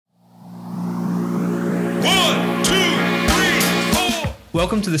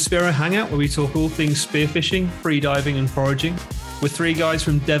Welcome to the Spearo Hangout, where we talk all things spearfishing, freediving and foraging. We're three guys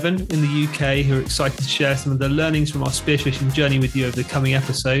from Devon in the UK who are excited to share some of the learnings from our spearfishing journey with you over the coming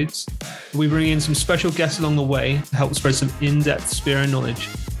episodes. We bring in some special guests along the way to help spread some in-depth Spearo knowledge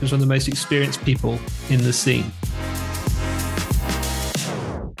from some of the most experienced people in the scene.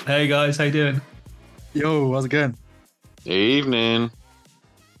 Hey guys, how you doing? Yo, how's it going? Evening.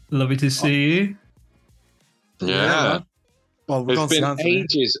 Lovely to see you. Yeah. Well, It's been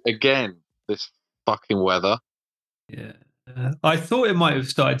ages again, this fucking weather. Yeah. I thought it might have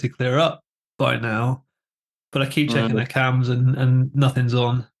started to clear up by now, but I keep checking the cams and nothing's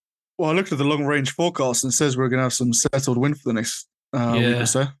on. Well, I looked at the long range forecast and it says we're going to have some settled wind for the next week or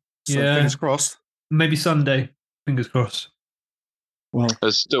so. So fingers crossed. Maybe Sunday. Fingers crossed. Well,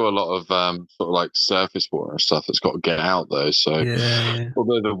 there's still a lot of sort of like surface water and stuff that's got to get out though. So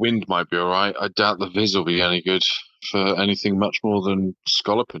although the wind might be all right, I doubt the viz will be any good for anything much more than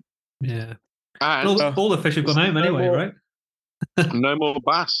scalloping. Yeah. And all the fish have gone home anyway, right? No more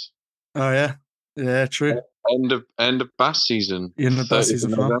bass. Oh yeah, yeah, true. End of bass season. End of bass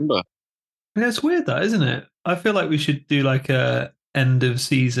season, November. Yeah, it's weird that, isn't it? I feel like we should do like a end of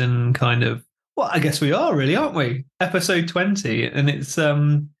season kind of. Well, I guess we are really, aren't we? Episode 20, and it's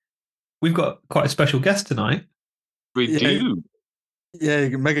we've got quite a special guest tonight. We do. Yeah, you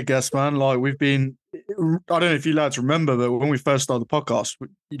can make a guess, man. Like we've been. I don't know if you lads remember, but when we first started the podcast, do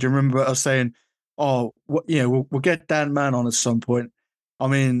you remember us saying, "Oh, we'll get Dan Mann on at some point"? I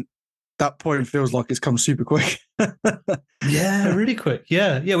mean, that point feels like it's come super quick. Yeah, really quick.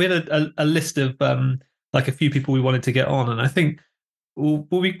 Yeah. We had a list of like a few people we wanted to get on, and I think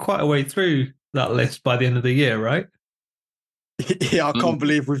we'll be quite a way through that list by the end of the year, right? Yeah, I can't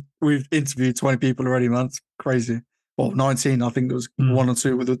believe we've interviewed 20 people already, man. It's crazy. Well, 19. I think there was one or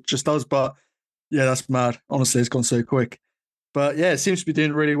two with just us, but yeah, that's mad. Honestly, it's gone so quick. But yeah, it seems to be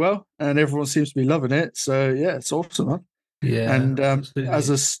doing really well, and everyone seems to be loving it. So yeah, it's awesome, man. Yeah, and as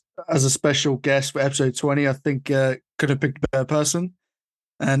a special guest for episode 20, I think could have picked a better person.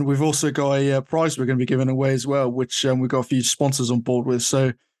 And we've also got a prize we're going to be giving away as well, which we've got a few sponsors on board with.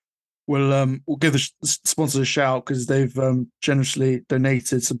 So we'll give the sponsors a shout because they've generously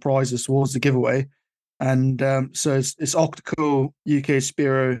donated some prizes towards the giveaway. And so it's Optical, UK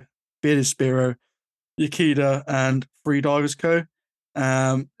Spearo, Bearded Spearo, Yakita, and Freedivers Co.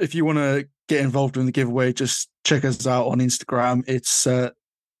 If you want to get involved in the giveaway, just check us out on Instagram. It's the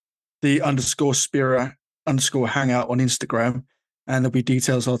 _Spearo _hangout on Instagram, and there'll be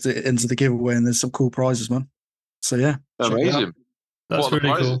details how to enter the giveaway. And there's some cool prizes, man. So yeah, amazing. That's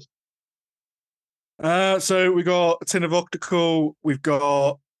really cool. So we got a tin of Optical. We've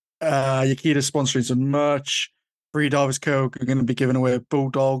got Yakita sponsoring some merch. Freedivers Co. are going to be giving away a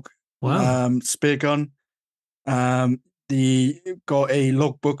Bulldog spear gun. Got a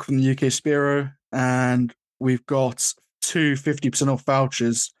logbook from the UK Spearo, and we've got 2 50% off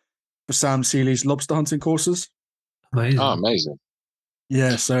vouchers for Sam Seeley's lobster hunting courses. Amazing. Oh, amazing.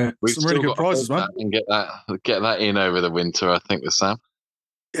 Yeah, so we've some really good prizes, man. And get that in over the winter, I think, with Sam.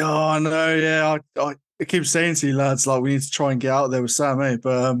 Yeah, I know. Yeah, I keep saying to you lads, like, we need to try and get out there with Sam,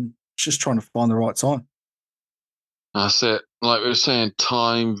 but just trying to find the right time. That's it. Like we were saying,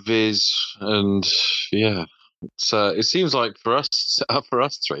 time, viz, and yeah. It seems like for us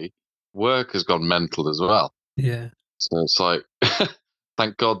three, work has gone mental as well. Yeah. So it's like,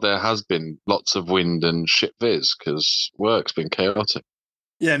 thank God there has been lots of wind and shit viz because work's been chaotic.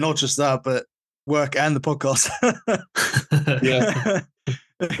 Yeah, not just that, but work and the podcast. Yeah.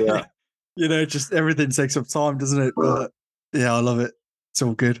 Yeah. Just everything takes up time, doesn't it? But yeah, I love it. It's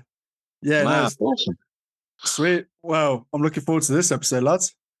all good. Yeah, awesome. Sweet. Well, I'm looking forward to this episode,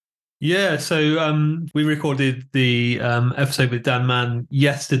 lads. Yeah, so we recorded the episode with Dan Mann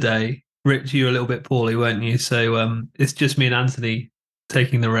yesterday. Rich, you were a little bit poorly, weren't you? So it's just me and Anthony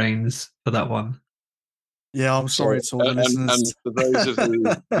taking the reins for that one. Yeah, I'm sorry to all the listeners.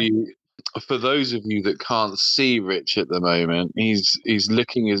 And for those of you that can't see Rich at the moment, he's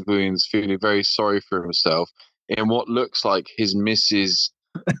licking his wounds, feeling very sorry for himself in what looks like his missus'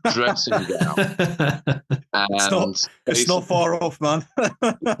 dressing gown. And it's not far off, man.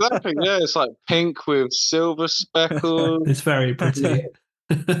 Exactly, yeah, it's like pink with silver speckles. It's very pretty.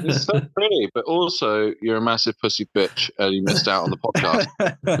 It's so pretty, but also you're a massive pussy bitch and you missed out on the podcast.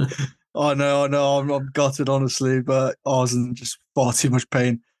 I know. I'm gutted, honestly, but I was in just far too much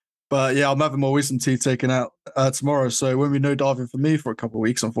pain. But yeah, I'm having my wisdom teeth taken out tomorrow, so it won't be no diving for me for a couple of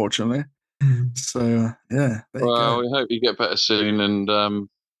weeks, unfortunately. So yeah. Well, we hope you get better soon, and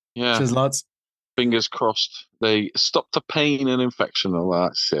yeah. Cheers, lads. Fingers crossed they stop the pain and infection and all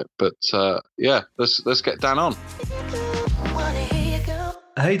that shit. But yeah, let's get Dan on.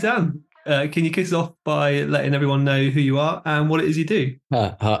 Hey, Dan, can you kick us off by letting everyone know who you are and what it is you do?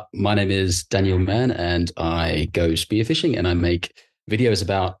 My name is Daniel Mann, and I go spearfishing, and I make videos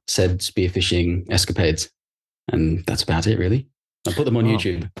about said spearfishing escapades, and that's about it, really. I put them on Oh,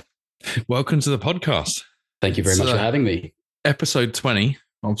 YouTube. welcome to the podcast. Thank you very much for having me. Episode 20.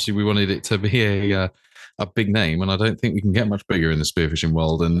 Obviously, we wanted it to be a big name, and I don't think we can get much bigger in the spearfishing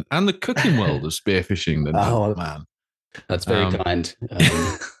world and the cooking world of spearfishing than Oh, man. That's very kind.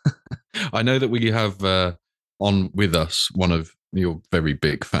 I know that we have on with us one of your very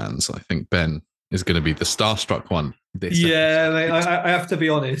big fans. I think Ben is going to be the starstruck one. Yeah, mate, I have to be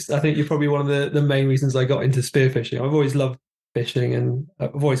honest. I think you're probably one of the main reasons I got into spearfishing. I've always loved fishing and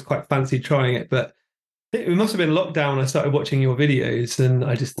I've always quite fancied trying it, but it must have been lockdown. I started watching your videos and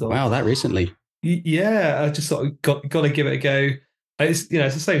I just thought, wow, that recently. Yeah, I just sort of got to give it a go. It's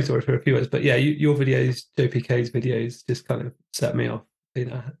it's the same story for a few others, but yeah, your videos, JPK's videos, just kind of set me off.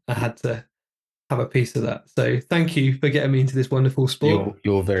 I had to have a piece of that. So thank you for getting me into this wonderful sport.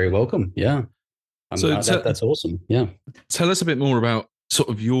 You're very welcome. Yeah, that's awesome. Yeah, tell us a bit more about sort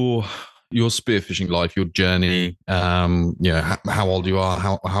of your spearfishing life, your journey. How old you are,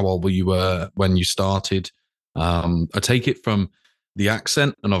 how old you were when you started. I take it from the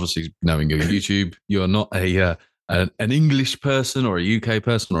accent, and obviously knowing your YouTube, you're not an English person or a UK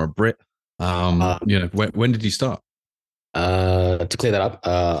person or a Brit. When did you start? To clear that up,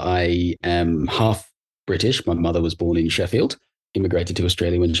 I am half British. My mother was born in Sheffield, immigrated to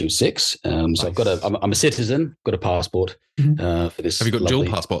Australia when she was 6. So nice. I'm a citizen, got a passport for this. Have you got dual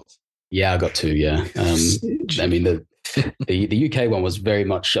passports? Yeah, I got 2. Yeah. I mean, the UK one was very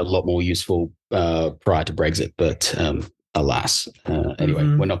much a lot more useful prior to Brexit, but alas.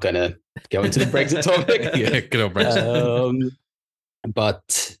 Anyway, we're not going to go into the Brexit topic. Yeah, good old Brexit.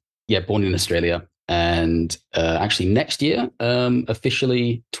 But yeah, born in Australia. And actually next year,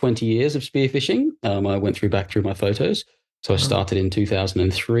 officially 20 years of spearfishing. I went back through my photos. So I started in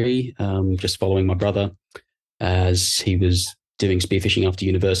 2003, just following my brother as he was doing spearfishing after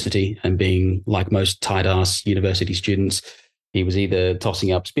university, and being like most tight-ass university students, he was either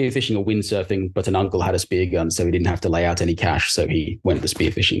tossing up spearfishing or windsurfing, but an uncle had a spear gun, so he didn't have to lay out any cash. So he went the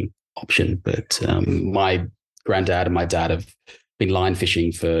spearfishing option. But my granddad and my dad have been line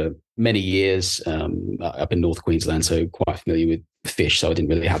fishing for many years up in North Queensland, so quite familiar with fish. So I didn't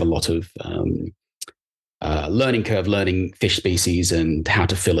really have a lot of learning curve, learning fish species and how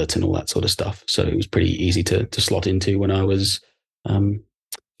to fillet and all that sort of stuff. So it was pretty easy to slot into when I was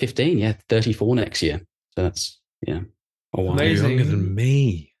 15. Yeah, 34 next year. So that's a while. Amazing. You're younger than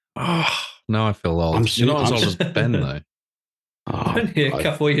me. Oh, now I feel old. You're not as old as Ben though. Only a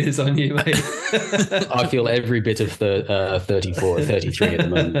couple of years on you, mate. I feel every bit of 34 or 33 at the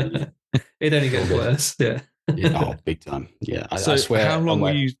moment. It only gets worse. Yeah. Oh, big time. Yeah. I swear. How long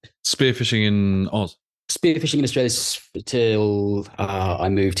were you spearfishing in Oz? Spearfishing in Australia till I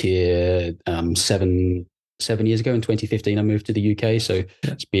moved here 7 years ago. In 2015, I moved to the UK. So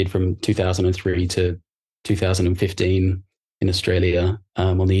speared from 2003 to 2015 in Australia,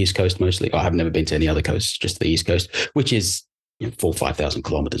 on the East Coast mostly. I've never been to any other coast, just the East Coast, which is 4,000 or 5,000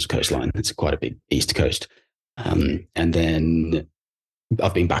 kilometers of coastline. It's quite a big East Coast. And then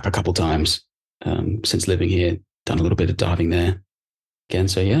I've been back a couple times since living here, done a little bit of diving there again.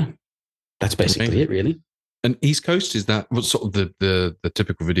 So yeah, that's basically it, really. And East Coast, is that what's sort of the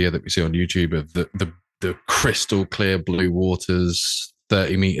typical video that we see on YouTube of the crystal clear blue waters,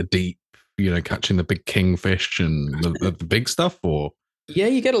 30-meter deep, catching the big kingfish and the big stuff? Or yeah,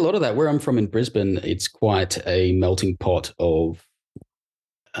 you get a lot of that. Where I'm from in Brisbane, it's quite a melting pot of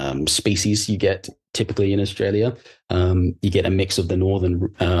species you get typically in Australia. You get a mix of the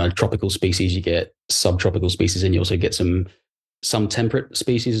northern tropical species, you get subtropical species, and you also get some temperate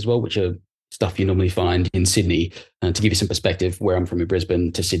species as well, which are stuff you normally find in Sydney. To give you some perspective, where I'm from in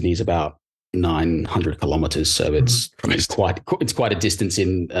Brisbane to Sydney is about 900 kilometers. So it's quite a distance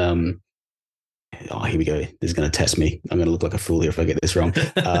in. Here we go. This is going to test me. I'm going to look like a fool here if I get this wrong.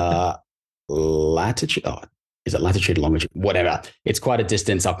 Latitude. Oh, is it latitude, longitude? Whatever. It's quite a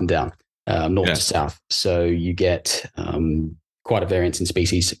distance up and down, north to south. So you get quite a variance in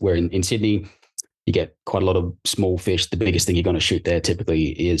species. Where in Sydney, you get quite a lot of small fish. The biggest thing you're going to shoot there typically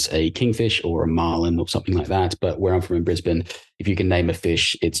is a kingfish or a marlin or something like that. But where I'm from in Brisbane, if you can name a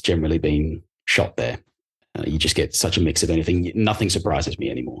fish, it's generally been shot there. You just get such a mix of anything. Nothing surprises me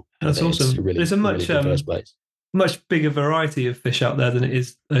anymore. That's awesome. Really, there's a much bigger variety of fish out there than it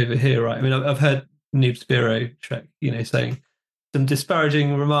is over here, right? I mean, I've heard Noob Spiro Trek, saying some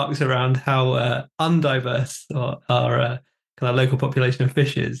disparaging remarks around how undiverse our kind of local population of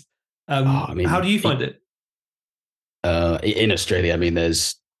fish is. How do you find it? In Australia, I mean,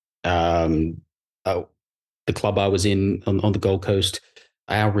 there's the club I was in on the Gold Coast.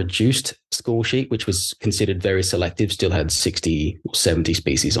 Our reduced score sheet, which was considered very selective, still had 60 or 70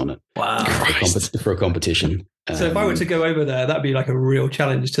 species on it. Wow. For a competition. So if I were to go over there, that'd be like a real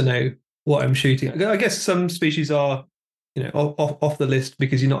challenge to know what I'm shooting. I guess some species are, off the list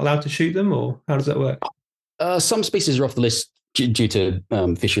because you're not allowed to shoot them, or how does that work? Some species are off the list due to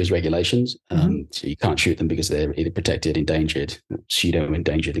fisheries regulations. So you can't shoot them because they're either protected, endangered,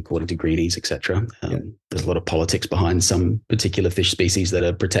 pseudo-endangered according to greenies, etc. There's a lot of politics behind some particular fish species that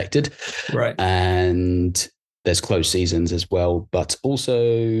are protected. Right. And there's closed seasons as well, but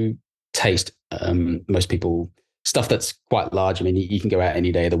also taste. Most people, stuff that's quite large. I mean, you can go out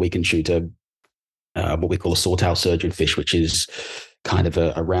any day of the week and shoot what we call a swordtail surgeonfish, which is kind of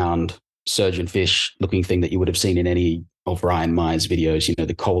a round surgeonfish looking thing that you would have seen in any of Ryan Meyer's videos,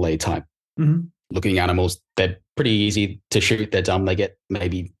 the coal type looking animals. They're pretty easy to shoot. They're dumb. They get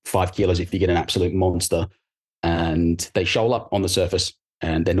maybe 5 kilos if you get an absolute monster, and they shoal up on the surface,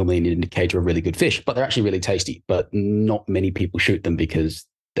 and they're normally an indicator of really good fish, but they're actually really tasty. But not many people shoot them because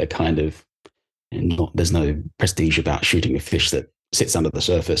they're kind of there's no prestige about shooting a fish that sits under the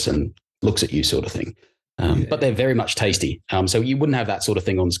surface and looks at you, sort of thing. But they're very much tasty. So you wouldn't have that sort of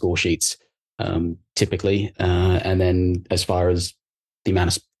thing on score sheets typically. And then as far as the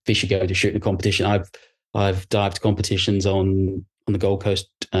amount of fish you go to shoot in a competition, I've dived competitions on the Gold Coast,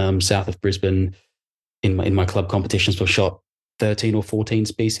 south of Brisbane. In my club competitions, I've shot 13 or 14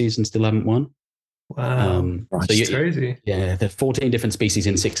 species and still haven't won. Wow, that's crazy. Yeah, there are 14 different species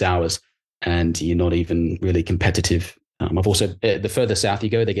in 6 hours, and you're not even really competitive. I've also, the further south you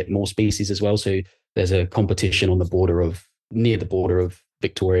go, they get more species as well. So there's a competition on near the border of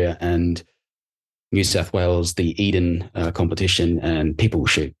Victoria and New South Wales, the Eden competition, and people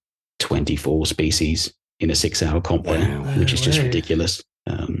shoot 24 species in a 6-hour comp there, which is just ridiculous.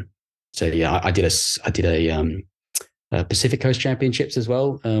 So yeah, I did a Pacific Coast Championships as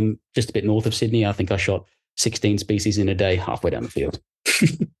well, just a bit north of Sydney. I think I shot 16 species in a day, halfway down the field.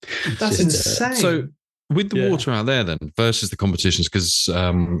 That's insane. So with the water out there then versus the competitions, because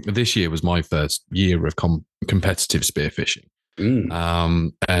this year was my first year of competitive spearfishing.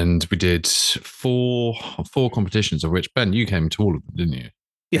 And we did four competitions, of which, Ben, you came to all of them, didn't you?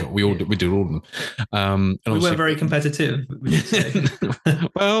 Yeah, we did all of them. And we weren't very competitive, would you say?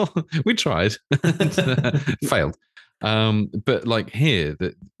 Well, we tried, failed. But like here,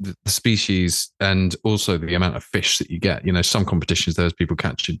 the species and also the amount of fish that you get. Some competitions there's people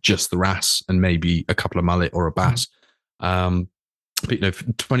catching just the wrasse and maybe a couple of mullet or a bass.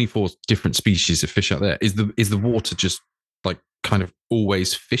 But 24 different species of fish out there. Is the water just like kind of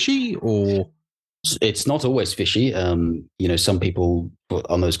always fishy, or? It's not always fishy. Some people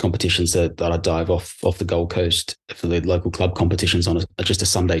on those competitions that I dive off the Gold Coast for the local club competitions on just a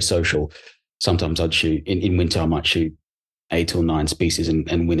Sunday social. Sometimes I'd shoot in winter. I might shoot 8 or 9 species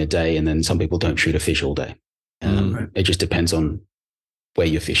and win a day. And then some people don't shoot a fish all day. It just depends on where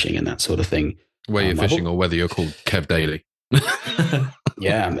you're fishing and that sort of thing. Where you're fishing, or whether you're called Kev Daly.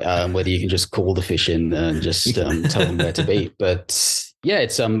 Yeah, whether you can just call the fish in and just tell them where to be. But yeah,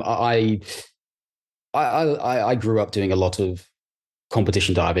 it's I grew up doing a lot of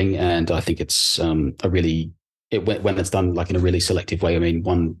competition diving, and I think it's when it's done like in a really selective way. I mean,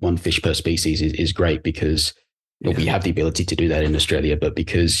 one fish per species is great because we have the ability to do that in Australia, but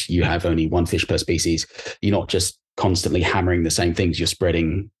because you have only one fish per species, you're not just constantly hammering the same things. You're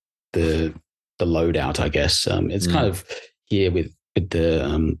spreading the load out, I guess. It's kind of here with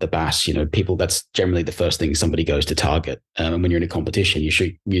the bass, people, that's generally the first thing somebody goes to target. And when you're in a competition, you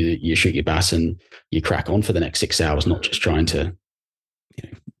shoot your bass and you crack on for the next 6 hours, not just trying to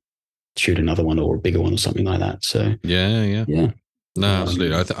shoot another one or a bigger one or something like that. So yeah. No,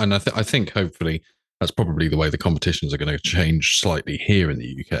 absolutely. I think hopefully that's probably the way the competitions are going to change slightly here in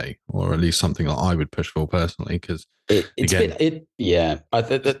the UK, or at least something that I would push for personally. Because I think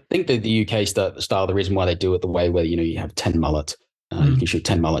that the UK style, the reason why they do it the way where you have 10 mullet. You can shoot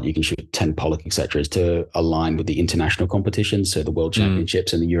 10 mullet, you can shoot 10 pollock, etc., is to align with the international competitions, so the World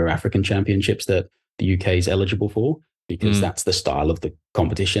Championships and the Euro-African Championships that the UK is eligible for, because that's the style of the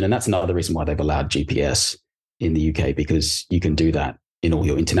competition. And that's another reason why they've allowed GPS in the UK, because you can do that in all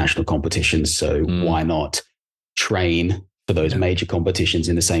your international competitions. So why not train for those major competitions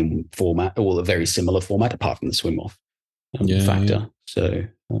in the same format, or a very similar format, apart from the swim-off factor. Yeah. So...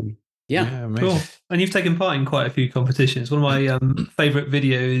 cool. And you've taken part in quite a few competitions. One of my favourite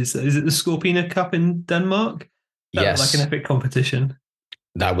videos is it the Scorpina Cup in Denmark? That was like an epic competition.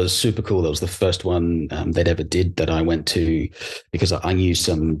 That was super cool. That was the first one they'd ever did that I went to, because I knew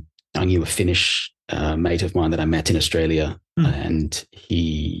a Finnish a mate of mine that I met in Australia, and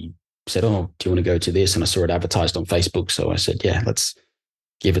he said, "Oh, do you want to go to this?" And I saw it advertised on Facebook, so I said, "Yeah, let's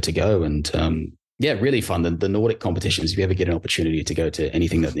give it a go." And yeah, really fun. The Nordic competitions, if you ever get an opportunity to go to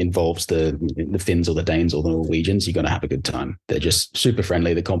anything that involves the Finns or the Danes or the Norwegians, you're going to have a good time. They're just super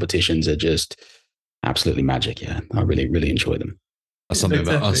friendly. The competitions are just absolutely magic. Yeah, I really, really enjoy them. That's something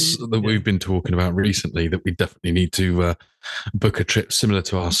that we've been talking about recently, that we definitely need to book a trip similar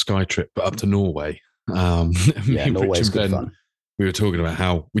to our Sky trip, but up to Norway. Yeah, Norway's good fun. We were talking about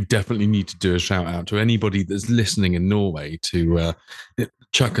how we definitely need to do a shout out to anybody that's listening in Norway to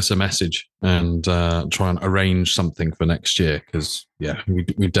chuck us a message and try and arrange something for next year. Because yeah, we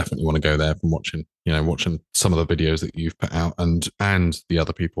definitely want to go there from watching some of the videos that you've put out and the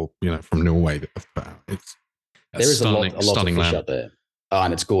other people from Norway that have put out. There is a lot of fish out there. Oh,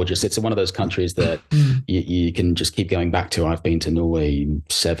 and it's gorgeous. It's one of those countries that you can just keep going back to. I've been to Norway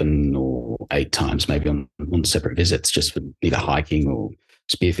 7 or 8 times, maybe on separate visits, just for either hiking or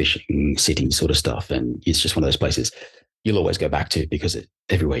spearfishing, city sort of stuff. And it's just one of those places you'll always go back to because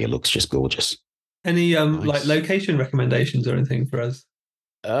everywhere you look's just gorgeous. Any like location recommendations or anything for us?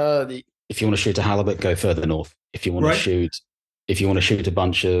 If you want to shoot a halibut, go further north. If you want to shoot a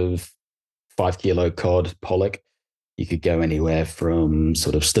bunch of 5 kilo cod, pollock, you could go anywhere from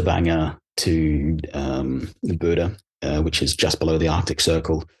sort of Stavanger to Burda, which is just below the Arctic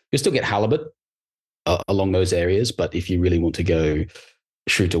Circle. You'll still get halibut along those areas, but if you really want to go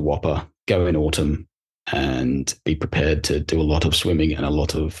shoot a whopper, go in autumn and be prepared to do a lot of swimming and a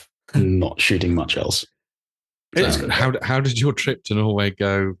lot of not shooting much else. How did your trip to Norway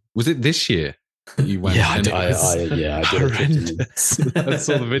go? Was it this year? You went I did. I saw the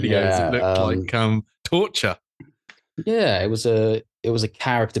videos. Yeah, it looked like torture. Yeah, it was a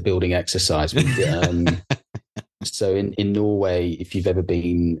character building exercise. So in Norway, if you've ever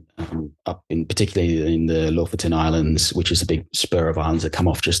been up in, particularly in the Lofoten Islands, which is a big spur of islands that come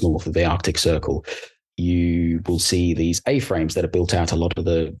off just north of the Arctic Circle, you will see these A-frames that are built out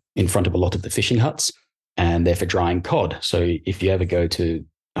in front of a lot of the fishing huts, and they're for drying cod. So if you ever go to,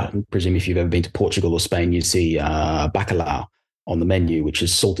 I presume if you've ever been to Portugal or Spain, you see bacalhau on the menu, which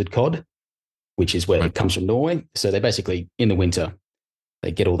is salted cod, which is where it comes from Norway. So they basically, in the winter,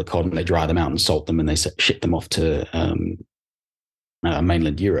 they get all the cod and they dry them out and salt them, and they ship them off to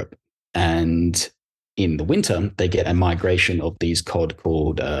mainland Europe. And in the winter, they get a migration of these cod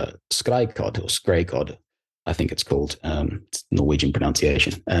called skrei cod or skrei cod, I think it's called. It's Norwegian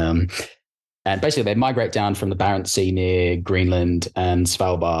pronunciation. And basically, they migrate down from the Barents Sea near Greenland and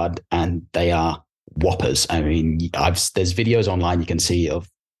Svalbard, and they are whoppers. I mean, there's videos online you can see of,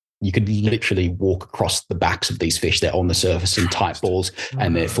 you could literally walk across the backs of these fish. They're on the surface in tight balls,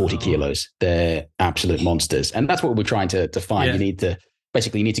 and they're 40 kilos. They're absolute monsters. And that's what we're trying to find. Yeah.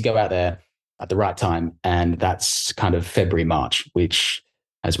 You need to go out there at the right time. And that's kind of February, March, which,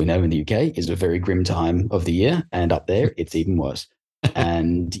 as we know in the UK, is a very grim time of the year. And up there, it's even worse.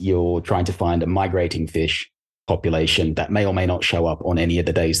 And you're trying to find a migrating fish population that may or may not show up on any of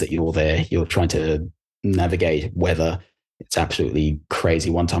the days that you're there. You're trying to navigate weather. It's absolutely crazy.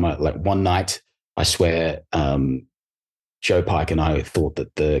 One night, I swear, Joe Pike and I thought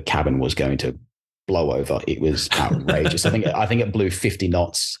that the cabin was going to blow over. It was outrageous. I think it blew 50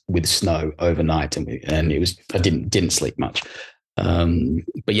 knots with snow overnight, and it was. I didn't sleep much.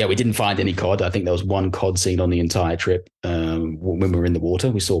 But yeah, we didn't find any cod. I think there was one cod seen on the entire trip. When we were in the water,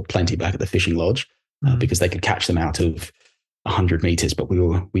 we saw plenty back at the fishing lodge because they could catch them out of 100 meters. But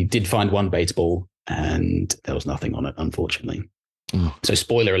we did find one bait ball, and there was nothing on it, unfortunately. So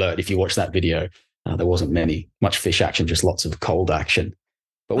spoiler alert, if you watch that video, there wasn't much fish action, just lots of cold action.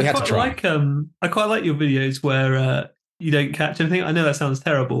 But we had to try. I quite like your videos where you don't catch anything. I know that sounds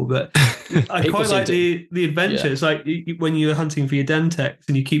terrible, but I quite like the adventures. Yeah. Like when you're hunting for your Dentex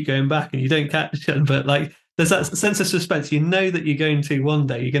and you keep going back and you don't catch them, but like there's that sense of suspense. You know that you're going to one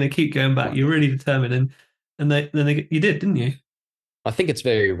day. You're going to keep going back. You're really determined, and you did, didn't you? I think it's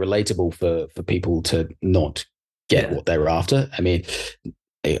very relatable for people to not get what they're after. I mean,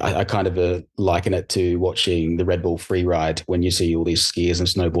 I kind of liken it to watching the Red Bull free ride when you see all these skiers and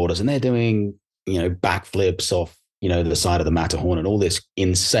snowboarders and they're doing, backflips off, the side of the Matterhorn and all this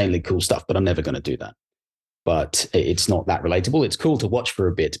insanely cool stuff, but I'm never going to do that. But it's not that relatable. It's cool to watch for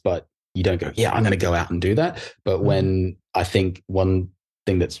a bit, but you don't go, I'm going to go out and do that. But when I think one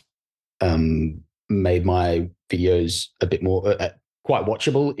thing that's made my videos a bit more quite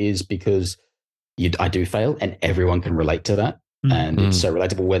watchable is because I do fail and everyone can relate to that. And it's so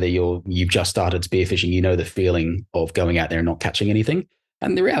relatable, whether you've just started spearfishing, the feeling of going out there and not catching anything.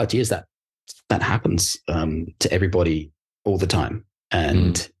 And the reality is that happens to everybody all the time.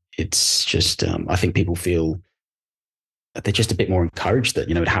 And it's just, I think people feel that they're just a bit more encouraged that,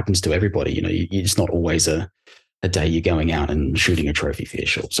 it happens to everybody. It's not always a day you're going out and shooting a trophy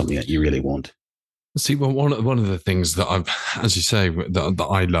fish or something that you really want. See, well, one of the things that I've, as you say, that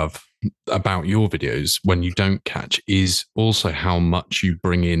I love about your videos when you don't catch is also how much you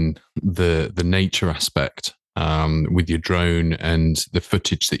bring in the nature aspect with your drone and the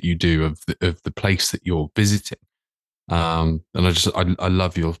footage that you do of the place that you're visiting. And I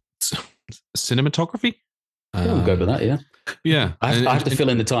love your cinematography. We'll go for that. Yeah. Yeah. I have to fill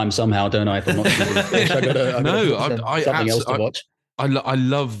in the time somehow, don't I? If I'm not shooting fish, I got something else to watch. I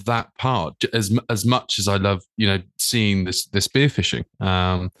love that part as much as I love, seeing the spearfishing.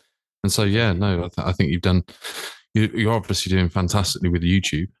 And so, yeah, no, I think you've done, you're obviously doing fantastically with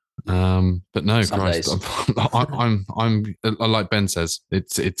YouTube. But no, Some Christ, days. I like Ben says,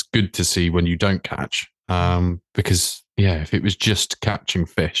 it's good to see when you don't catch. Because if it was just catching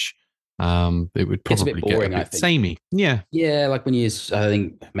fish, it would probably boring, get a bit samey. Yeah. Yeah. Like I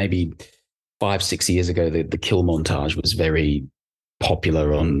think maybe 5-6 years ago, the kill montage was very popular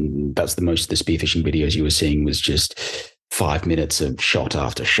that's the most of the spearfishing videos you were seeing was just 5 minutes of shot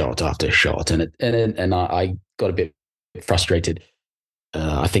after shot after shot. And I got a bit frustrated.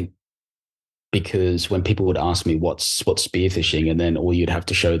 I think because when people would ask me what's spearfishing, and then all you'd have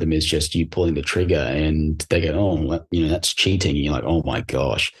to show them is just you pulling the trigger, and they go, "Oh, that's cheating." And you're like, "Oh my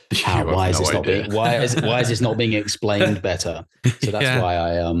gosh, why is this not being explained better?" So that's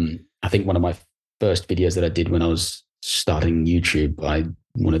why I think one of my first videos that I did when I was starting YouTube, I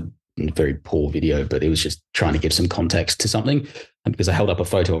wanted a very poor video, but it was just trying to give some context to something, and because I held up a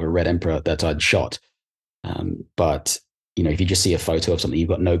photo of a red emperor that I'd shot, but if you just see a photo of something, you've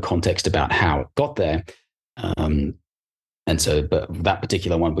got no context about how it got there. And so, but that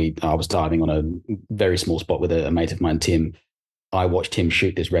particular one, I was diving on a very small spot with a mate of mine, Tim. I watched him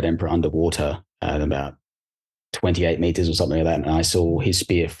shoot this red emperor underwater at about 28 meters or something like that. And I saw his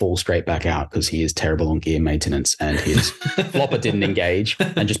spear fall straight back out because he is terrible on gear maintenance, and his flopper didn't engage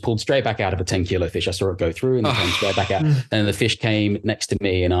and just pulled straight back out of a 10-kilo fish. I saw it go through and then came straight back out. And the fish came next to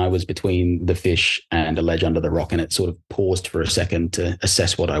me, and I was between the fish and a ledge under the rock, and it sort of paused for a second to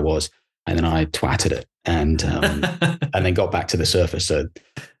assess what I was. And then I twatted it and and then got back to the surface. So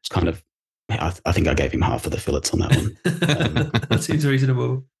it's kind of, I think I gave him half of the fillets on that one. That seems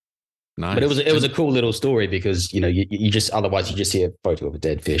reasonable. Nice. But it was a cool little story because, you just see a photo of a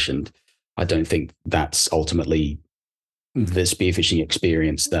dead fish, and I don't think that's ultimately the spearfishing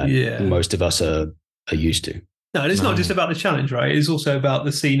experience that most of us are used to. No, and it's not just about the challenge, right? It's also about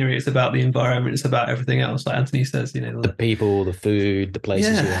the scenery. It's about the environment. It's about everything else. Like Anthony says, the people, the food, the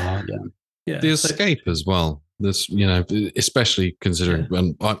places you are. Yeah. The escape as well. This, especially considering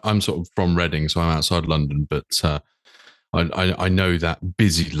when I'm sort of from Reading, so I'm outside London, but I know that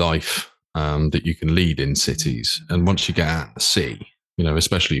busy life that you can lead in cities, and once you get out at sea,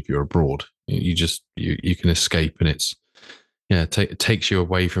 especially if you're abroad, you can escape, and it takes you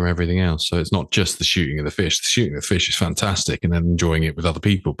away from everything else. So it's not just the shooting of the fish. The shooting of the fish is fantastic, and then enjoying it with other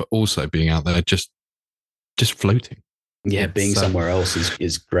people, but also being out there just floating. Yeah, being somewhere else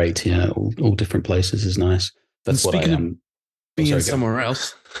is great. Yeah, all different places is nice. That's what I am. Being somewhere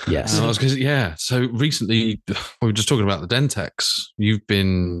else. Yes. So recently, we were just talking about the Dentex. You've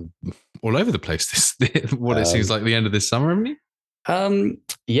been all over the place. It seems like the end of this summer, haven't you?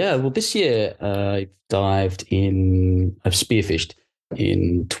 Well, this year I've spearfished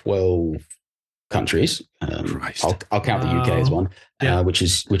in 12 countries. I'll count the UK as one, which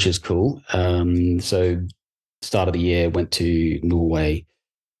is cool. So start of the year, went to Norway.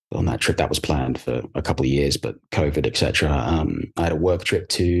 On that trip that was planned for a couple of years, but COVID, etc. I had a work trip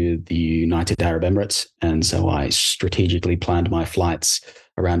to the United Arab Emirates, and so I strategically planned my flights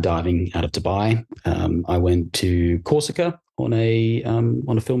around diving out of Dubai. I went to Corsica on a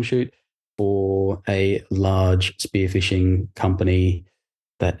film shoot for a large spearfishing company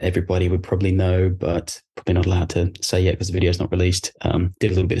that everybody would probably know, but probably not allowed to say yet because the video is not released.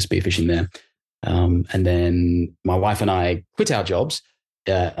 Did a little bit of spearfishing there, and then my wife and I quit our jobs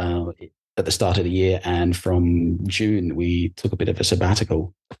at the start of the year, and from June we took a bit of a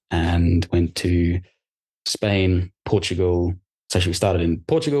sabbatical and went to Spain, Portugal. So we started in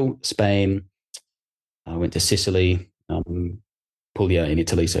Portugal, Spain. I went to Sicily, Puglia in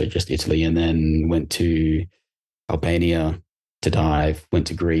Italy, so just Italy, and then went to Albania to dive. Went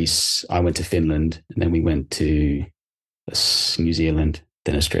to Greece. I went to Finland, and then we went to New Zealand,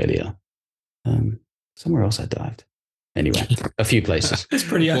 then Australia. Somewhere else I dived. Anyway, a few places. It's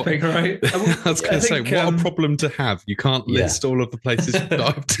pretty epic, right? I was going to say, what a problem to have. You can't list all of the places you've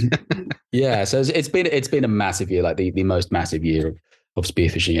dived. So it's been a massive year, like the most massive year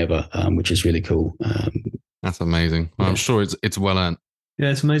spearfishing ever, which is really cool. That's amazing. Well, I'm sure it's well earned. Yeah,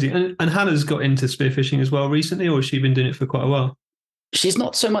 it's amazing. And Hannah's got into spearfishing as well recently, or has she been doing it for quite a while? She's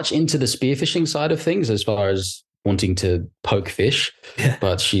not so much into the spearfishing side of things as far as wanting to poke fish,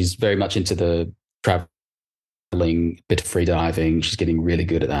 but she's very much into the traveling, bit of free diving. She's getting really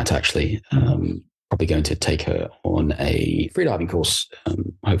good at that, actually. Probably going to take her on a free diving course,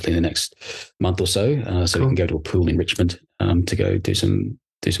 hopefully in the next month or so, so we can go to a pool in Richmond to go do some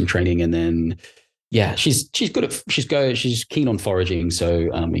training, and then she's good at she's keen on foraging.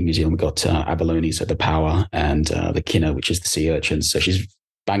 So in New Zealand we've got abalone, so the power, and the kinner, which is the sea urchins. So she's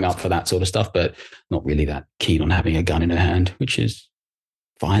bang up for that sort of stuff, but not really that keen on having a gun in her hand, which is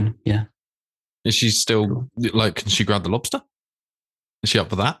fine. Yeah. Is she still like? Can she grab the lobster? Is she up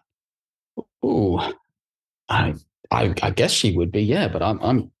for that? Oh, I guess she would be, yeah. But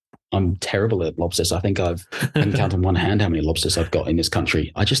I'm terrible at lobsters. I think I can count on one hand how many lobsters I've got in this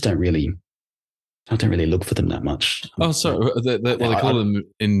country. I just don't really look for them that much. Oh, sorry. They call them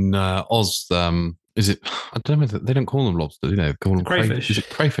in Oz. Is it? I don't know. They don't call them lobster, do they? They call them crayfish. Is it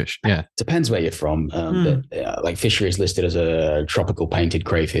crayfish? Yeah. Depends where you're from. Like fishery is listed as a tropical painted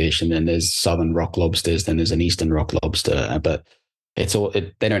crayfish, and then there's southern rock lobsters. Then there's an eastern rock lobster. But it's all.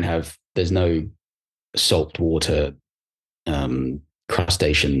 They don't have. There's no salt water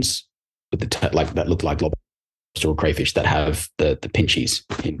crustaceans with that look like lobster or crayfish that have the pinchies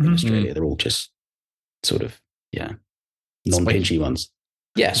in Australia. They're all just sort of non-pinchy ones.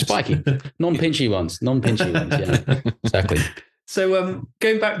 Yeah, spiky. Non-pinchy ones. Yeah, exactly. So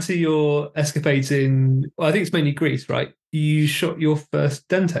going back to your escapades in, I think it's mainly Greece, right? You shot your first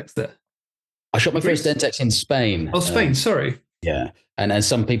Dentex there. I shot my first Dentex in Spain. Oh, Spain, sorry. Yeah. And as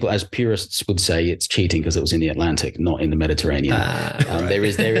some people, as purists would say, it's cheating because it was in the Atlantic, not in the Mediterranean. Right. There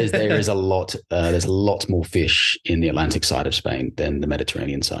is a lot. There's a lot more fish in the Atlantic side of Spain than the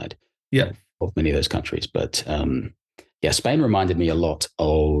Mediterranean side. Yeah, of many of those countries. But Spain reminded me a lot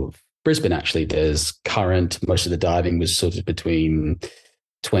of Brisbane. Actually, there's current. Most of the diving was sort of between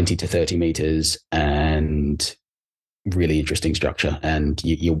 20 to 30 meters, and really interesting structure. And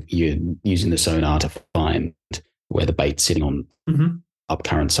you're using the sonar to find where the bait's sitting on up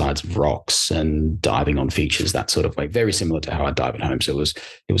current sides of rocks and diving on features, that sort of way. Very similar to how I dive at home. So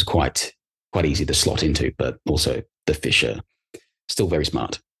it was quite easy to slot into, but also the fish are still very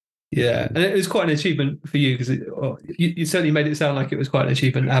smart. Yeah, and it was quite an achievement for you because you certainly made it sound like it was quite an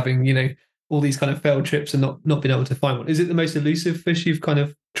achievement having, all these kind of failed trips and not being able to find one. Is it the most elusive fish you've kind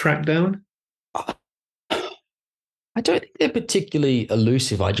of tracked down? I don't think they're particularly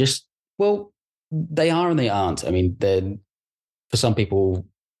elusive. They are and they aren't. I mean, for some people,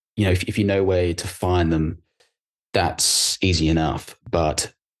 if you know where to find them, that's easy enough.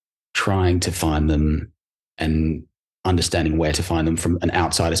 But trying to find them and understanding where to find them from an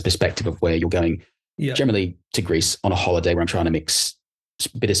outsider's perspective of where you're going, generally to Greece on a holiday where I'm trying to mix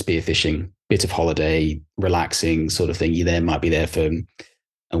a bit of spearfishing, bit of holiday, relaxing sort of thing. You might be there for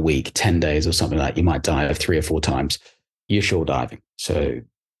a week, 10 days or something like that. You might dive 3 or 4 times. You're shore diving. So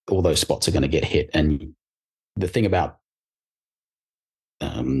all those spots are going to get hit. And the thing about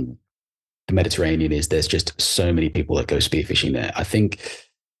the Mediterranean is there's just so many people that go spearfishing there. I think,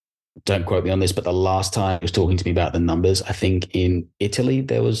 don't quote me on this, but the last time he was talking to me about the numbers, I think in Italy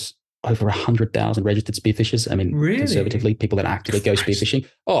there was over 100,000 registered spearfishers. I mean, really? Conservatively, people that actively go spearfishing.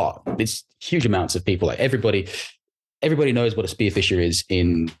 Oh, it's huge amounts of people. Like everybody knows what a spearfisher is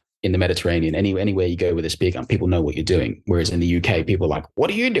in the Mediterranean. Anywhere you go with a spear gun, people know what you're doing. Whereas in the UK, people are like, "What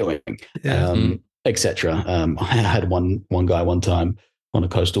are you doing?" Etc. I had one guy one time on a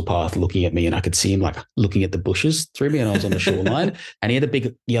coastal path looking at me, and I could see him like looking at the bushes through me, and I was on the shoreline, and he had a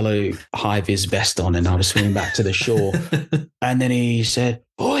big yellow high-vis vest on, and I was swimming back to the shore. And then he said,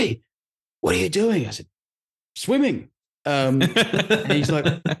 "Boy, what are you doing?" I said, "Swimming." And he's like,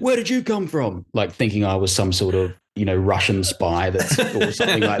 "Where did you come from?" Like thinking I was some sort of Russian spy or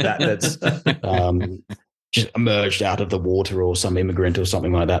something like that. That's just emerged out of the water, or some immigrant or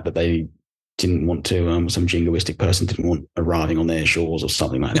something like that they didn't want to. Some jingoistic person didn't want arriving on their shores or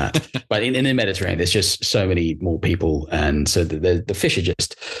something like that. But in the Mediterranean, there's just so many more people, and so the fish are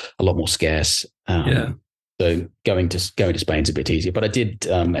just a lot more scarce. So going to Spain's a bit easier. But I did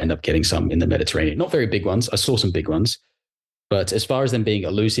end up getting some in the Mediterranean. Not very big ones. I saw some big ones. But as far as them being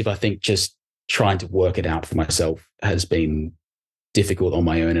elusive, I think just trying to work it out for myself has been difficult on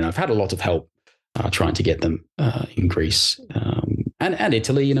my own. And I've had a lot of help trying to get them in Greece and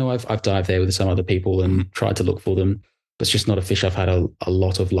Italy. I've dived there with some other people and tried to look for them. But it's just not a fish I've had a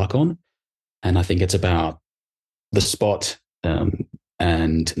lot of luck on. And I think it's about the spot and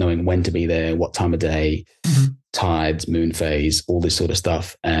and knowing when to be there, what time of day, tides, moon phase, all this sort of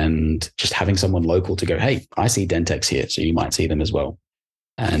stuff. And just having someone local to go, hey, I see Dentex here, so you might see them as well.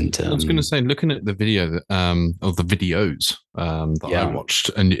 And I was going to say, looking at the video of the videos that I watched,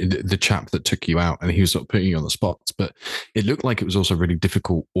 and the chap that took you out, and he was sort of putting you on the spots, but it looked like it was also really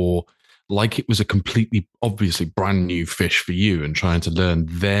difficult, or like it was a completely obviously brand new fish for you, and trying to learn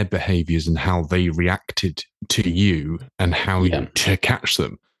their behaviors and how they reacted to you and how to catch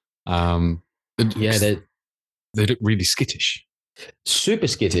them. They look really skittish. Super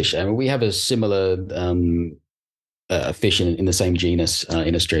skittish. I mean, we have a similar fish in the same genus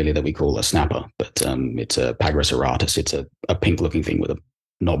in Australia that we call a snapper, but it's a Pagris auratus. It's a pink-looking thing with a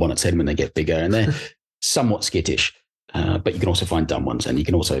knob on its head when they get bigger, and they're somewhat skittish. But you can also find dumb ones, and you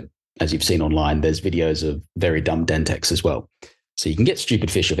can also, as you've seen online, there's videos of very dumb Dentex as well. So you can get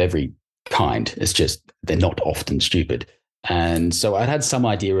stupid fish of every kind. It's just they're not often stupid. And so I'd had some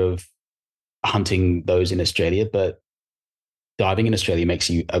idea of hunting those in Australia, but diving in Australia makes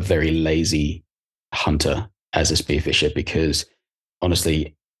you a very lazy hunter as a spearfisher, because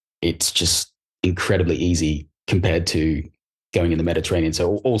honestly, it's just incredibly easy compared to going in the Mediterranean.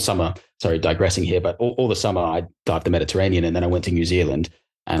 So all summer, sorry, digressing here, but all the summer I dived the Mediterranean, and then I went to New Zealand,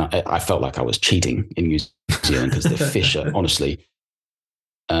 and I felt like I was cheating in New Zealand because the fish are honestly,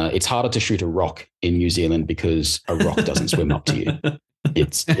 it's harder to shoot a rock in New Zealand because a rock doesn't swim up to you.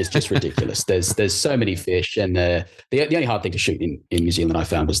 It's just ridiculous. There's so many fish, and the only hard thing to shoot in New Zealand I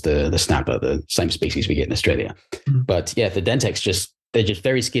found was the snapper, the same species we get in Australia. But yeah, the Dentex they're just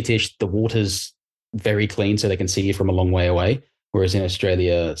very skittish. The water's very clean, so they can see you from a long way away. Whereas in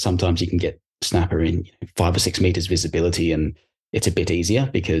Australia, sometimes you can get snapper in 5 or 6 meters visibility, and it's a bit easier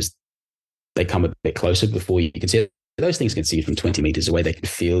because they come a bit closer before you can see it. Those things can see you from 20 meters away. They can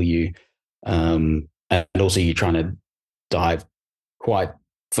feel you, and also you're trying to dive quite,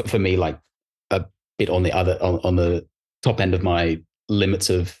 for me, like a bit on the top end of my limits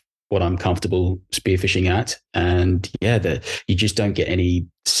of what I'm comfortable spearfishing at. And yeah, you just don't get any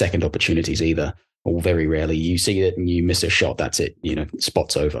second opportunities either, or very rarely. You see it and you miss a shot, that's it,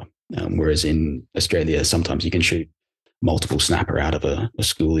 spot's over. Whereas in Australia, sometimes you can shoot multiple snapper out of a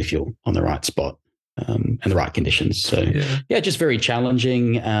school if you're on the right spot and the right conditions. So yeah, just very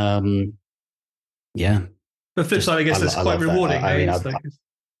challenging. Yeah. The flip side, I guess, it's quite rewarding.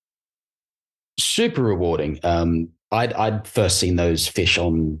 Super rewarding. I'd first seen those fish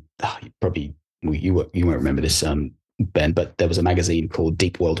on you won't remember this, Ben, but there was a magazine called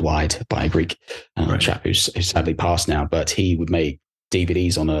Deep Worldwide by a Greek chap who's sadly passed now, but he would make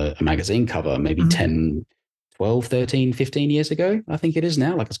DVDs on a magazine cover maybe 10, 12, 13, 15 years ago. I think it is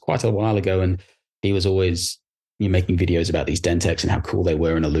now. Like, it's quite a while ago, and he was always making videos about these Dentex and how cool they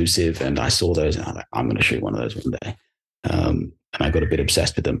were and elusive. And I saw those, and I was like, I'm going to shoot one of those one day. And I got a bit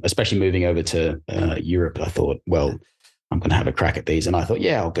obsessed with them, especially moving over to Europe. I thought, well, I'm going to have a crack at these. And I thought,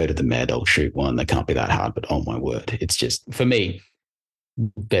 yeah, I'll go to the Med, I'll shoot one. They can't be that hard, but oh my word, it's just, for me,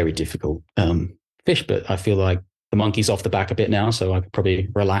 very difficult fish. But I feel like the monkey's off the back a bit now, so I could probably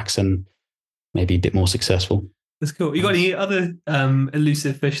relax and maybe a bit more successful. That's cool. You got any other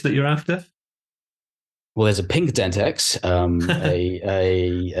elusive fish that you're after? Well, there's a pink Dentex,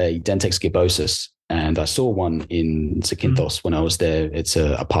 a Dentex gibosus, and I saw one in Zakynthos when I was there. It's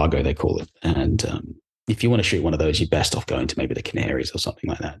a pargo, they call it. And if you want to shoot one of those, you're best off going to maybe the Canaries or something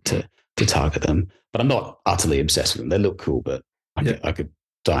like that to target them. But I'm not utterly obsessed with them. They look cool, but I could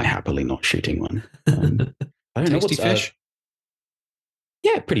die happily not shooting one. I don't know. Tasty fish?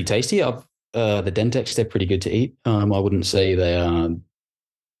 Yeah, pretty tasty. The Dentex, they're pretty good to eat. I wouldn't say they are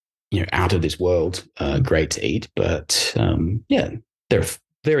out of this world, great to eat, but they're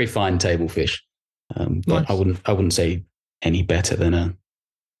very fine table fish. But nice. I wouldn't say any better than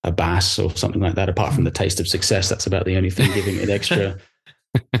a bass or something like that. Apart from the taste of success, that's about the only thing giving it extra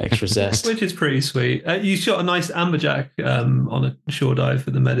zest. Which is pretty sweet. You shot a nice amberjack on a shore dive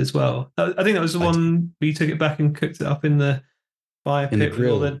for the Med as well. I think that was the one where you took it back and cooked it up in the fire pit. In the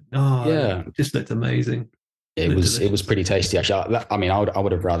grill. It just looked amazing. It was pretty tasty, actually. I mean, I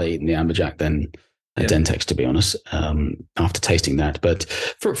would have rather eaten the amberjack than a Dentex, to be honest, after tasting that. But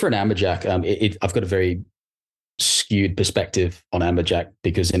for an amberjack, I've got a very skewed perspective on amberjack,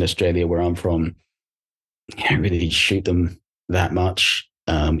 because in Australia, where I'm from, you don't really shoot them that much.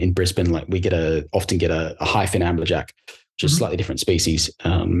 In Brisbane, like, we often get a high fin amberjack, which is a slightly different species.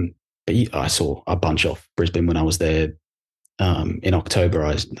 But I saw a bunch off Brisbane when I was there in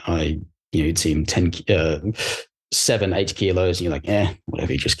October. You'd see them 7, 8 kilos, and you're like,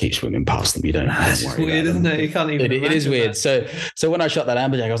 whatever, you just keep swimming past them. You don't That's worry weird, isn't it? You can't even. It is weird. That. So when I shot that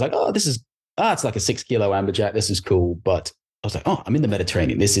amberjack, I was like, it's like a 6 kilo amberjack. This is cool. But I was like, oh, I'm in the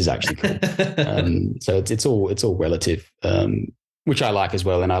Mediterranean. This is actually cool. So it's all relative, which I like as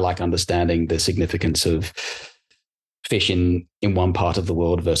well. And I like understanding the significance of fish in one part of the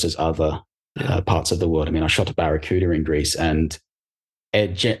world versus other parts of the world. I mean, I shot a barracuda in Greece, and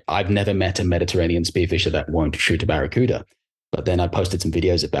I've never met a Mediterranean spearfisher that won't shoot a barracuda. But then I posted some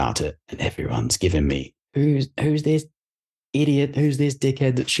videos about it, and everyone's giving me, who's this idiot? Who's this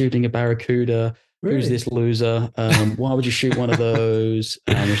dickhead that's shooting a barracuda? Really? Who's this loser? Why would you shoot one of those?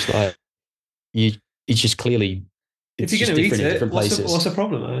 And I'm just like, it's just clearly, if you're going to eat it, what's the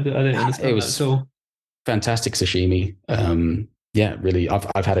problem? I don't understand it was that at all. Fantastic sashimi. Yeah, really.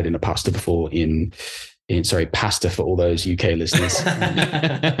 I've had it in a pasta before. Pasta for all those UK listeners.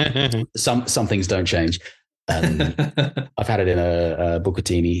 Some things don't change. I've had it in a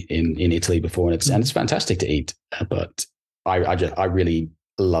bucatini in Italy before, and it's fantastic to eat. But I really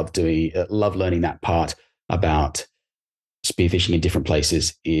love learning that part about spearfishing in different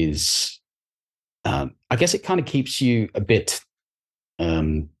places. Is I guess it kind of keeps you a bit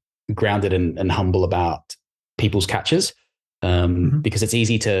grounded and humble about people's catches. Because it's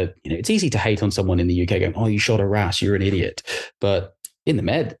easy to hate on someone in the UK going, oh, you shot a wrasse, you're an idiot. But in the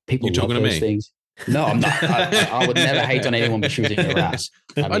Med, people love those things. No, I'm not. I would never hate on anyone for shooting a wrasse.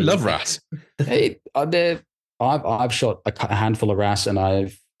 I love wrasse. I've shot a handful of wrasse, and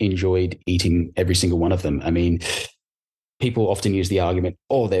I've enjoyed eating every single one of them. I mean, people often use the argument,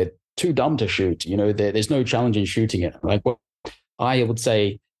 oh, they're too dumb to shoot. There's no challenge in shooting it. Like, well, I would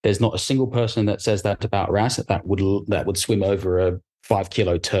say there's not a single person that says that about wrasse that would swim over a 5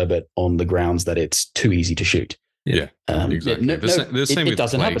 kilo turbot on the grounds that it's too easy to shoot. Yeah, exactly. The same with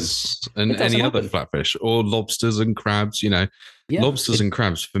plaice and any other flatfish, or lobsters and crabs. Lobsters and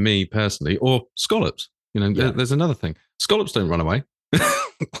crabs for me personally, or scallops. There's another thing. Scallops don't run away.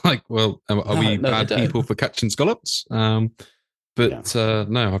 Like, well, are we bad people for catching scallops? No,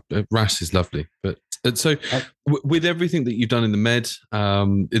 wrasse is lovely. But so, with everything that you've done in the Med, are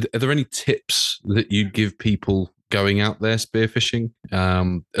there any tips that you'd give people going out there spearfishing,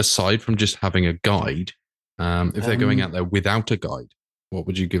 aside from just having a guide? If they're going out there without a guide, what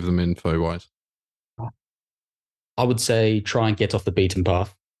would you give them info-wise? I would say try and get off the beaten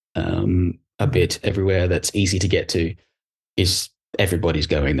path a bit. Everywhere that's easy to get to is everybody's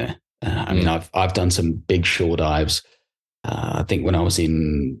going there. I mean, I've done some big shore dives. I think when I was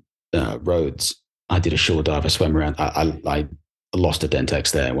in Rhodes, I did a shore dive. I swam around. I lost a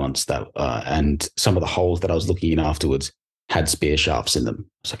Dentex there once. And some of the holes that I was looking in afterwards had spear shafts in them.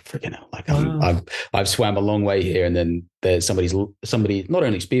 I was like, freaking hell! Like I've swam a long way here, and then there's somebody not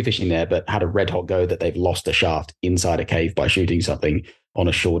only spearfishing there, but had a red hot go that they've lost a shaft inside a cave by shooting something on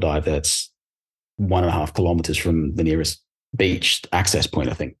a shore dive that's 1.5 kilometers from the nearest beach access point.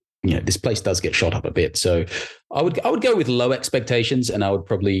 I think this place does get shot up a bit, so I would go with low expectations, and I would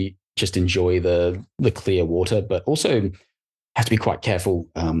probably just enjoy the clear water, but also have to be quite careful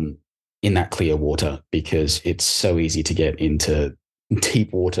in that clear water, because it's so easy to get into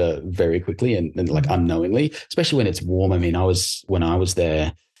deep water very quickly and like unknowingly, especially when it's warm. I mean, when I was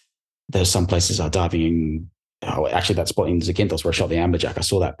there, there's some places are diving in. Oh, actually, that spot in Zakynthos where I shot the amberjack, I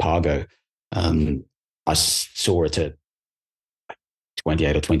saw that pargo. I saw it at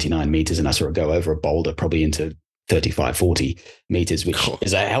 28 or 29 meters, and I saw it go over a boulder, probably into 35, 40 meters, which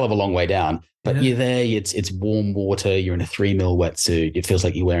is a hell of a long way down. But you're there, it's warm water, you're in a 3 mil wetsuit, it feels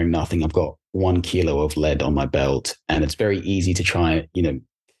like you're wearing nothing. I've got 1 kilo of lead on my belt, and it's very easy to try, you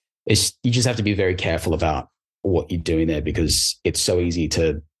just have to be very careful about what you're doing there, because it's so easy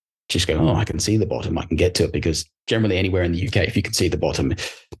to just go, oh, I can see the bottom, I can get to it, because generally anywhere in the UK, if you can see the bottom,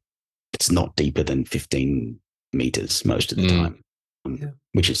 it's not deeper than 15 meters most of the time,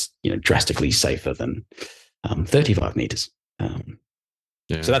 which is, drastically safer than 35 meters.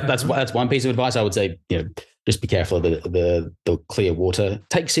 So that's one piece of advice I would say. Just be careful of the clear water.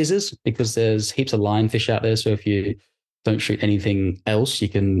 Take scissors, because there's heaps of lionfish out there. So if you don't shoot anything else, you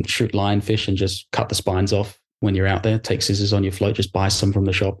can shoot lionfish and just cut the spines off when you're out there. Take scissors on your float. Just buy some from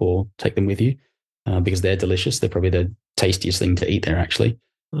the shop or take them with you, because they're delicious. They're probably the tastiest thing to eat there, actually.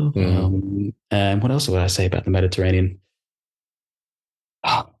 And what else would I say about the Mediterranean?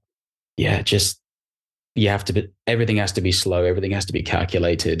 Everything has to be slow. Everything has to be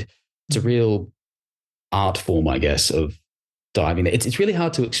calculated. It's a real art form, I guess, of diving. It's really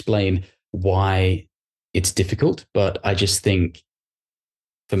hard to explain why it's difficult, but I just think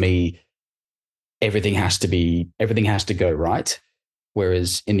for me, everything has to go right.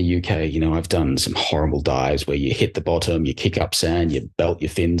 Whereas in the UK, I've done some horrible dives where you hit the bottom, you kick up sand, you belt your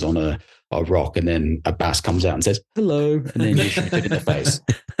fins on a rock, and then a bass comes out and says, hello, and then you shoot it in the face.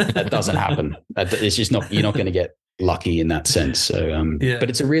 That doesn't happen. It's just not, you're not going to get lucky in that sense. So, but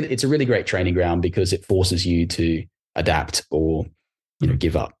it's a really great training ground because it forces you to adapt or,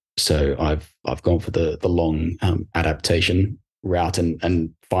 give up. So I've gone for the long adaptation route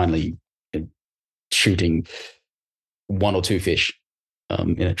and finally shooting 1 or 2 fish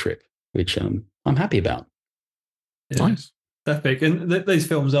in a trip, which I'm happy about. Yeah. Nice. Epic. And those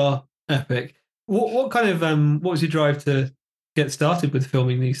films are epic. What kind of, what was your drive to get started with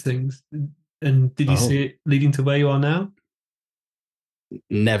filming these things? And did you see it leading to where you are now?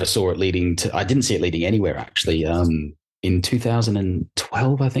 Never saw it leading to, I didn't see it leading anywhere actually. In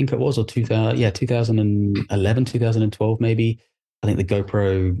 2012, I think it was, or 2011, 2012, maybe. I think the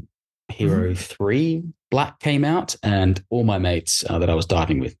GoPro Hero 3 Black came out, and all my mates that I was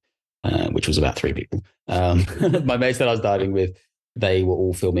diving with, which was about 3 people, my mates that I was diving with, they were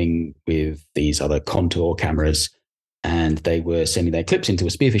all filming with these other Contour cameras, and they were sending their clips into a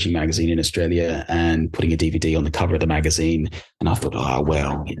spearfishing magazine in Australia and putting a DVD on the cover of the magazine. And I thought,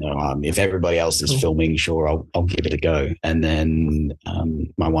 if everybody else is filming, sure, I'll give it a go. And then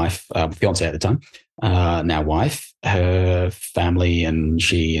my wife, fiance at the time, now wife, her family, and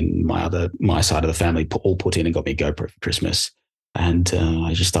she and my side of the family all put in and got me a GoPro for Christmas. And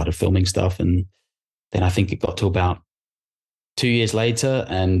I just started filming stuff. And then I think it got to about 2 years later,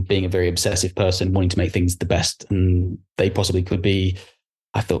 and being a very obsessive person, wanting to make things the best and they possibly could be,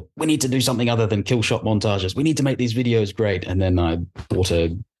 I thought, we need to do something other than kill shot montages. We need to make these videos great. And then I bought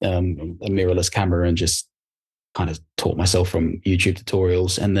a mirrorless camera and just kind of taught myself from YouTube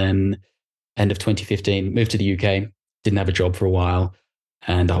tutorials. And then end of 2015, moved to the UK, didn't have a job for a while,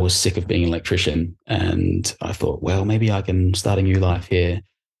 and I was sick of being an electrician. And I thought, well, maybe I can start a new life here,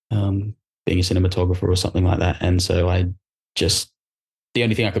 being a cinematographer or something like that. And so the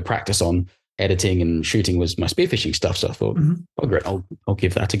only thing I could practice on editing and shooting was my spearfishing stuff. So I thought, oh, great, I'll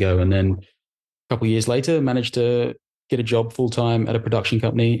give that a go. And then a couple of years later, managed to get a job full-time at a production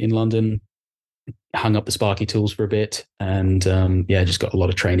company in London, hung up the Sparky tools for a bit, and just got a lot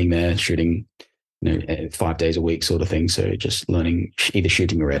of training there, shooting 5 days a week sort of thing. So just learning either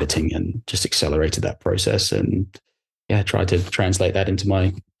shooting or editing, and just accelerated that process, and tried to translate that into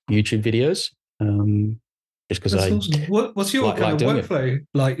my YouTube videos. Just because awesome. What's your kind of workflow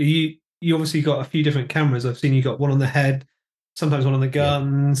like? You obviously got a few different cameras. I've seen you got one on the head, sometimes one on the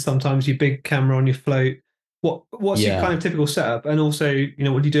gun, sometimes your big camera on your float. What's your kind of typical setup? And also,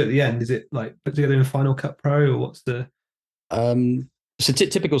 what do you do at the end? Is it like put together in Final Cut Pro, or what's the? So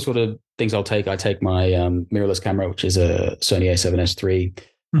typical sort of things I'll take. I take my mirrorless camera, which is a Sony A7S III,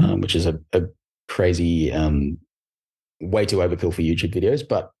 which is a crazy. Way too overkill for YouTube videos,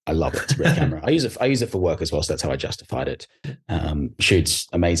 but I love it. It's a great camera. I use it for work as well, so that's how I justified it. Shoots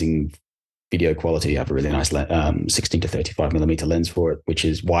amazing video quality. I have a really nice 16 to 35 millimeter lens for it, which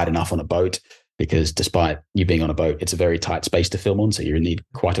is wide enough on a boat, because despite you being on a boat, it's a very tight space to film on, so you need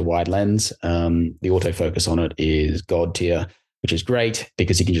quite a wide lens. The autofocus on it is God tier, which is great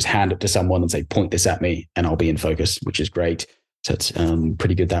because you can just hand it to someone and say, point this at me and I'll be in focus, which is great. So it's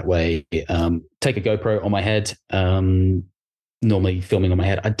pretty good that way. Take a GoPro on my head, normally filming on my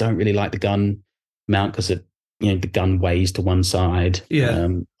head. I don't really like the gun mount because the gun weighs to one side.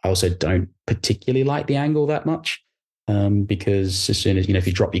 I also don't particularly like the angle that much because as soon as, if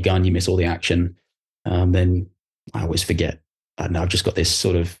you drop your gun, you miss all the action. Then I always forget. I don't know, I've just got this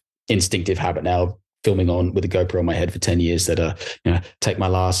sort of instinctive habit now of filming on with a GoPro on my head for 10 years that, take my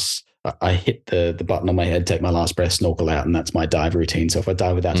last... I hit the button on my head, take my last breath, snorkel out, and that's my dive routine. So if I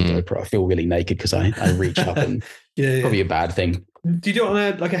dive without a GoPro, I feel really naked because I reach up, and probably a bad thing. Do you do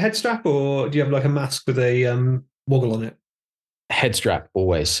it on a head strap, or do you have like a mask with a woggle on it? Head strap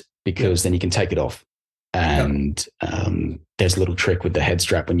always, because then you can take it off. And there's a little trick with the head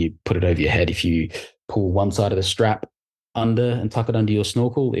strap when you put it over your head. If you pull one side of the strap under and tuck it under your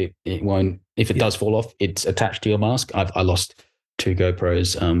snorkel, it won't. If it does fall off, it's attached to your mask. I lost 2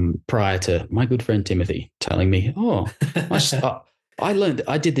 GoPros prior to my good friend Timothy telling me, I learned,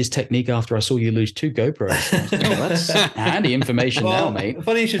 I did this technique after I saw you lose 2 GoPros. That's handy information now, mate.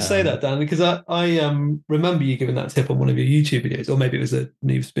 Funny you should say that, Dan, because I remember you giving that tip on one of your YouTube videos, or maybe it was a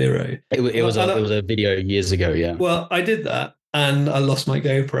Noob Spearo. It was a video years ago, yeah. Well, I did that and I lost my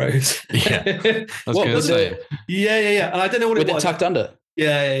GoPros. Yeah, I was going to say. Yeah. And I don't know what it was. With it tucked under?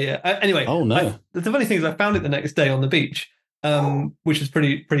 Yeah. Anyway. Oh, no. The funny thing is I found it the next day on the beach. Which was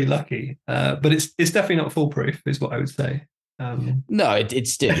pretty lucky, but it's definitely not foolproof, is what I would say. No,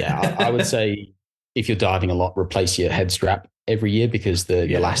 it's still, I would say if you're diving a lot, replace your head strap every year because the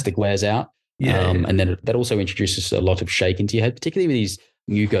elastic wears out. And then that also introduces a lot of shake into your head, particularly with these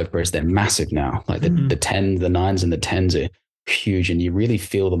new GoPros. They're massive now, like the 10, the 9s and the 10s are huge, and you really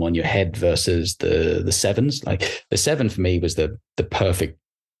feel them on your head versus the sevens. Like the 7 for me was the perfect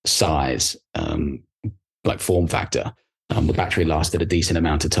size, like form factor. The battery lasted a decent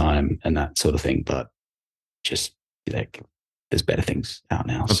amount of time and that sort of thing, but just like there's better things out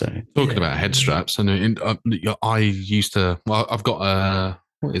now. So talking about head straps, and I used to. Well, I've got a.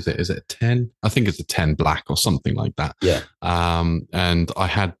 What is it? Is it a 10? I think it's a 10 black or something like that. Yeah. And I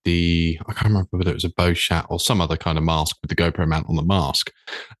had I can't remember whether it was a bow shat or some other kind of mask with the GoPro mount on the mask.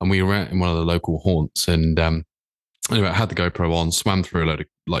 And we were out in one of the local haunts, and anyway, I had the GoPro on, swam through a load of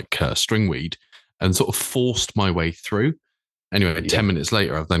stringweed, and sort of forced my way through. Anyway, 10 minutes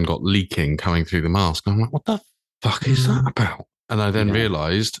later, I've then got leaking coming through the mask. And I'm like, what the fuck is that about? And I then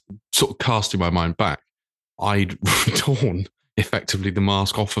realized, sort of casting my mind back, I'd torn effectively the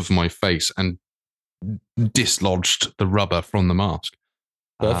mask off of my face and dislodged the rubber from the mask.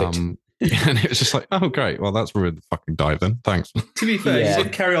 Perfect. And it was just like, oh, great. Well, that's ruined the fucking dive then. Thanks. To be fair, you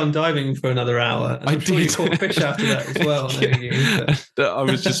did carry on diving for another hour. And I'm sure you caught a fish after that as well. I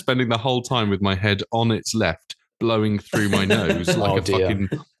was just spending the whole time with my head on its left, blowing through my nose like a fucking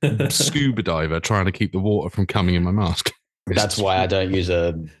scuba diver trying to keep the water from coming in my mask. That's why I don't use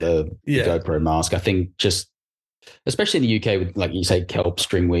a GoPro mask. I think just, especially in the UK with, like you say, kelp,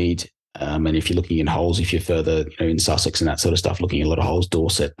 stringweed, and if you're looking in holes, if you're further, in Sussex and that sort of stuff, looking at a lot of holes,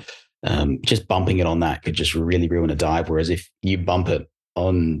 Dorset, just bumping it on that could just really ruin a dive. Whereas if you bump it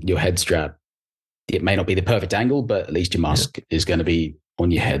on your head strap, it may not be the perfect angle, but at least your mask is going to be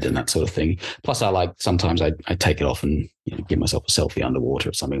on your head and that sort of thing. Plus, sometimes I take it off and give myself a selfie underwater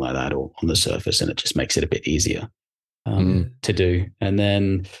or something like that, or on the surface, and it just makes it a bit easier to do. And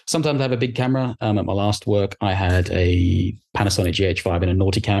then sometimes I have a big camera. At my last work, I had a Panasonic GH5 in a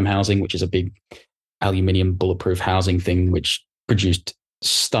Nauticam housing, which is a big aluminium bulletproof housing thing, which produced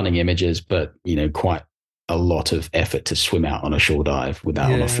stunning images, but quite a lot of effort to swim out on a shore dive with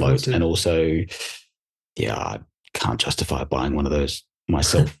that on a float. And also, I can't justify buying one of those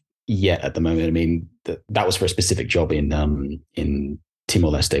myself yet at the moment. I mean, that was for a specific job in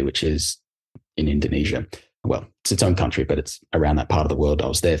Timor-Leste, which is in Indonesia. Well, it's its own country, but it's around that part of the world. I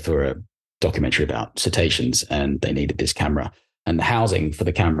was there for a documentary about cetaceans, and they needed this camera. And the housing for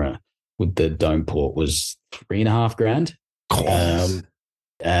the camera with the dome port was $3,500.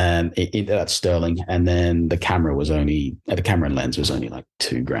 And that's sterling. And then the camera and lens was only like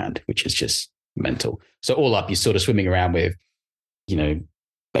 $2,000, which is just mental. So all up, you're sort of swimming around with,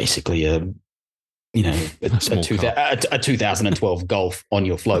 basically a 2012 Golf on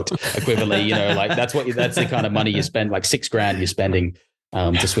your float equivalently, that's the kind of money you spend, like $6,000 you're spending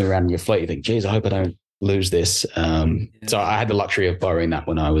to swim around in your float. You think, geez, I hope I don't lose this. So I had the luxury of borrowing that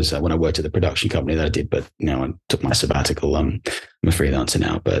when I worked at the production company that I did, but now I took my sabbatical. I'm a freelancer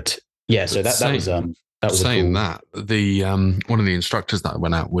now, but yeah, so that was saying cool. That the one of the instructors that I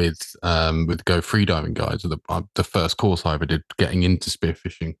went out with Go Freediving guys, the first course I ever did getting into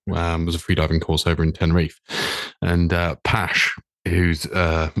spearfishing was a freediving course over in Tenerife, and Pash, who's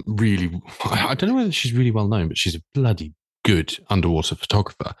really, I don't know whether she's really well known, but she's a bloody good underwater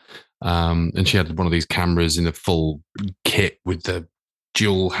photographer, and she had one of these cameras in a full kit with the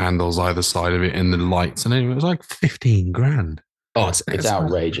dual handles either side of it and the lights, and anyway, it was like $15,000. Oh, it's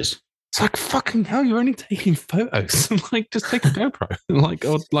outrageous. It's like, fucking hell, you're only taking photos. Just take a GoPro.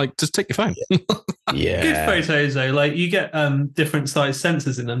 Just take your phone. Yeah. Good photos, though. Like, you get different size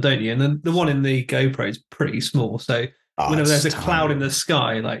sensors in them, don't you? And then the one in the GoPro is pretty small. So whenever there's a cloud in the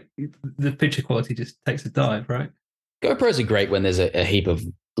sky, like, the picture quality just takes a dive, right? GoPros are great when there's a heap of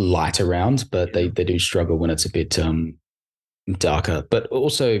light around, but they do struggle when it's a bit darker. But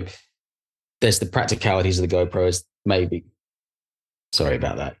also, there's the practicalities of the GoPros, maybe. Sorry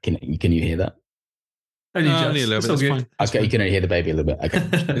about that. Can you hear that? Only a little bit. Fine. Okay, you can only hear the baby a little bit. Okay.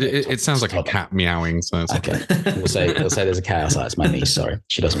 It sounds like a cat meowing. So it's okay. We'll say there's a cat outside. It's my niece. Sorry,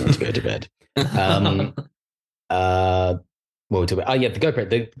 she doesn't want to go to bed. What were we talking about? Oh yeah, the GoPro.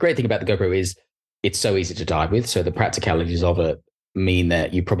 The great thing about the GoPro is it's so easy to dive with. So the practicalities of it mean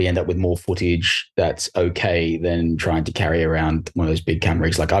that you probably end up with more footage that's okay than trying to carry around one of those big camera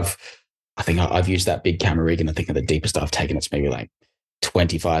rigs. Like I think I've used that big camera rig, and I think the deepest I've taken it's maybe like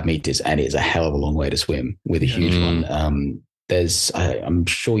 25 meters, and it's a hell of a long way to swim with a huge one. I'm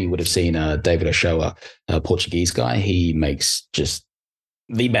sure you would have seen David Ochoa, a Portuguese guy. He makes just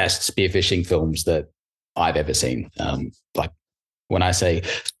the best spearfishing films that I've ever seen. Like when I say,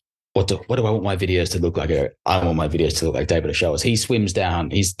 what do I want my videos to look like? I want my videos to look like David Ochoa's. He swims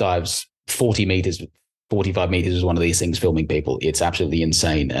down, he dives 40 meters, 45 meters is one of these things filming people. It's absolutely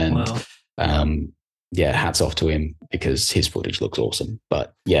insane. And yeah, hats off to him because his footage looks awesome.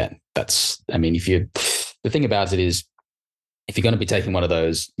 But yeah, the thing about it is if you're going to be taking one of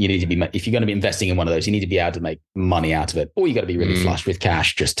those, you need to be, if you're going to be investing in one of those, you need to be able to make money out of it, or you got to be really flush with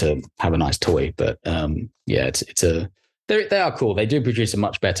cash just to have a nice toy. But they are cool. They do produce a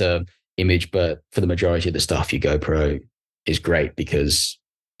much better image, but for the majority of the stuff, your GoPro is great because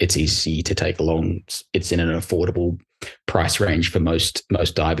it's easy to take along. It's in an affordable price range for most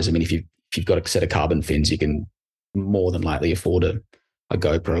divers. I mean, if you've got a set of carbon fins, you can more than likely afford a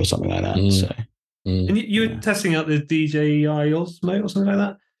GoPro or something like that. So. And you were testing out the DJI Osmo or something like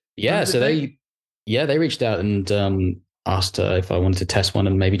that? Yeah, so they reached out and asked if I wanted to test one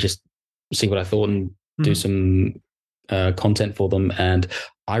and maybe just see what I thought and do some content for them. And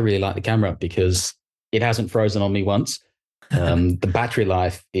I really like the camera because it hasn't frozen on me once. The battery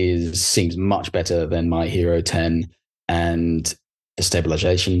life seems much better than my Hero 10, and the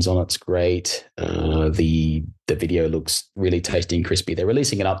stabilization's on it's great. The video looks really tasty and crispy. They're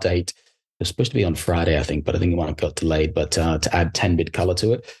releasing an update. It was supposed to be on Friday, I think, but I think it might have got delayed. But to add 10-bit color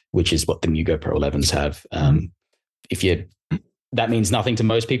to it, which is what the new GoPro 11s have. That means nothing to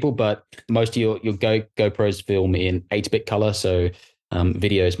most people, but most of your GoPros film in 8-bit color. So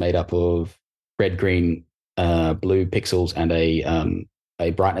video is made up of red, green, blue pixels and a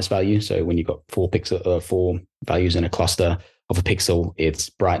brightness value. So when you've got four values in a cluster of a pixel,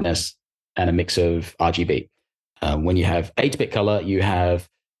 it's brightness and a mix of RGB. When you have 8-bit color, you have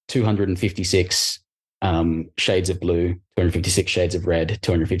 256 shades of blue, 256 shades of red,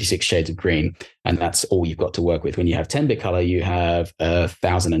 256 shades of green, and that's all you've got to work with. When you have 10-bit color, you have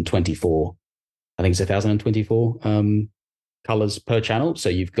 1,024. I think it's 1,024 colors per channel. So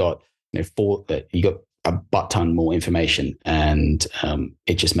you've got you got a butt ton more information, and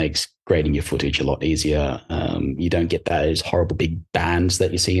it just makes grading your footage a lot easier. You don't get those horrible big bands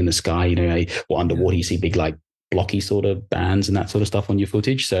that you see in the sky, or underwater you see big blocky sort of bands and that sort of stuff on your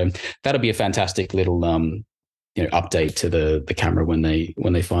footage. So that'll be a fantastic little update to the camera when they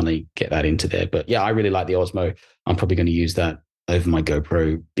finally get that into there. But yeah, I really like the Osmo. I'm probably going to use that over my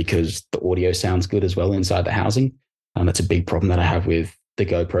GoPro because the audio sounds good as well inside the housing. And that's a big problem that I have with the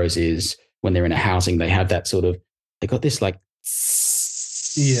GoPros is when they're in a housing, they have that they got this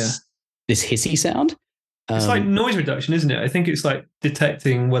this hissy sound. It's like noise reduction, isn't it? I think it's like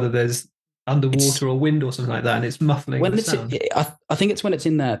detecting whether there's underwater or wind or something like that, and it's muffling the sound. I think it's when it's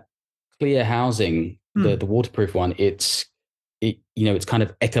in that clear housing, the waterproof one. It's kind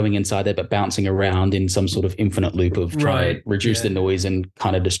of echoing inside there, but bouncing around in some sort of infinite loop of trying to reduce the noise and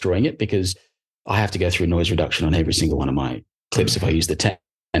kind of destroying it. Because I have to go through noise reduction on every single one of my clips if I use the 10.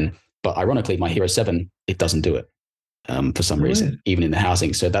 But ironically, my Hero 7 it doesn't do it for some reason, even in the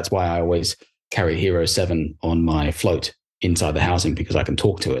housing. So that's why I always carry Hero 7 on my float inside the housing because I can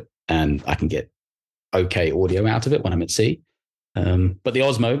talk to it. And I can get okay audio out of it when I'm at sea. But the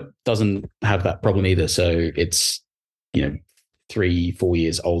Osmo doesn't have that problem either. So it's, 3-4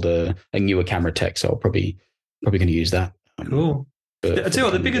 years older, a newer camera tech. So I'll probably going to use that. Cool. I tell you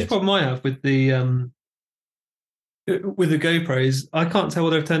what, the biggest problem I have with the GoPro is I can't tell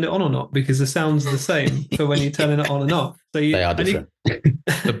whether I've turned it on or not because the sound's the same for when you're turning it on and off. So they are different.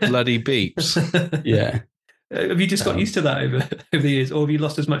 The bloody beeps. Yeah. Have you just got used to that over the years, or have you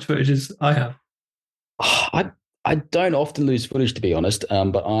lost as much footage as I have? I don't often lose footage, to be honest,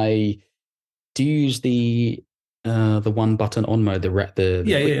 but I do use the one button on mode, the quick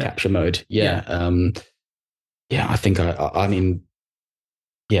capture mode. Yeah. I think I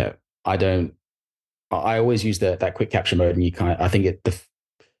don't. I always use that quick capture mode, and I think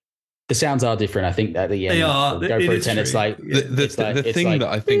the sounds are different. I think at the end, they are. GoPro 10, it's like the thing that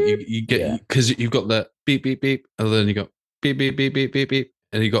I think you get because you've got the beep beep beep, and then you got beep beep beep beep beep beep,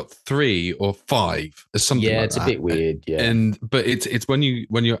 and you got 3 or 5 or something. Yeah, it's a bit weird. Yeah, but it's when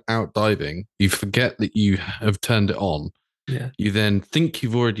you're out diving, you forget that you have turned it on. Yeah, you then think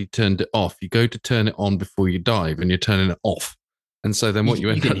you've already turned it off. You go to turn it on before you dive, and you're turning it off. And so then what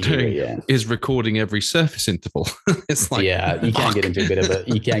you end up doing is recording every surface interval. It's like, you can get into a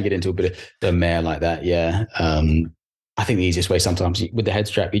bit of a mare like that. Yeah. I think the easiest way sometimes with the head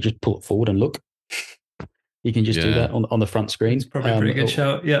strap, you just pull it forward and look. You can just do that on the front screen. It's probably a pretty good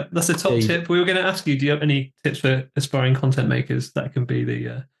shout. Yeah. That's a top tip. We were going to ask you, do you have any tips for aspiring content makers? That can be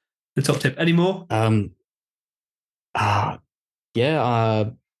the top tip. Any more?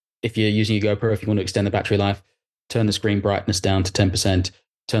 If you're using your GoPro, if you want to extend the battery life, turn the screen brightness down to 10%,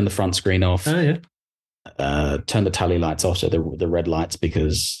 turn the front screen off, turn the tally lights off, so the red lights,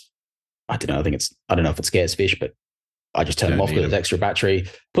 because I don't know if it scares fish, but I just turn them off with an extra battery,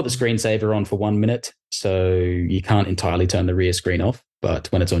 put the screensaver on for 1 minute, so you can't entirely turn the rear screen off, but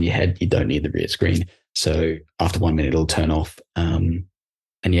when it's on your head, you don't need the rear screen. So after 1 minute, it'll turn off.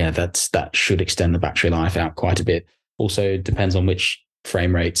 That should extend the battery life out quite a bit. Also depends on which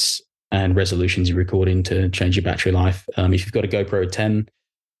frame rates and resolutions you record in to change your battery life. If you've got a GoPro 10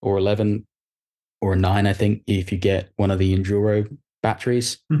 or 11 or a 9, I think, if you get one of the Enduro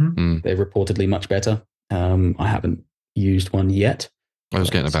batteries, they're reportedly much better. I haven't used one yet. I was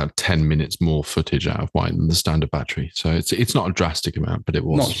getting about 10 minutes more footage out of mine than the standard battery. So it's not a drastic amount, but it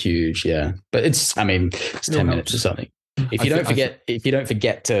was. Not huge, yeah. But it's 10 minutes or something. If you don't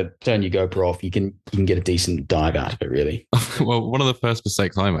forget to turn your GoPro off, you can get a decent dive out of it, really. Well, one of the first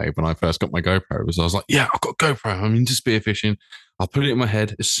mistakes I made when I first got my GoPro was I was like, yeah, I've got GoPro. I'm into spearfishing. I'll put it in my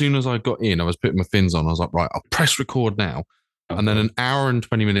head. As soon as I got in, I was putting my fins on. I was like, right, I'll press record now. Okay. And then an hour and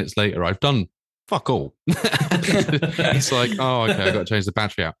 20 minutes later, I've done fuck all. It's like, oh, okay, I got to change the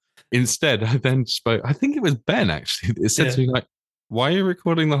battery out. Instead, I then spoke, I think it was Ben actually. It said to me like, why are you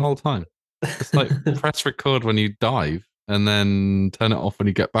recording the whole time? It's like press record when you dive and then turn it off when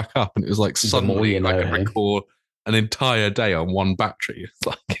you get back up. And it was like suddenly I can record an entire day on one battery. It's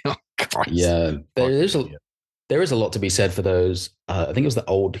like, oh Christ. Yeah, there is a lot to be said for those. I think it was the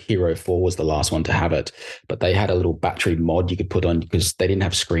old Hero 4 was the last one to have it, but they had a little battery mod you could put on because they didn't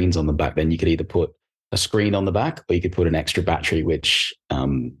have screens on the back. Then you could either put a screen on the back or you could put an extra battery, which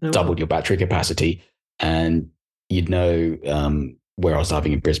doubled your battery capacity. And you'd know where I was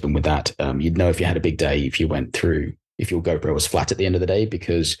diving in Brisbane with that. You'd know if you had a big day, if your GoPro was flat at the end of the day,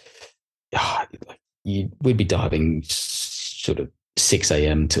 because we'd be diving sort of 6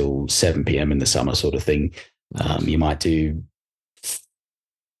 a.m. till 7 p.m. in the summer sort of thing. You might do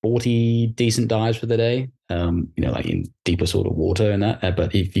 40 decent dives for the day, like in deeper sort of water and that.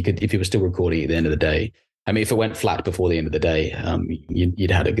 But if you were still recording at the end of the day, I mean, if it went flat before the end of the day,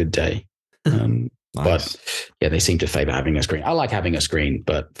 you'd had a good day. Nice. But yeah, they seem to favor having a screen. I like having a screen,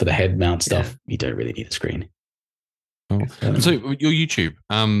 but for the head mount stuff, you don't really need a screen. Oh. So your YouTube,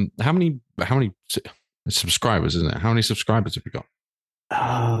 how many subscribers, isn't it? How many subscribers have you got?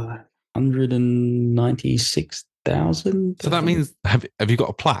 196,000. So that means have you got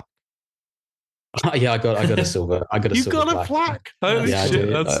a plaque? Yeah, I got a silver. You've got a plaque. Holy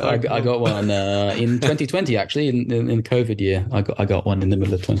shit! I got one in 2020 actually, in the COVID year. I got one in the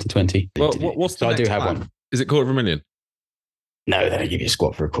middle of 2020. Well, what's the so I do plaque? have one. Is it $250,000? No, they don't give you a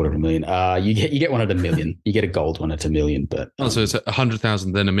squat for $250,000. You get one at $1 million. You get a gold one at $1 million, but so it's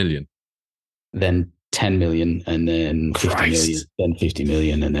 100,000, then $1 million, then 10 million, and then 50 million, then 50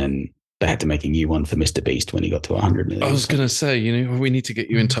 million, and then they had to make a new one for Mr. Beast when he got to 100 million. I was going to say, we need to get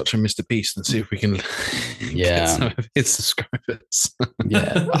you in touch with Mr. Beast and see if we can get some of his subscribers.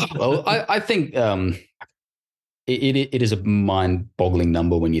 Yeah. Well, I think it is a mind-boggling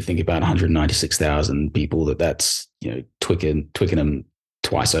number when you think about 196,000 people. That's tweaking them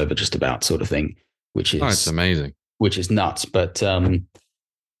twice over, just about, sort of thing, which is it's amazing. Which is nuts, but and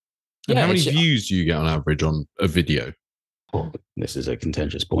how many views do you get on average on a video? Oh, this is a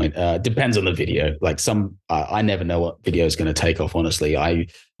contentious point. Depends on the video. Like I never know what video is going to take off. Honestly, I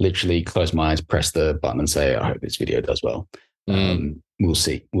literally close my eyes, press the button, and say, "I hope this video does well." We'll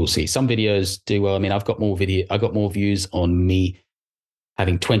see. Some videos do well. I mean, I got more views on me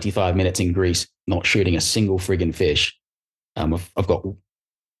having 25 minutes in Greece, not shooting a single friggin' fish. I've got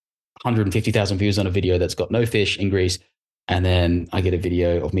 150,000 views on a video that's got no fish in Greece. And then I get a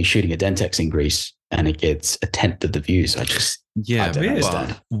video of me shooting a Dentex in Greece and it gets a tenth of the views. I don't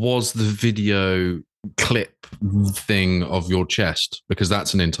understand. Was the video clip thing of your chest? Because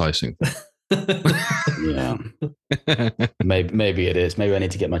that's an enticing thing. Yeah. Maybe it is. Maybe I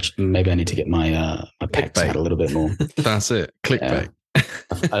need to get my pecs out a little bit more. That's it. Clickbait.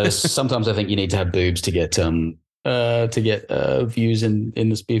 Sometimes I think you need to have boobs to get views in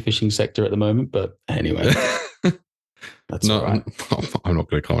the spearfishing sector at the moment. But anyway. That's all right. I'm not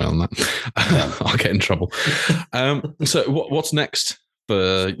going to comment on that. Yeah. I'll get in trouble. So what's next for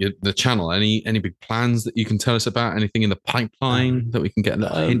the channel? Any big plans that you can tell us about? Anything in the pipeline that we can get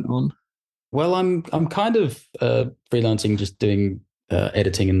a hint on? Well, I'm kind of freelancing, just doing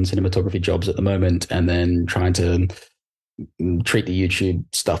editing and cinematography jobs at the moment, and then trying to treat the YouTube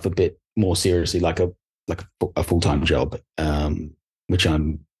stuff a bit more seriously, like a full-time job, which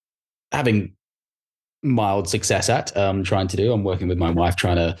I'm having mild success at trying to do. I'm working with my wife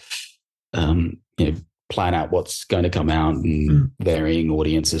trying to plan out what's going to come out and varying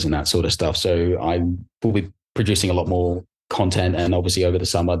audiences and that sort of stuff. So I will be producing a lot more content, and obviously over the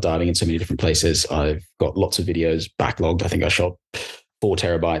summer diving in so many different places. I've got lots of videos backlogged. I think I shot 4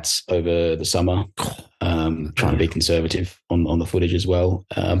 terabytes over the summer, trying to be conservative on the footage as well.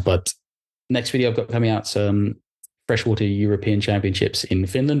 But next video I've got coming out, freshwater European Championships in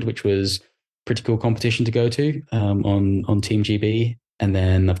Finland, which was pretty cool competition to go to on Team GB. And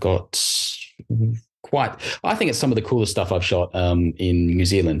then I've got I think it's some of the coolest stuff I've shot in New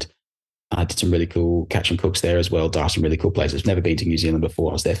Zealand. I did some really cool catch and cooks there as well. Dived some really cool places. Never been to New Zealand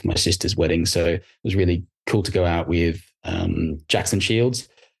before. I was there for my sister's wedding, so it was really cool to go out with Jackson Shields,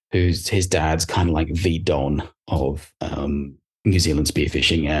 who's his dad's kind of like the Don of New Zealand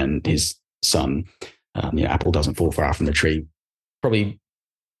spearfishing, and his son. Apple doesn't fall far from the tree. Probably,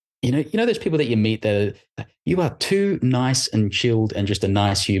 those people that you meet that you are too nice and chilled and just a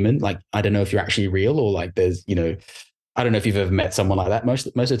nice human. Like, I don't know if you're actually real or like there's, I don't know if you've ever met someone like that. Most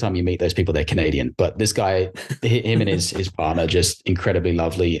of the time you meet those people, they're Canadian. But this guy, him and his partner, just incredibly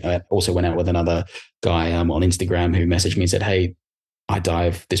lovely. I also went out with another guy on Instagram who messaged me and said, "Hey, I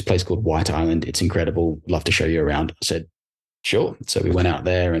dive this place called White Island. It's incredible. Love to show you around." I said, "Sure." So we went out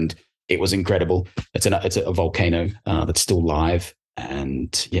there and it was incredible. It's a volcano that's still live,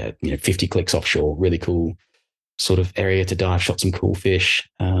 and 50 clicks offshore. Really cool sort of area to dive. Shot some cool fish,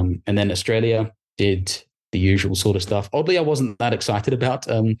 and then Australia did the usual sort of stuff. Oddly, I wasn't that excited about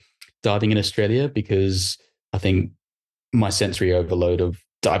diving in Australia because I think my sensory overload of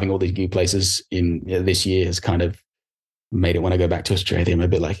diving all these new places in this year has kind of made it. When I go back to Australia, I'm a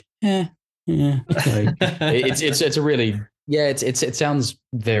bit like, yeah. It's a really. Yeah, it sounds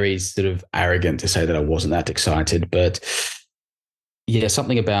very sort of arrogant to say that I wasn't that excited, but yeah,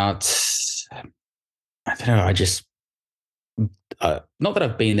 something about, I don't know, I just, not that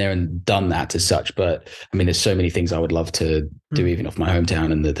I've been there and done that as such, but I mean, there's so many things I would love to do even off my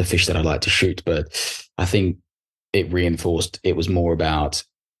hometown and the fish that I like to shoot, but I think it reinforced, it was more about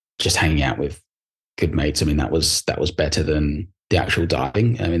just hanging out with good mates. I mean, that was better than the actual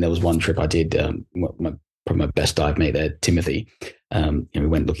diving. I mean, there was one trip I did, probably my best dive mate there, Timothy. We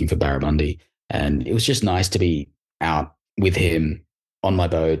went looking for barramundi, and it was just nice to be out with him on my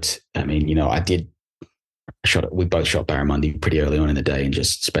boat. I mean, we both shot barramundi pretty early on in the day and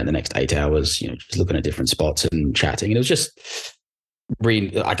just spent the next 8 hours, just looking at different spots and chatting. And it was just really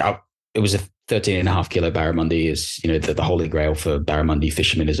it was a 13.5 kilo barramundi is, the holy grail for barramundi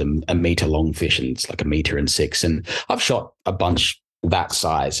fishermen is a meter long fish, and it's like 1.6 meters. And I've shot a bunch that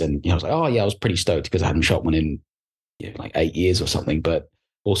size, and I was like, oh yeah, I was pretty stoked because I hadn't shot one in like 8 years or something. But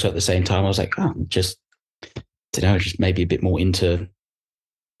also at the same time, I was like, oh, just maybe a bit more into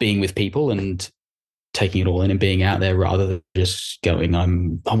being with people and taking it all in and being out there rather than just going,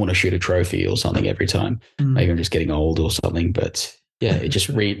 I want to shoot a trophy or something every time. Maybe I'm just getting old or something. But yeah, it just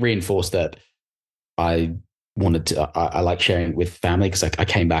reinforced that I wanted to. I like sharing with family because I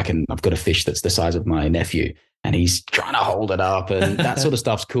came back and I've got a fish that's the size of my nephew. And he's trying to hold it up, and that sort of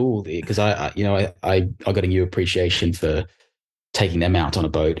stuff's cool because I got a new appreciation for taking them out on a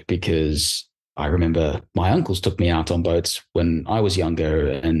boat, because I remember my uncles took me out on boats when I was younger,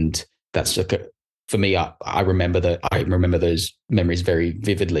 and that's for me. I remember those memories very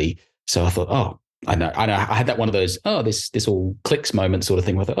vividly. So I thought, oh, I know, I had that one of those, oh, this all clicks moment sort of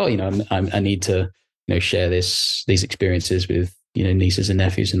thing. Where I thought, I need to share these experiences with nieces and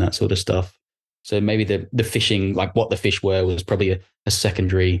nephews and that sort of stuff. So maybe the fishing, like what the fish were, was probably a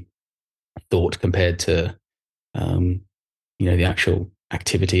secondary thought compared to, the actual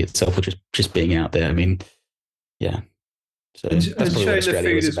activity itself, which is just being out there. I mean, yeah. So and that's sharing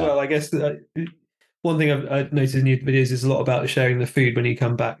the food as well. I guess one thing I've noticed in your videos is a lot about sharing the food when you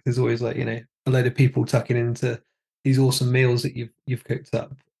come back. There's always like a load of people tucking into these awesome meals that you've cooked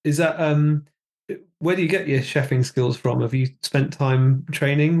up. Is that where do you get your chefing skills from? Have you spent time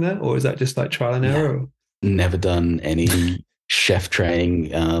training there, or is that just like trial and error? Never done any chef training.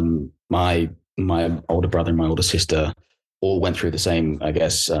 My older brother and my older sister all went through the same, I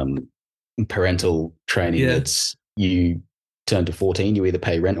guess, parental training. Yeah. That's you turn to 14, you either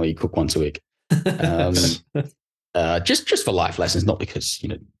pay rent or you cook once a week. Just for life lessons, not because they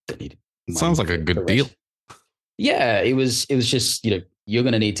need money. Sounds like a good deal. Yeah, it was just you're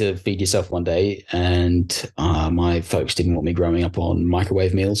going to need to feed yourself one day, and my folks didn't want me growing up on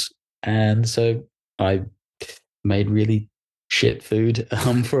microwave meals, and so I made really shit food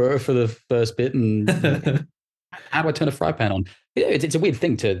for the first bit. And how do I turn a fry pan on? It's a weird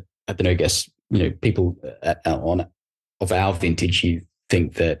thing to, I don't know, I guess people of our vintage, you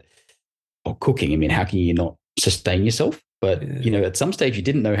think that, or cooking, I mean, how can you not sustain yourself? But at some stage you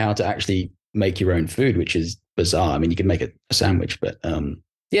didn't know how to actually make your own food, which is bizarre. I mean, you can make a sandwich, but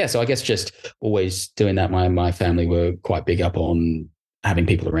so I guess just always doing that. My family were quite big up on having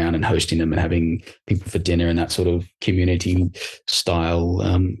people around and hosting them and having people for dinner and that sort of community style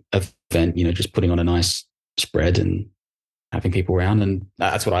event, just putting on a nice spread and having people around. And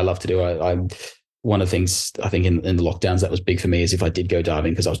that's what I love to do. I one of the things I think in the lockdowns that was big for me is if I did go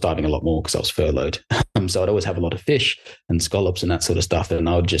diving, because I was diving a lot more because I was furloughed. So I'd always have a lot of fish and scallops and that sort of stuff. And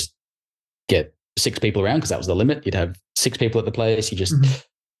I would just get 6 people around because that was the limit. You'd have 6 people at the place. You just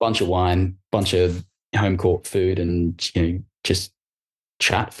bunch of wine, bunch of home cooked food, and just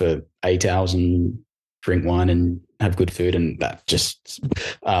chat for 8 hours and drink wine and have good food. And that just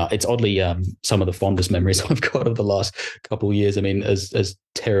it's oddly some of the fondest memories I've got of the last couple of years. I mean, as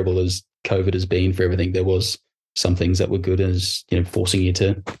terrible as COVID has been for everything, there was some things that were good, as forcing you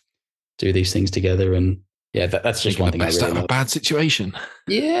to do these things together. And yeah, that's just one thing. The best out of a bad situation.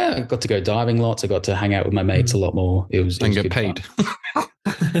 Yeah, I got to go diving lots. I got to hang out with my mates a lot more. It was get paid.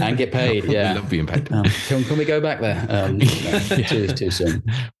 And get paid. Yeah, I love being paid. Can we go back there? Too soon.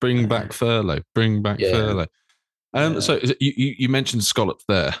 Bring back furlough. Bring back furlough. So you mentioned scallops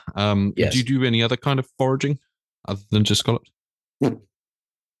there. Yes. Do you do any other kind of foraging other than just scallops?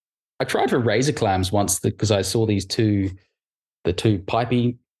 I tried for razor clams once because I saw the two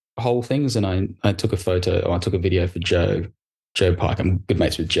pipey hole things, and I took a photo, or I took a video for Joe Pike. I'm good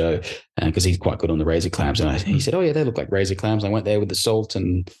mates with Joe, because he's quite good on the razor clams. And he said, "Oh yeah, they look like razor clams." I went there with the salt,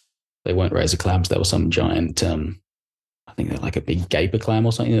 and they weren't razor clams. They were some giant. I think they're like a big gaper clam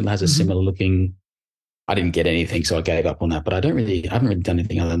or something that has a similar looking. I didn't get anything, so I gave up on that. But I haven't really done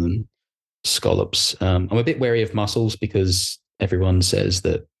anything other than scallops. I'm a bit wary of mussels because everyone says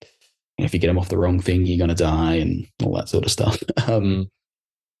that if you get them off the wrong thing, you're going to die and all that sort of stuff.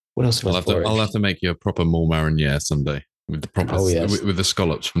 What else have I'll have to make you a proper mole mariniere someday with the proper with the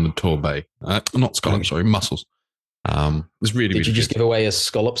scallops from the Torbay. Not scallops, sorry, mussels. It's really. Did you just give away a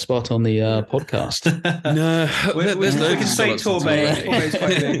scallop spot on the podcast? No, we can say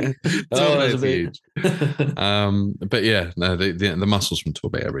Torbay. Torbay's huge. But yeah, no, the mussels from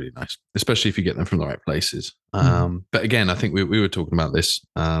Torbay are really nice, especially if you get them from the right places. But again, I think we were talking about this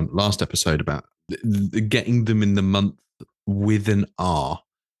last episode about getting them in the month with an R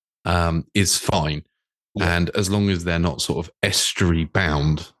is fine. Yeah. And as long as they're not sort of estuary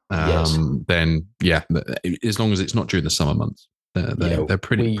bound, then as long as it's not during the summer months, they're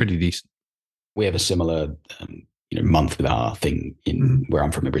pretty decent. We have a similar month with our thing in where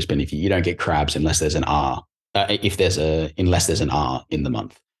I'm from in Brisbane. If you don't get crabs unless there's an R, unless there's an R in the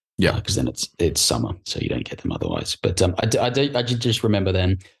month, because then it's summer, so you don't get them otherwise. But I did just remember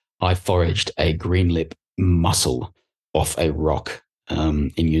then I foraged a green lip mussel off a rock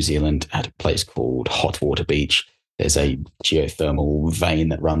in New Zealand at a place called Hot Water Beach. There's a geothermal vein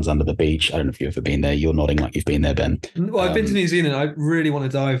that runs under the beach. I don't know if you've ever been there. You're nodding like you've been there, Ben. Well, I've been to New Zealand. I really want to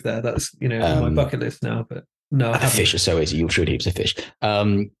dive there. That's on my bucket list now. But no, the fish are so easy. You'll shoot heaps of fish.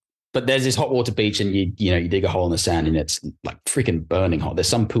 But there's this hot water beach, and you dig a hole in the sand, and it's like freaking burning hot. There's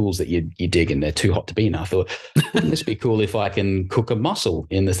some pools that you dig, and they're too hot to be in. I thought, wouldn't this be cool if I can cook a mussel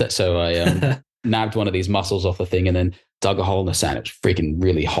in this? So I nabbed one of these mussels off the thing, and then dug a hole in the sand. It was freaking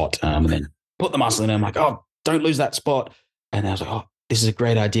really hot, and then put the mussel in. And I'm like, oh, don't lose that spot. And I was like, oh, this is a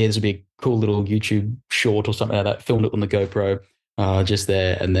great idea. This would be a cool little YouTube short or something like that. Filmed it on the GoPro just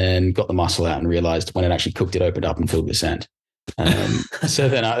there, and then got the mussel out and realized when it actually cooked, it opened up and filled with sand. So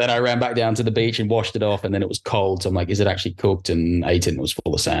then I ran back down to the beach and washed it off, and then it was cold. So I'm like, is it actually cooked? And ate it, and it was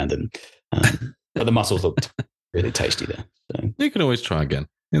full of sand. And but the mussels looked really tasty there. So you can always try again.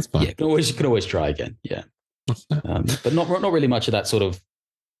 It's fine. Yeah, you can always try again. Yeah, but not really much of that sort of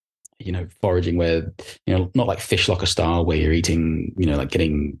foraging where not like fish locker style where you're eating like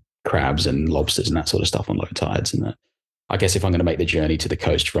getting crabs and lobsters and that sort of stuff on low tides. And that, I guess if I'm going to make the journey to the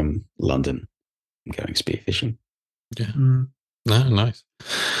coast from London, I'm going spearfishing. Yeah. No, nice.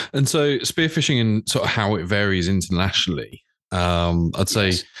 And so spearfishing and sort of how it varies internationally, I'd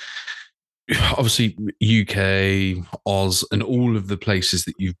say obviously UK, Oz, and all of the places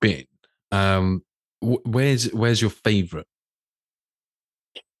that you've been. Where's your favorite?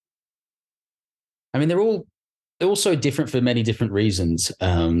 I mean, they're all so different for many different reasons.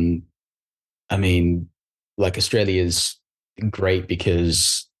 I mean, like Australia's great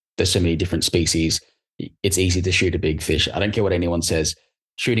because there's so many different species. It's easy to shoot a big fish. I don't care what anyone says.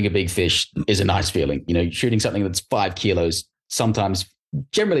 Shooting a big fish is a nice feeling. Shooting something that's 5 kilos sometimes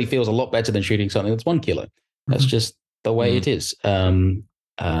generally feels a lot better than shooting something that's 1 kilo. That's just the way it is. So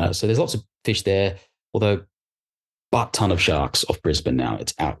there's lots of fish there, although butt ton of sharks off Brisbane now.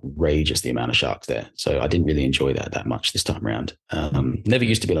 It's outrageous the amount of sharks there. So I didn't really enjoy that much this time around. Never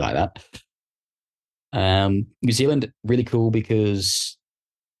used to be like that. New Zealand, really cool because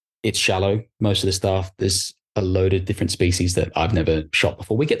it's shallow. Most of the stuff, there's a load of different species that I've never shot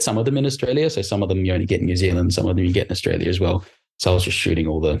before. We get some of them in Australia. So some of them you only get in New Zealand, some of them you get in Australia as well. So I was just shooting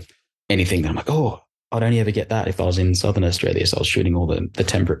anything that I'm like, oh, I'd only ever get that if I was in Southern Australia. So I was shooting all the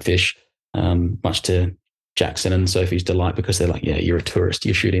temperate fish, much to Jackson and Sophie's delight, because they're like, yeah, you're a tourist,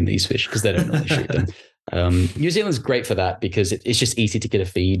 you're shooting these fish, because they don't normally shoot them. New Zealand's great for that because it's just easy to get a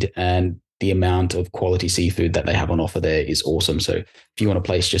feed, and the amount of quality seafood that they have on offer there is awesome. So if you want a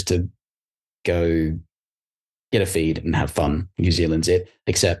place just to go get a feed and have fun, New Zealand's it,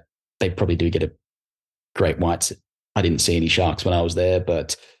 except they probably do get a great whites. I didn't see any sharks when I was there,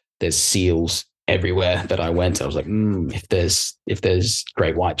 but there's seals everywhere that I went. I was like, if there's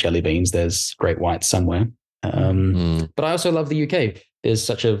great white jelly beans, there's great whites somewhere. But I also love the UK. There's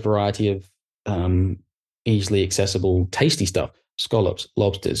such a variety of easily accessible, tasty stuff. Scallops,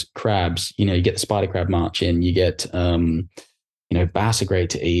 lobsters, crabs. You get the spider crab march in. You get bass are great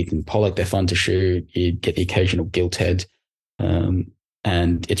to eat, and pollock, they're fun to shoot. You get the occasional gilthead, and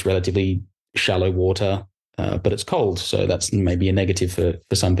it's relatively shallow water. But it's cold, so that's maybe a negative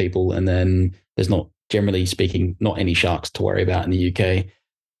for some people. And then there's not, generally speaking, not any sharks to worry about in the UK.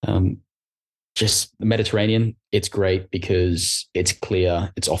 Just the Mediterranean, it's great because it's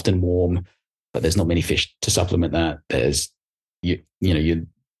clear, it's often warm, but there's not many fish to supplement that. There's you're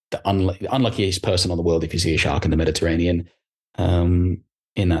the unluckiest person on the world if you see a shark in the Mediterranean, in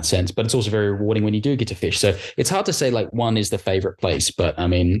that sense. But it's also very rewarding when you do get to fish. So it's hard to say like one is the favorite place, but I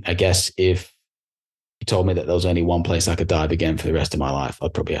mean, I guess if you told me that there was only one place I could dive again for the rest of my life,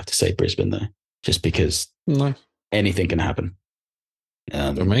 I'd probably have to say Brisbane though, just because anything can happen.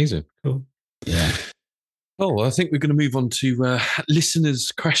 Amazing. Cool. Yeah. Oh, I think we're going to move on to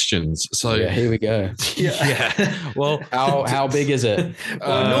listeners' questions. So yeah, here we go. Yeah. Well, how big is it?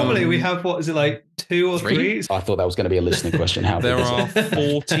 Well, normally we have, what is it, like 2 or 3? I thought that was going to be a listener question. How there big is are it?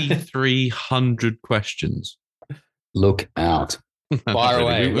 4,300 questions. Look out. Fire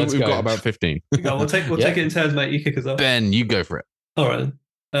away. We've got about 15. We'll take it in turns, mate. You kick us off. Ben, you go for it. All right.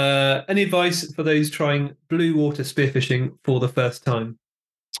 Any advice for those trying blue water spearfishing for the first time?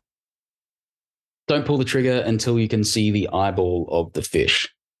 Don't pull the trigger until you can see the eyeball of the fish,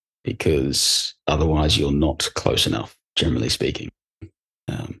 because otherwise you're not close enough, generally speaking.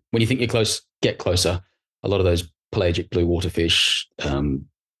 When you think you're close, get closer. A lot of those pelagic blue water fish,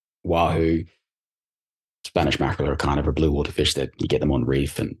 wahoo, Spanish mackerel are kind of a blue water fish that you get them on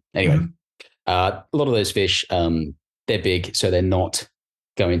reef. And anyway, a lot of those fish, they're big, so they're not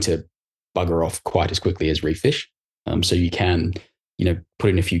going to bugger off quite as quickly as reef fish. So you can, put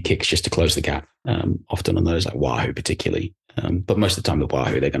in a few kicks just to close the gap, often on those, like wahoo particularly. But most of the time with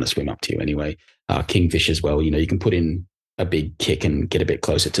wahoo, they're going to swim up to you anyway. Kingfish as well, you can put in a big kick and get a bit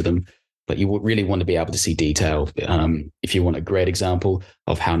closer to them. But you really want to be able to see detail. If you want a great example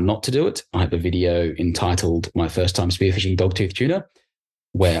of how not to do it, I have a video entitled My First Time Spearfishing Dogtooth Tuna,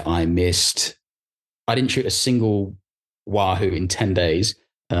 where I didn't shoot a single wahoo in 10 days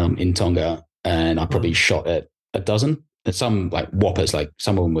in Tonga, and I probably shot at a dozen. And some like whoppers, like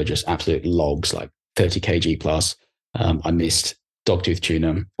some of them were just absolute logs, like 30 kg plus. I missed dogtooth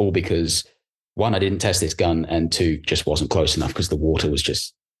tuna, all because 1, I didn't test this gun, and 2, just wasn't close enough because the water was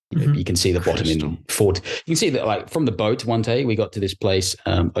just, you can see the bottom in 40. You can see that, like from the boat one day, we got to this place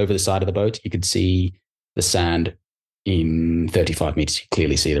over the side of the boat. You could see the sand in 35 meters. You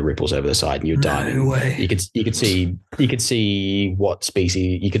clearly see the ripples over the side, and you're diving. No way. You could see what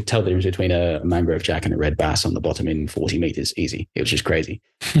species. You could tell the difference between a mangrove jack and a red bass on the bottom in 40 meters. Easy. It was just crazy,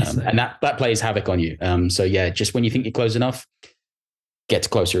 and that plays havoc on you. So yeah, just when you think you're close enough, get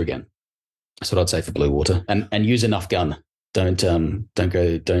closer again. That's what I'd say for blue water, and use enough gun. Don't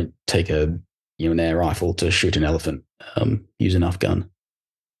take an air rifle to shoot an elephant. Use enough gun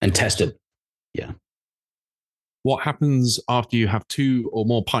and test it. Yeah. What happens after you have 2 or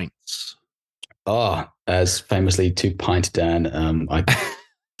more pints? As famously 2 pint Dan.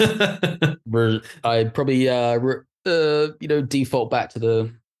 I'd probably default back to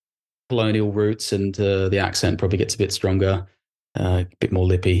the colonial roots, and the accent probably gets a bit stronger, a bit more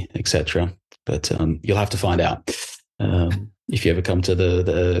lippy, etc. But you'll have to find out if you ever come to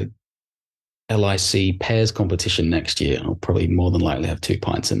the LIC pairs competition next year. I'll probably more than likely have 2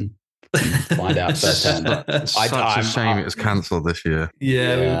 pints and find out firsthand. Such a shame it was cancelled this year.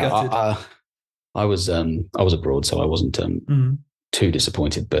 Yeah, I was abroad, so I wasn't too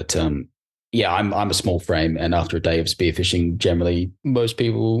disappointed. But I'm a small frame, and after a day of spearfishing, generally most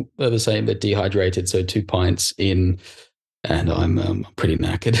people are the same. They're dehydrated, so 2 pints in, and I'm pretty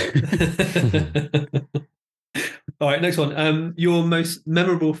knackered. All right, next one. Your most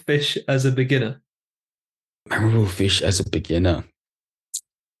memorable fish as a beginner? Memorable fish as a beginner.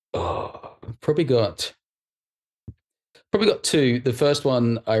 Probably got 2. The first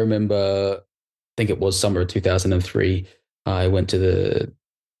one I remember, I think it was summer of 2003. I went to the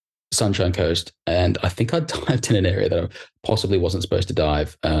Sunshine Coast, and I think I dived in an area that I possibly wasn't supposed to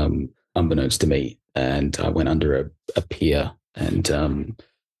dive, unbeknownst to me. And I went under a pier, and I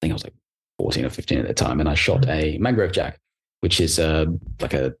think I was like 14 or 15 at the time, and I shot a mangrove jack, which is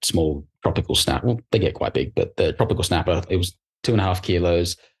like a small tropical snapper. Well, they get quite big, but the tropical snapper, it was 2.5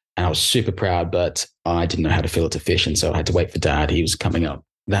 kilos, and I was super proud, but I didn't know how to fill it to fish, and so I had to wait for Dad. He was coming up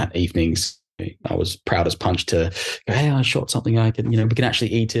that evening. I was proud as punch to go, hey, I shot something I can, we can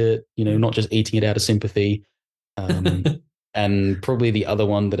actually eat it, not just eating it out of sympathy. And probably the other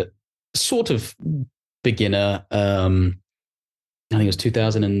one that sort of beginner, I think it was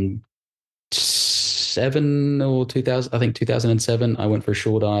 2007 or 2000, I think 2007, I went for a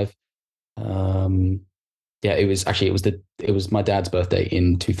shore dive. It was my dad's birthday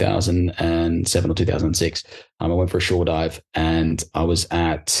in 2007 or 2006. I went for a shore dive, and I was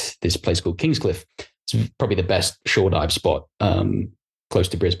at this place called Kingscliff. It's probably the best shore dive spot, close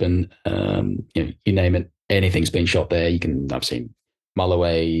to Brisbane. You name it, anything's been shot there. I've seen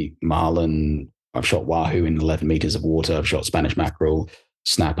mulloway, marlin. I've shot wahoo in 11 meters of water. I've shot Spanish mackerel,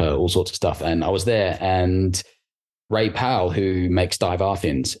 snapper, all sorts of stuff. And I was there, and Ray Powell, who makes dive R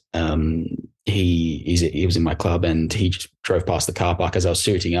fins, he was in my club, and he just drove past the car park as I was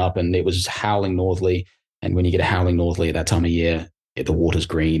suiting up, and it was howling northerly. And when you get a howling northerly at that time of year, the water's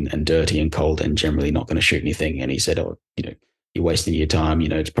green and dirty and cold, and generally not going to shoot anything. And he said, "Oh, you're wasting your time.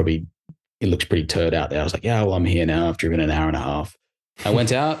 It looks pretty turd out there." I was like, "Yeah, well, I'm here now. I've driven an hour and a half." I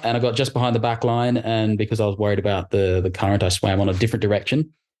went out, and I got just behind the back line, and because I was worried about the current, I swam on a different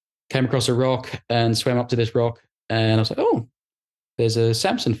direction, came across a rock, and swam up to this rock, and I was like, "Oh, there's a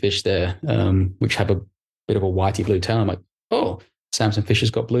Samson fish there," which have a bit of a whitey blue tail. I'm like, "Oh, Samson fish has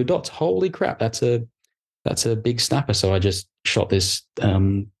got blue dots. Holy crap, that's a big snapper." So I just shot this, I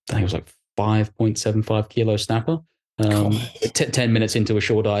think it was like 5.75 kilo snapper. 10 minutes into a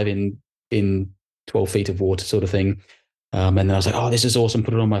shore dive in 12 feet of water sort of thing. And then I was like, "Oh, this is awesome."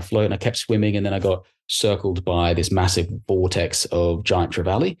 Put it on my float, and I kept swimming. And then I got circled by this massive vortex of giant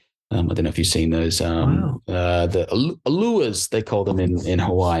trevally. I don't know if you've seen those. The aluas, they call them in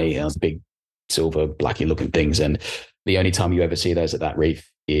Hawaii, big silver, blacky looking things. And the only time you ever see those at that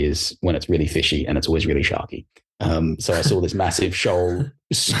reef is when it's really fishy, and it's always really sharky. So I saw this massive shoal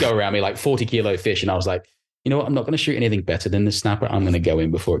go around me, like 40 kilo fish. And I was like, you know what? I'm not going to shoot anything better than this snapper. I'm going to go in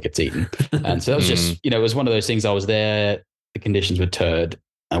before it gets eaten. And so that was just, it was one of those things. I was there, the conditions were turd.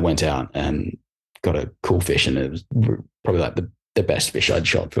 I went out and got a cool fish, and it was probably like the best fish I'd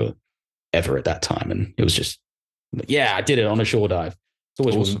shot for ever at that time. And it was just, yeah, I did it on a shore dive. It's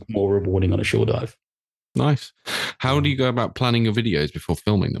always awesome. More rewarding on a shore dive. Nice. How do you go about planning your videos before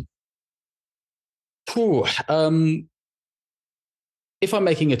filming them? If I'm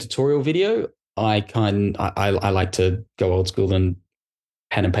making a tutorial video, I like to go old school and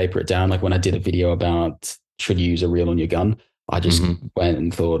pen and paper it down. Like when I did a video about should you use a reel on your gun, I just went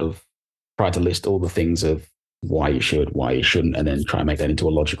and tried to list all the things of why you should, why you shouldn't, and then try and make that into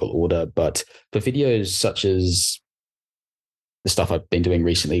a logical order. But for videos such as the stuff I've been doing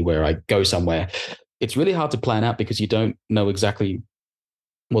recently, where I go somewhere, it's really hard to plan out because you don't know exactly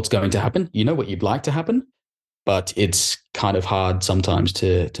what's going to happen. You know what you'd like to happen, but it's kind of hard sometimes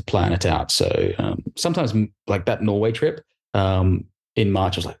to plan it out. So sometimes, like that Norway trip in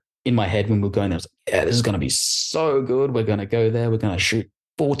March, I was like, in my head when we were going there, I was like, yeah, this is going to be so good. We're going to go there. We're going to shoot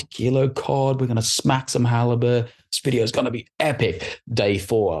 40 kilo cod. We're going to smack some halibut. This video is going to be epic. Day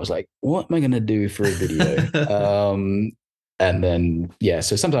 4, I was like, what am I going to do for a video? And then,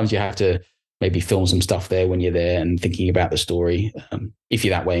 so sometimes you have to maybe film some stuff there when you're there and thinking about the story. If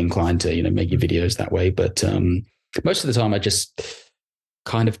you're that way inclined to, make your videos that way. But most of the time I just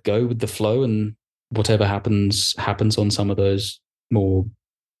kind of go with the flow, and whatever happens on some of those more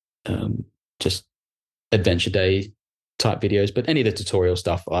just adventure day type videos. But any of the tutorial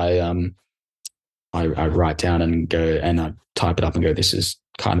stuff, I write down and go, and I type it up and go, this is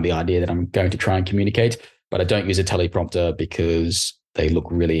kind of the idea that I'm going to try and communicate. But I don't use a teleprompter because they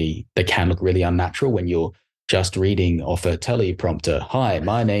can look really unnatural when you're just reading off a teleprompter. Hi,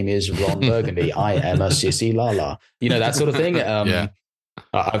 my name is Ron Burgundy. I am a sissy lala. That sort of thing.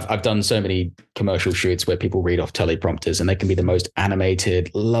 I've done so many commercial shoots where people read off teleprompters, and they can be the most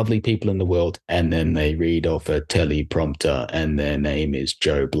animated, lovely people in the world. And then they read off a teleprompter and their name is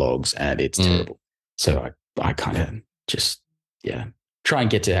Joe Blogs, and it's terrible. So I kind of just, try and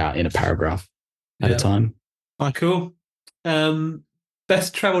get it out in a paragraph at a time. Oh, cool.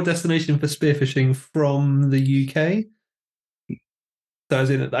 Best travel destination for spearfishing from the UK?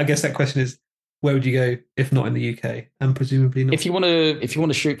 So I guess that question is, where would you go if not in the UK? And presumably not. If you want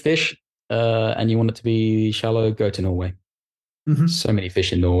to shoot fish and you want it to be shallow, go to Norway. So many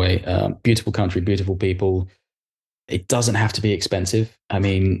fish in Norway. Beautiful country, beautiful people. It doesn't have to be expensive. I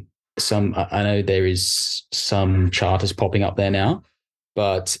mean, I know there is some charters popping up there now,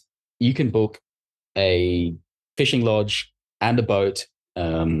 but you can book a fishing lodge and a boat.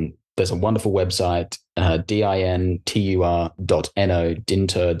 There's a wonderful website, dintur.no,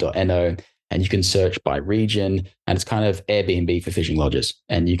 and you can search by region, and it's kind of Airbnb for fishing lodges,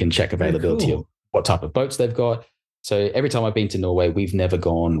 and you can check availability of what type of boats they've got. So every time I've been to Norway, we've never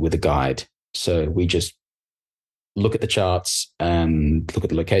gone with a guide. So we just look at the charts and look at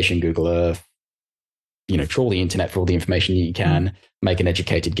the location, Google Earth, trawl the internet for all the information you can, make an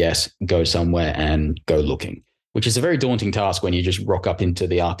educated guess, go somewhere and go looking, which is a very daunting task when you just rock up into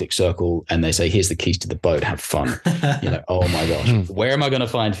the Arctic Circle and they say, here's the keys to the boat, have fun. Oh my gosh, where am I going to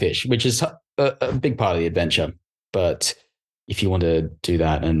find fish? Which is a big part of the adventure. But if you want to do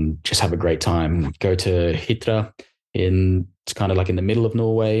that and just have a great time, go to Hitra. It's kind of like in the middle of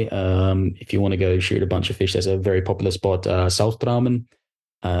Norway. If you want to go shoot a bunch of fish, there's a very popular spot, Saltstraumen.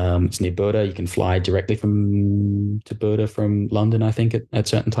 It's near Burda. You can fly directly to Burda from London, I think, at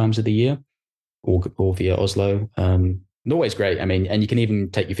certain times of the year, or via Oslo. Norway's great. I mean, and you can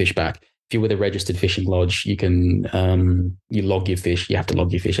even take your fish back. If you're with a registered fishing lodge, you can you log your fish. You have to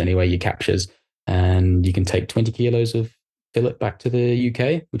log your fish anyway, your captures, and you can take 20 kilos of fillet back to the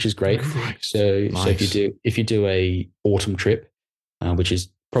UK, which is great. So if you do a autumn trip, which is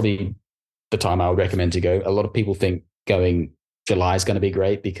probably the time I would recommend to go. A lot of people think going July is going to be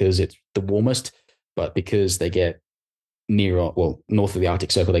great because it's the warmest, but because they get north of the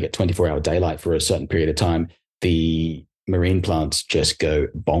Arctic Circle, they get 24-hour daylight for a certain period of time. The marine plants just go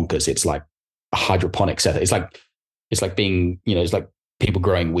bonkers. It's like a hydroponic setup. It's like being, it's like people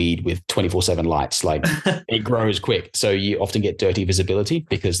growing weed with 24/7 lights. Like it grows quick. So you often get dirty visibility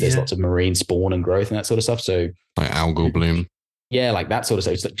because there's lots of marine spawn and growth and that sort of stuff. So like algal bloom. Yeah, like that sort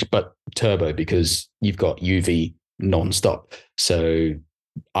of stuff, but turbo because you've got UV non-stop. So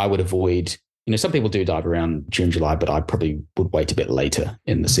I would avoid, some people do dive around June, July, but I probably would wait a bit later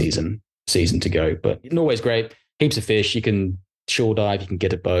in the season to go. But Norway's great. Heaps of fish. You can shore dive, you can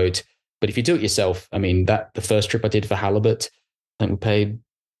get a boat. But if you do it yourself, I mean, the first trip I did for halibut, I think we paid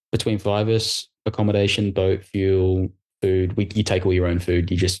between 5 of us, accommodation, boat, fuel, food. You take all your own food.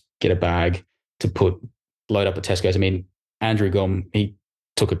 You just get a bag to load up at Tesco's. I mean, Andrew Gom, he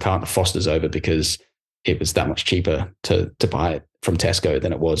took a carton of Foster's over because it was that much cheaper to buy it from Tesco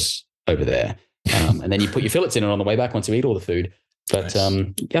than it was over there. And then you put your fillets in it on the way back once you eat all the food. But nice.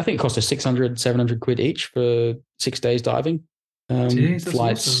 I think it cost us 600, 700 quid each for 6 days diving. Jeez, that's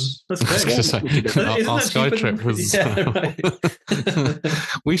flights. Awesome. That's great. Our Sky trip was.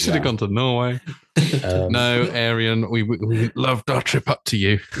 We should have gone to Norway. No, Arian, we loved our trip up to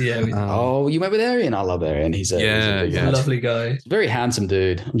you. Yeah. You went with Arian? I love Arian. He's a lovely guy. He's a very handsome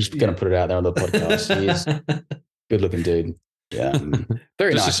dude. I'm just going to put it out there on the podcast. He is a good-looking dude. Yeah,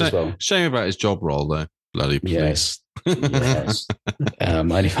 very nice as well. Shame about his job role, though. Bloody please. Yes. I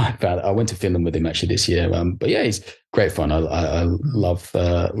went to Finland with him actually this year. But yeah, he's great fun. I loved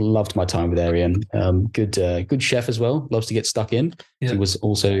my time with Arian. Good chef as well. Loves to get stuck in. Yeah. He was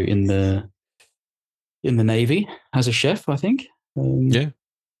also in the Navy as a chef, I think. But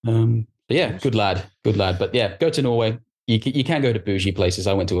yeah, good lad. But yeah, go to Norway. You can go to bougie places.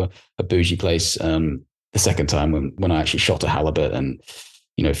 I went to a bougie place the second time when I actually shot a halibut, and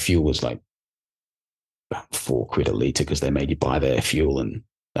fuel was like about 4 quid a litre because they made you buy their fuel and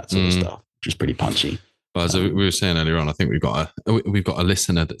that sort of stuff, which is pretty punchy. Well, as we were saying earlier on, I think we've got a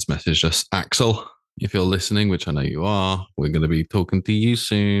listener that's messaged us, Axel. If you're listening, which I know you are, we're going to be talking to you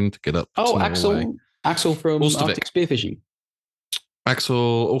soon to get up. Oh, Axel from Arctic Spearfishing.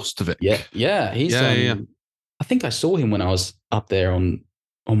 Axel Ostervik. Yeah. He's. I think I saw him when I was up there on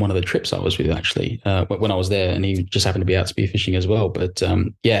one of the trips I was with actually when I was there, and he just happened to be out spearfishing as well. But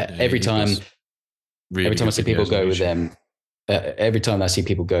every time I see people go with them, every time I see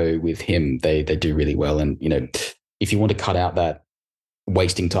people go with him, they do really well. And if you want to cut out that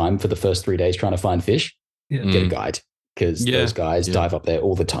wasting time for the first 3 days trying to find fish, get a guide, because those guys dive up there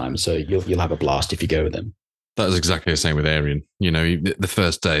all the time. So you'll have a blast if you go with them. That was exactly the same with Arian. The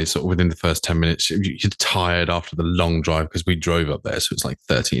first day, sort of within the first 10 minutes, you're tired after the long drive because we drove up there. So it's like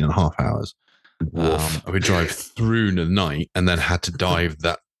 13 and a half hours. We drove through the night and then had to dive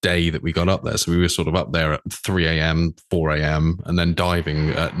that day that we got up there. So we were sort of up there at 3 a.m., 4 a.m., and then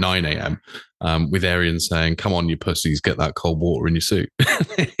diving at 9 a.m. With Arian saying, come on, you pussies, get that cold water in your suit.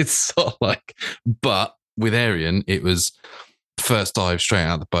 It's sort of like, but with Arian, it was first dive straight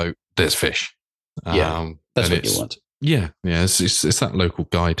out of the boat, there's fish. That's what you want. Yeah. It's that local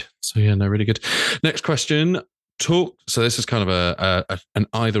guide. So yeah, no, really good. Next question. So this is kind of an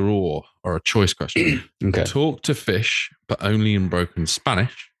either or a choice question. Okay. Talk to fish, but only in broken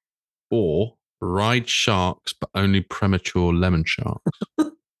Spanish, or ride sharks, but only premature lemon sharks.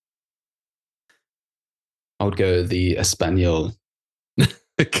 I would go the Espanol.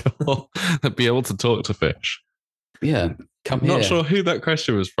 Be able to talk to fish. Yeah, come Not here. sure who that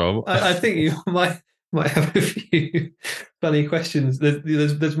question was from. I think you might have a few funny questions.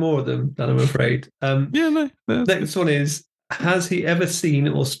 There's more of them, Dan, I'm afraid. Yeah, no. Next one is: has he ever seen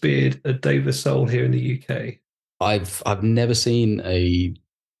or speared a Dover sole here in the UK? I've never seen a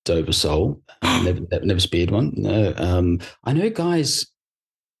Dover sole. Never speared one. No. I know guys.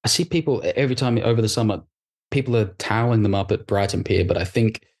 I see people every time over the summer. People are toweling them up at Brighton Pier, but I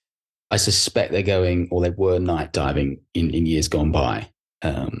suspect they're going or they were night diving in years gone by.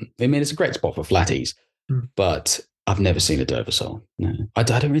 I mean, it's a great spot for flatties, but I've never seen a Dover sole. No, I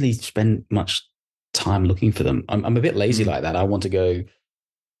don't really spend much time looking for them. I'm a bit lazy like that. I want to go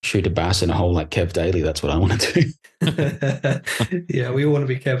shoot a bass in a hole like Kev Daly. That's what I want to do. Yeah, we all want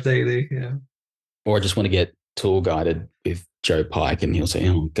to be Kev Daly. Yeah. Or I just want to get tour guided with Joe Pike and he'll say,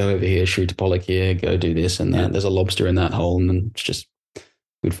 oh, go over here, shoot a pollock here, go do this and that. Yeah. There's a lobster in that hole. And then it's just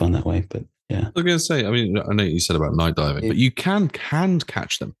good fun that way. But yeah. I was going to say, I mean, I know you said about night diving, but you can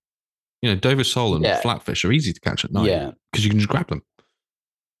catch them. You know, Dover sole and flatfish are easy to catch at night because you can just grab them.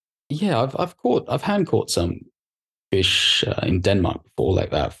 Yeah, I've hand caught some fish in Denmark before,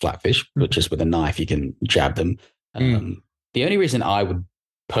 like that flatfish, but just with a knife you can jab them. The only reason I'm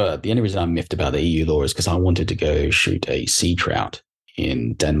miffed about the EU law is because I wanted to go shoot a sea trout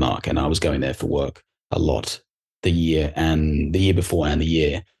in Denmark, and I was going there for work a lot the year before and the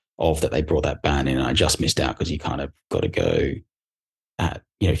year of that they brought that ban in. And I just missed out because you kind of got to go at,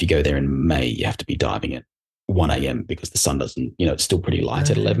 if you go there in May, you have to be diving at 1 a.m. because the sun doesn't, it's still pretty light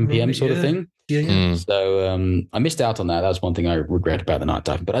at 11 p.m. sort of thing. Yeah. So I missed out on that. That was one thing I regret about the night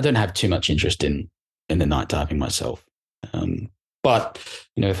diving, but I don't have too much interest in the night diving myself. But,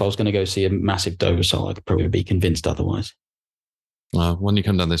 if I was going to go see a massive Dover sole, I could probably be convinced otherwise. When you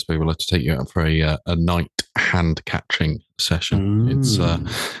come down this way, we'll have to take you out for a night hand catching session. It's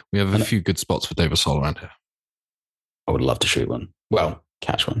we have a few good spots for Dover sole around here. I would love to shoot one. Well,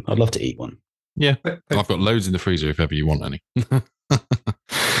 catch one. I'd love to eat one. Yeah, I've got loads in the freezer if ever you want any.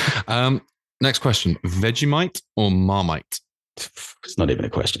 Next question: Vegemite or Marmite? It's not even a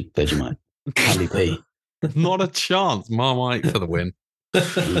question. Vegemite. Candy P. Not a chance. Marmite for the win.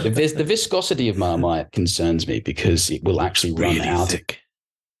 The viscosity of Marmite concerns me because it will actually run really out. Thick.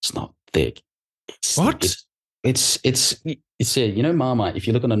 It's not thick. What? It's Marmite. If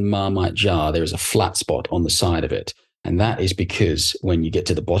you look on a Marmite jar, there is a flat spot on the side of it. And that is because when you get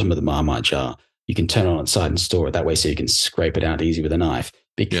to the bottom of the Marmite jar, you can turn it on its side and store it that way so you can scrape it out easy with a knife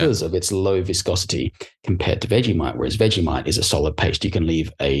because of its low viscosity compared to Vegemite, whereas Vegemite is a solid paste. You can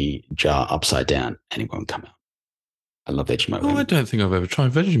leave a jar upside down and it won't come out. I love Vegemite. I don't think I've ever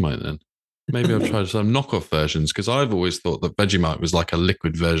tried Vegemite then. Maybe I've tried some knockoff versions because I've always thought that Vegemite was like a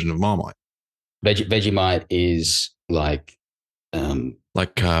liquid version of Marmite. Vegemite is like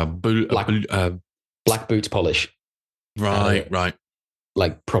black boots polish. Right.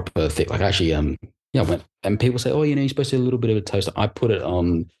 Like proper thick. Like actually, and people say, oh, you're supposed to do a little bit of a toast. I put it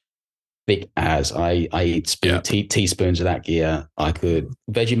on thick as I eat teaspoons of that gear. I could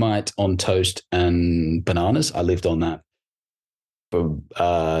Vegemite on toast and bananas. I lived on that for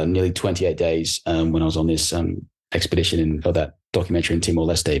nearly 28 days when I was on this expedition or that documentary in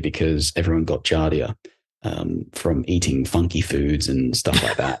Timor-Leste because everyone got giardia from eating funky foods and stuff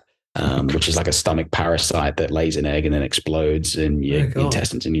like that. Which is like a stomach parasite that lays an egg and then explodes in your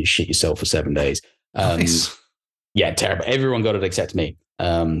intestines and you shit yourself for 7 days. Nice. Yeah, terrible. Everyone got it except me.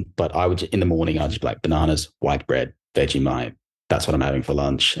 But I would, in the morning, I'd just be like bananas, white bread, Vegemite. That's what I'm having for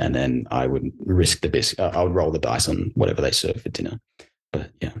lunch. And then I would risk the biscuit. I would roll the dice on whatever they serve for dinner.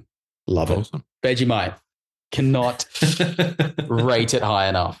 But yeah, love it. Vegemite, cannot rate it high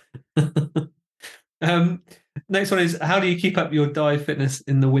enough. Next one is, how do you keep up your dive fitness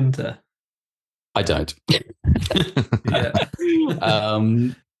in the winter? I don't. Yeah.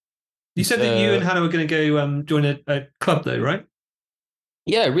 You said that you and Hannah were going to go join a club though, right?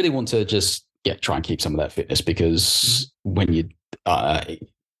 Yeah, I really want to just try and keep some of that fitness because when you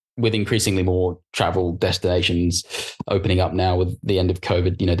with increasingly more travel destinations opening up now with the end of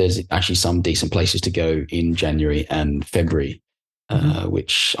COVID, there's actually some decent places to go in January and February,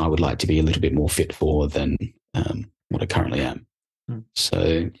 which I would like to be a little bit more fit for than what I currently am.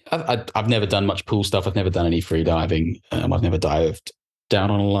 So I've never done much pool stuff. I've never done any free diving. I've never dived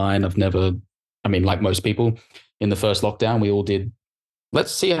down on a line. Like most people in the first lockdown, we all did,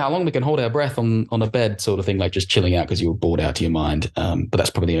 let's see how long we can hold our breath on a bed sort of thing, like just chilling out because you were bored out to your mind. But that's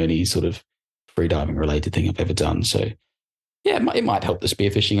probably the only sort of free diving related thing I've ever done. So yeah, it might help the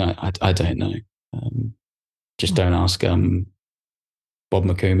spearfishing. I don't know. Just don't ask Bob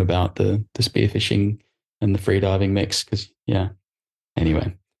McComb about the spearfishing and the free diving mix. Because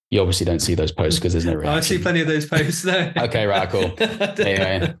anyway, you obviously don't see those posts because there's no reaction. I see plenty of those posts. No. Okay, right, cool.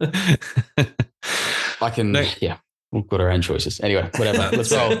 Anyway, I can. We've got our own choices. Anyway, whatever. Let's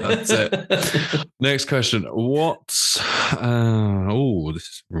roll. That's it. Next question. This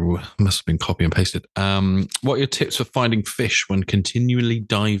must have been copy and pasted. What are your tips for finding fish when continually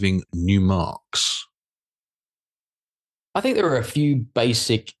diving new marks? I think there are a few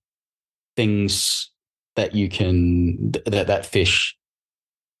basic things that you can that fish,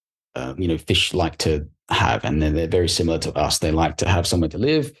 fish like to have, and they're very similar to us. They like to have somewhere to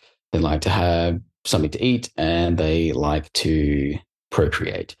live. They like to have something to eat, and they like to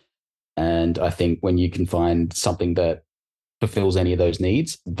procreate. And I think when you can find something that fulfills any of those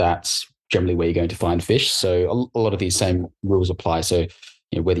needs, that's generally where you're going to find fish. So a lot of these same rules apply. So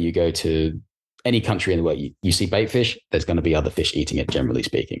whether you go to any country in the world, you see bait fish, there's going to be other fish eating it, generally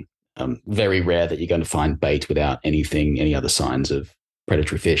speaking. Very rare that you're going to find bait without any other signs of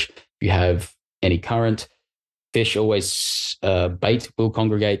predatory fish. If you have any current, fish always, bait will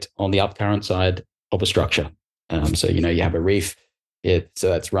congregate on the upcurrent side of a structure. So, you have a reef,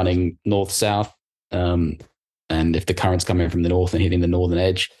 that's running north-south. And if the current's coming from the north and hitting the northern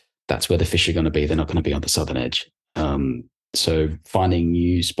edge, that's where the fish are going to be. They're not going to be on the southern edge. So finding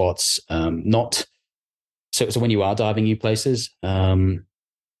new spots, so when you are diving new places,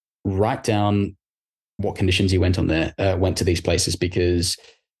 write down what conditions you went to these places, because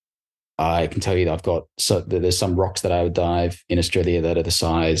I can tell you that there's some rocks that I would dive in Australia that are the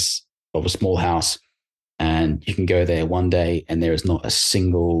size of a small house, and you can go there one day and there is not a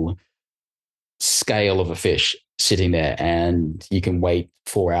single scale of a fish sitting there, and you can wait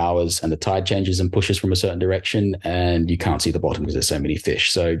 4 hours and the tide changes and pushes from a certain direction and you can't see the bottom because there's so many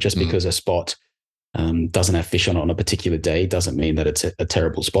fish. So just because a spot doesn't have fish on it on a particular day doesn't mean that it's a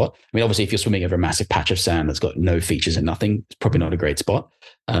terrible spot. I mean, obviously, if you're swimming over a massive patch of sand that's got no features and nothing, it's probably not a great spot.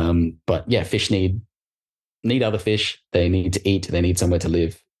 But yeah, fish need other fish. They need to eat. They need somewhere to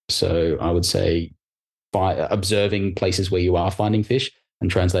live. So I would say by observing places where you are finding fish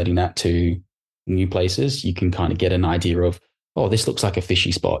and translating that to new places, you can kind of get an idea of, oh, this looks like a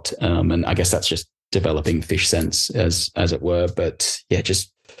fishy spot. And I guess that's just developing fish sense as it were. But yeah,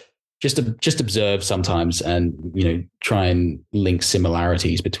 just observe sometimes, and try and link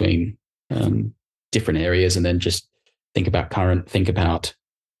similarities between different areas, and then just think about current, think about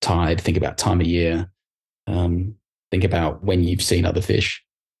tide, think about time of year, think about when you've seen other fish.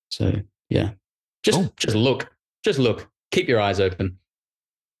 So yeah, just look, keep your eyes open.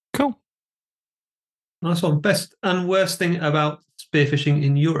 Cool. Nice one. Best and worst thing about spearfishing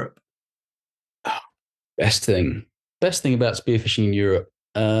in Europe? Best thing about spearfishing in Europe.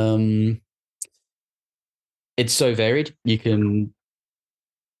 It's so varied. You can,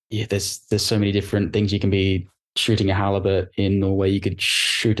 there's so many different things. You can be shooting a halibut in Norway. You could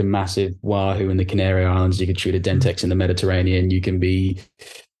shoot a massive wahoo in the Canary Islands. You could shoot a dentex in the Mediterranean. You can be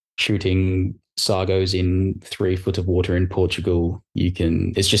shooting sargos in 3 foot of water in Portugal.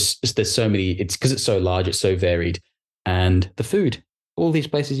 There's so many, it's because it's so large, it's so varied. And the food, all these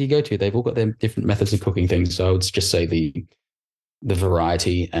places you go to, they've all got their different methods of cooking things. So I would just say the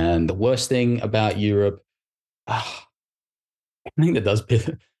variety. And the worst thing about Europe, I think that does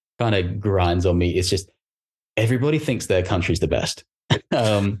kind of grinds on me. It's just everybody thinks their country's the best,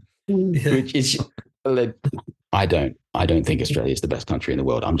 which is I don't think Australia is the best country in the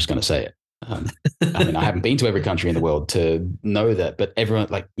world. I'm just going to say it. I mean, I haven't been to every country in the world to know that, but everyone,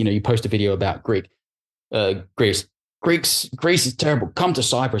 you post a video about Greece. Greece is terrible. Come to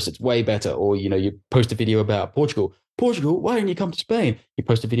Cyprus, it's way better. Or you post a video about Portugal. Why didn't you come to Spain? You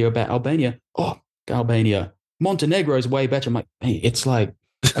post a video about Albania. Oh, Albania. Montenegro is way better. I'm like, hey, it's like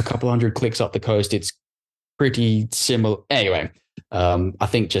a couple hundred clicks up the coast. It's pretty similar. Anyway, I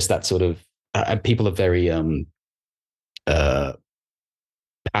think just that sort of people are very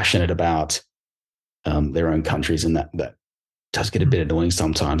passionate about their own countries, and that does get a bit annoying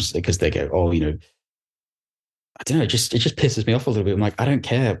sometimes, because they go, oh, I don't know, it just pisses me off a little bit. I'm like, I don't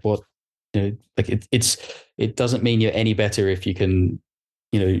care what, it doesn't mean you're any better if you can,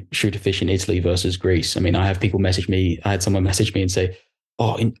 shoot a fish in Italy versus Greece. I mean, I had someone message me and say,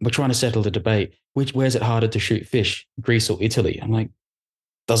 oh, we're trying to settle the debate. Where's it harder to shoot fish, Greece or Italy? I'm like,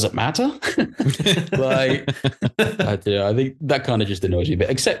 does it matter? I think that kind of just annoys me. But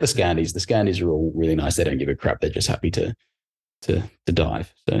except the Scandis are all really nice. They don't give a crap. They're just happy to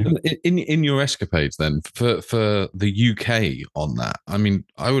dive. So in your escapades then, for the UK on that, I mean,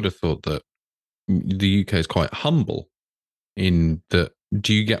 I would have thought that the UK is quite humble in that.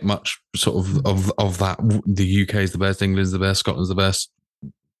 Do you get much sort of that? The UK is the best, England's the best, Scotland's the best,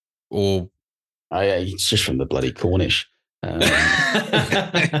 or It's just from the bloody Cornish.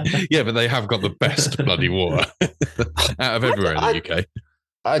 Yeah, but they have got the best bloody water out of everywhere in the UK.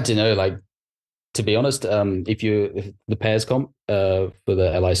 I don't know. Like, to be honest, if the pairs comp for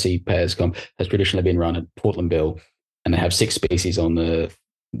the LIC pairs comp has traditionally been run at Portland Bill, and they have 6 species on the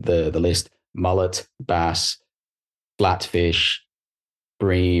list: mullet, bass, flatfish,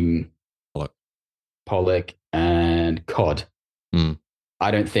 bream, pollock, and cod.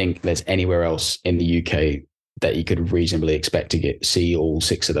 I don't think there's anywhere else in the UK that you could reasonably expect to see all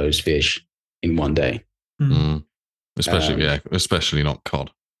 6 of those fish in one day. Especially not cod.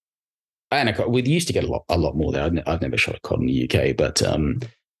 And we used to get a lot more there. I've never shot a cod in the UK, but 10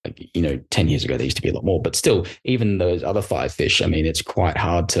 years ago there used to be a lot more. But still, even those other 5 fish, I mean, it's quite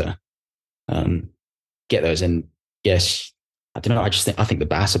hard to get those. And yes, I don't know. I think the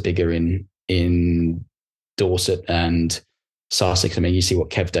bass are bigger in Dorset and Sussex. I mean, you see what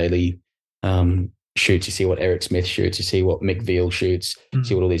Kev Daly shoots, you see what Eric Smith shoots, you see what Mick Veal shoots, you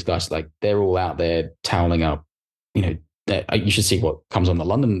see what all these guys, like, they're all out there toweling up. You should see what comes on the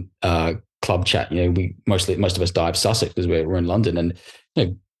London club chat. Most of us dive Sussex because we're in London, and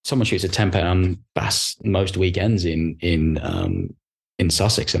someone shoots a 10-pound bass most weekends in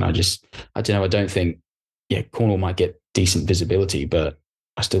Sussex, and I don't know. I don't think Cornwall might get decent visibility, but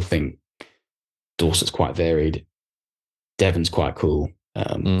I still think Dorset's quite varied. Devon's quite cool.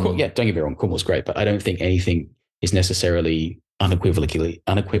 Don't get me wrong, Cornwall's great, but I don't think anything is necessarily unequivocally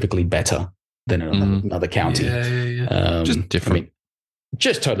better than another county. Just different. I mean,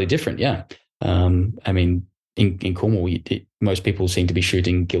 just totally different. Yeah. I mean, in Cornwall, most people seem to be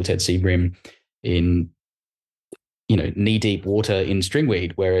shooting gilthead sea bream in knee-deep water in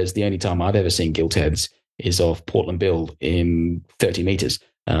stringweed, whereas the only time I've ever seen giltheads is off Portland Bill in 30 meters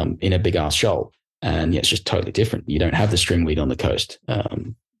in a big ass shoal. And it's just totally different. You don't have the stringweed on the coast,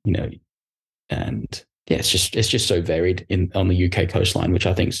 and it's just so varied on the UK coastline, which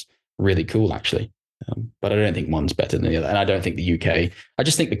I think is really cool, actually. But I don't think one's better than the other, and I don't think the UK. I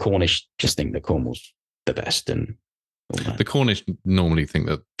just think the Cornish think that Cornwall's the best, and the Cornish normally think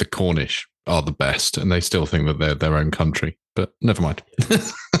that the Cornish are the best, and they still think that they're their own country. But never mind.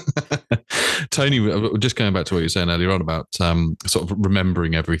 Tony, just going back to what you were saying earlier on about sort of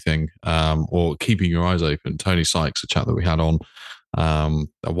remembering everything or keeping your eyes open. Tony Sykes, a chat that we had on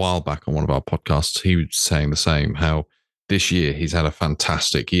a while back on one of our podcasts, he was saying the same, how this year he's had a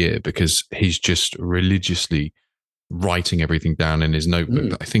fantastic year because he's just religiously writing everything down in his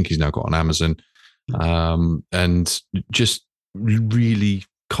notebook that I think he's now got on Amazon, and just really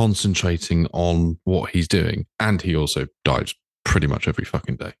concentrating on what he's doing. And he also dives pretty much every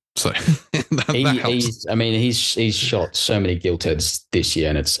fucking day. So that helps. He's shot so many giltheads this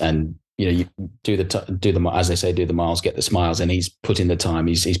year, and you do the as they say, do the miles, get the smiles, and he's put in the time,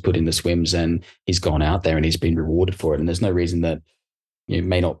 he's put in the swims, and he's gone out there and he's been rewarded for it. And there's no reason that you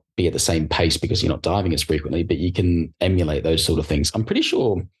may not be at the same pace because you're not diving as frequently, but you can emulate those sort of things. I'm pretty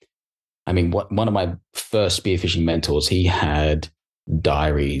sure. I mean, one of my first spearfishing mentors, he had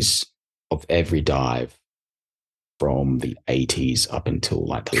diaries of every dive from the 80s up until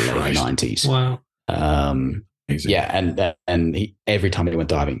like the late 90s. Wow. And he, every time he went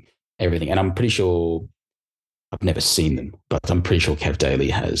diving, everything. And I'm pretty sure, I've never seen them, but I'm pretty sure Kev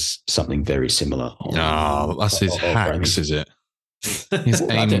Daly has something very similar. That's his hacks, is it? His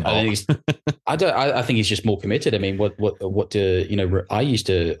aim. I think he's just more committed. I mean, I've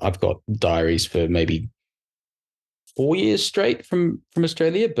got diaries for maybe 4 years straight from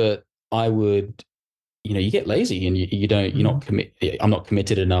Australia, but I would, you get lazy and I'm not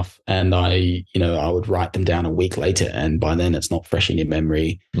committed enough. And I would write them down a week later, and by then it's not fresh in your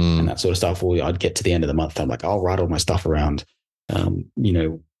memory and that sort of stuff. Or I'd get to the end of the month, I'm like, I'll write all my stuff around,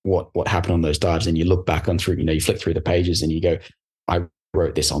 what happened on those dives. And you look back on through, you flick through the pages and you go, I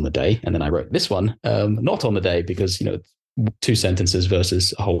wrote this on the day, and then I wrote this one not on the day because, 2 sentences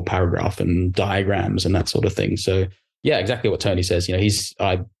versus a whole paragraph and diagrams and that sort of thing. So yeah, exactly what Tony says.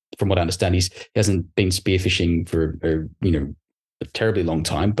 From what I understand, he hasn't been spearfishing for a terribly long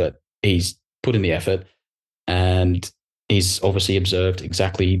time, but he's put in the effort, and he's obviously observed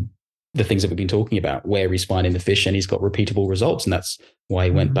exactly the things that we've been talking about, where he's finding the fish, and he's got repeatable results. And that's why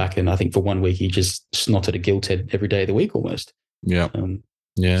he went back, and I think for 1 week he just snotted a gilthead every day of the week almost. Yeah.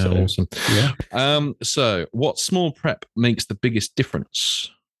 Awesome. Yeah. So what small prep makes the biggest difference?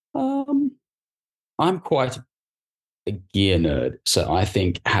 I'm quite a gear nerd. So I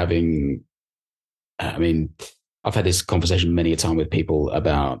think I've had this conversation many a time with people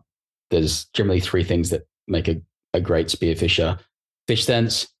about, there's generally 3 things that make a great spearfisher: fish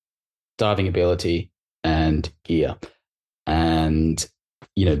sense, diving ability, and gear. And,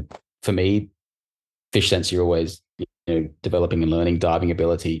 for me, fish sense, you're always developing and learning. Diving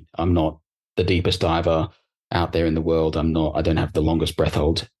ability, I'm not the deepest diver out there in the world. I don't have the longest breath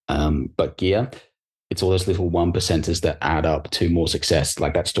hold. But gear, it's all those little 1%ers that add up to more success.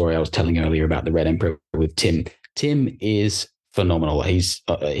 Like that story I was telling earlier about the Red Emperor with Tim. Tim is phenomenal. He's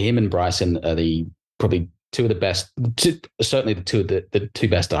him and Bryson are probably two of the best, certainly the two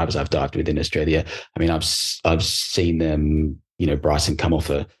best divers I've dived with in Australia. I mean, I've seen them, Bryson come off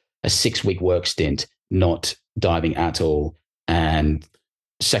a 6-week work stint, not diving at all, and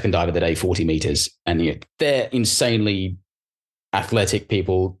second dive of the day, 40 meters. And they're insanely athletic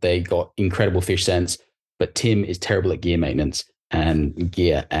people. They got incredible fish sense, but Tim is terrible at gear maintenance and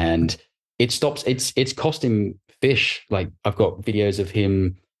gear. And it's cost him fish. Like I've got videos of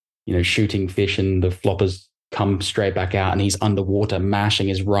him, shooting fish and the floppers come straight back out and he's underwater mashing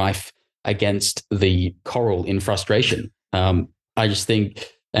his rife against the coral in frustration. I just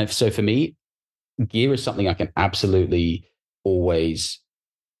think, and so for me, gear is something I can absolutely always,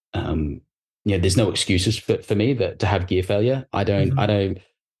 there's no excuses for me to have gear failure. I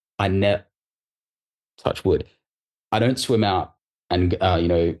never touch wood. I don't swim out and,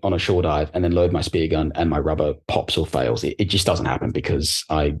 on a shore dive and then load my spear gun and my rubber pops or fails. It just doesn't happen because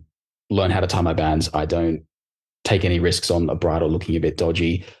I learn how to tie my bands. I don't take any risks on a bridle looking a bit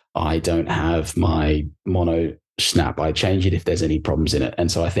dodgy. I don't have my mono snap. I change it if there's any problems in it.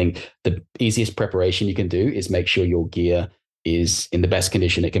 And so I think the easiest preparation you can do is make sure your gear is in the best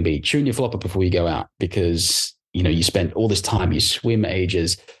condition it can be. Tune your flopper before you go out because, you spend all this time, you swim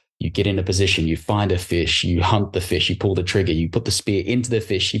ages, you get in a position, you find a fish, you hunt the fish, you pull the trigger, you put the spear into the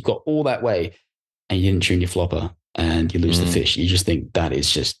fish, you've got all that way and you didn't tune your flopper and you lose the fish. You just think that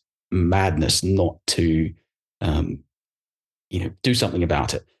is just madness not to, do something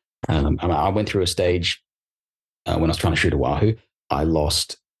about it. I went through a stage when I was trying to shoot a wahoo. I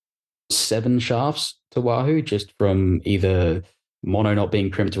lost 7 shafts to wahoo just from either mono not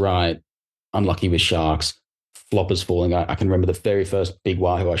being crimped right, unlucky with sharks, floppers falling. I can remember the very first big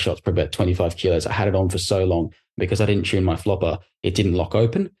wahoo I shot for about 25 kilos. I had it on for so long because I didn't tune my flopper. It didn't lock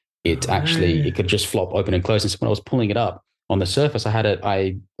open. It could just flop open and close. And so when I was pulling it up on the surface, I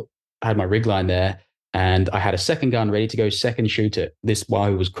had my rig line there and I had a second gun ready to go second shoot it. This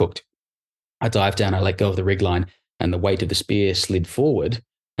wahoo was cooked. I dived down, I let go of the rig line and the weight of the spear slid forward.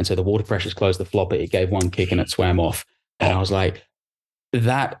 And so the water pressures closed the flopper. It gave one kick and it swam off. And I was like,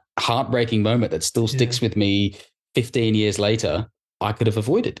 that heartbreaking moment that still sticks with me 15 years later, I could have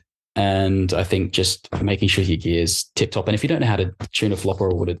avoided. And I think just making sure your gear's tip top. And if you don't know how to tune a flopper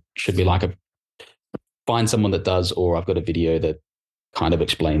or what it should be like, find someone that does, or I've got a video that kind of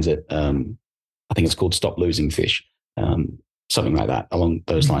explains it. I think it's called Stop Losing Fish, something like that along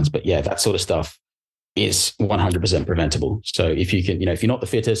those lines. But yeah, that sort of stuff is 100% preventable. So if you can, if you're not the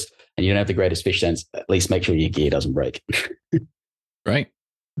fittest and you don't have the greatest fish sense, at least make sure your gear doesn't break. Right.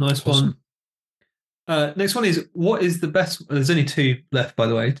 Nice one. Next one is, what is the best? There's only 2 left, by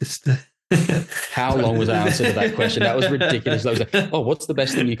the way. Just how long was our answer to that question? That was ridiculous. I was like, what's the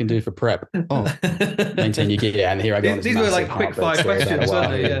best thing you can do for prep? Maintain your gear. And here I go. These were like quick 5 questions,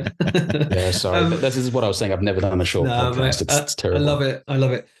 weren't they? Yeah. Yeah. Sorry, this is what I was saying. I've never done a short podcast. Mate, it's terrible. I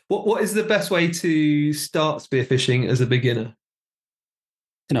love it. What is the best way to start spearfishing as a beginner?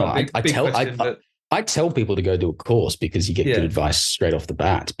 I tell people to go do a course because you get good advice straight off the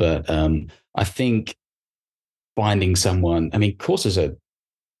bat. But I think finding someone, courses they're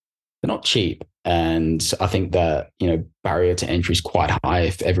not cheap. And I think that, barrier to entry is quite high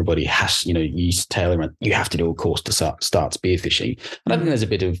if everybody has, you tailor it, you have to do a course to start spearfishing. And I think there's a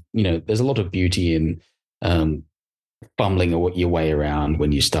bit of, there's a lot of beauty in fumbling your way around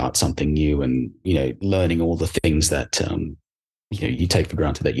when you start something new and, learning all the things that, you take for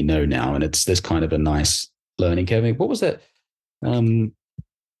granted that now. And there's kind of a nice learning curve. What was that?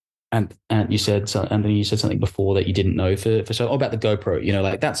 And you said, Anthony, you said something before that you didn't know about the GoPro,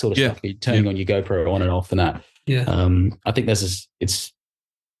 like that sort of stuff. You're turning on your GoPro on and off and that. Yeah. I think it's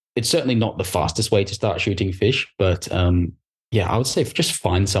certainly not the fastest way to start shooting fish, but I would say just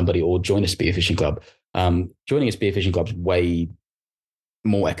find somebody or join a spearfishing club. Joining a spearfishing club is way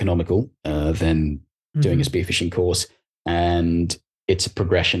more economical than doing a spearfishing course. And it's a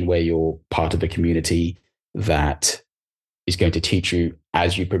progression where you're part of a community that is going to teach you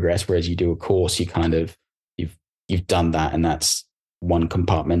as you progress. Whereas you do a course, you've done that, and that's one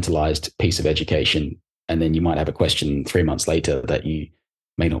compartmentalized piece of education. And then you might have a question 3 months later that you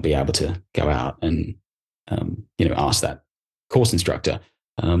may not be able to go out and ask that course instructor.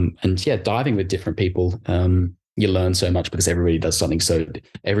 Diving with different people, you learn so much because everybody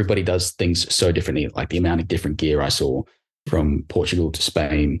does things so differently. Like the amount of different gear I saw from Portugal to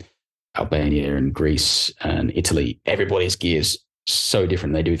Spain, Albania and Greece and Italy, everybody's gear's so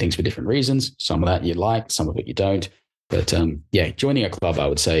different. They do things for different reasons. Some of that you like, some of it you don't. But joining a club, I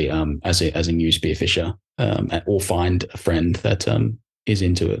would say, as a new spearfisher, or find a friend that is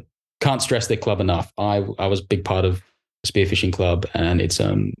into it. Can't stress their club enough. I was a big part of a spearfishing club, and it's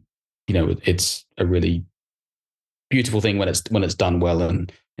it's a really beautiful thing when it's done well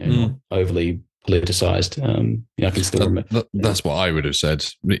and not overly politicized. I can still remember. That's what I would have said.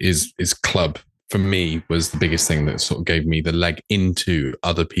 Is club for me was the biggest thing that sort of gave me the leg into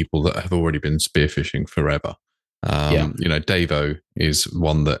other people that have already been spearfishing forever. Davo is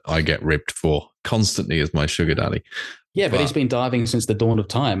one that I get ribbed for constantly as my sugar daddy. Yeah, but he's been diving since the dawn of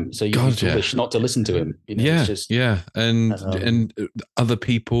time, so you'd be foolish not to listen to him. And other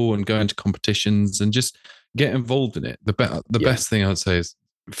people and go into competitions and just get involved in it. The best thing I would say is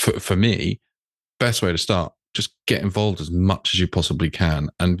for me, best way to start, just get involved as much as you possibly can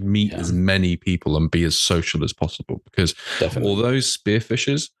and meet as many people and be as social as possible, because although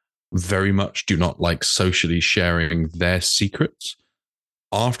spearfishers very much do not like socially sharing their secrets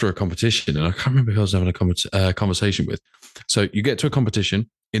after a competition, and I can't remember who I was having a conversation with. So you get to a competition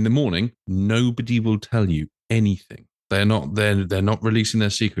in the morning, nobody will tell you anything. They're not releasing their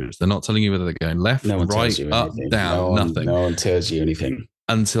secrets. They're not telling you whether they're going left, right, up, down, nothing. No one tells you anything.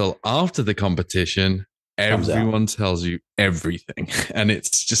 Until after the competition, everyone tells you everything. And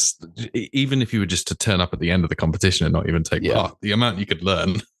it's just, even if you were just to turn up at the end of the competition and not even take part, the amount you could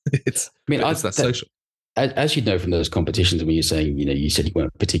learn, it's that social. As you know from those competitions, when you're saying, you said you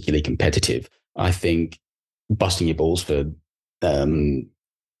weren't particularly competitive, I think busting your balls for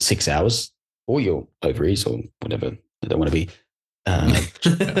 6 hours, or your ovaries, or whatever, I don't want to be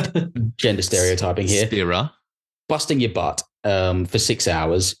gender stereotyping here. Busting your butt for 6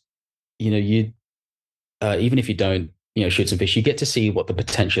 hours, you even if you don't, shoot some fish, you get to see what the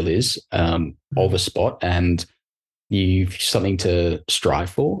potential is of a spot, and you've something to strive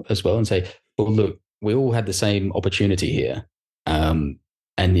for as well, and say, well, look, we all had the same opportunity here. And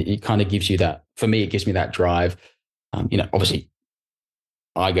it kind of gives you that, for me, it gives me that drive. Obviously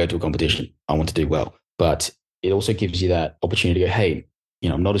I go to a competition, I want to do well, but it also gives you that opportunity to go, hey,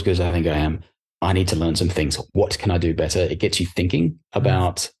 I'm not as good as I think I am. I need to learn some things. What can I do better? It gets you thinking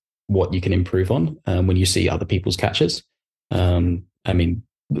about what you can improve on when you see other people's catches. My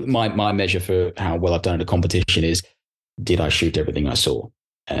measure for how well I've done at a competition is, did I shoot everything I saw?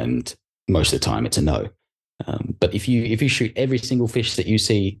 And most of the time it's a no. But if you shoot every single fish that you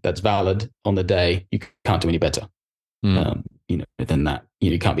see that's valid on the day, you can't do any better. Than that.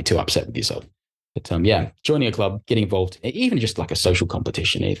 You can't be too upset with yourself. But joining a club, getting involved, even just like a social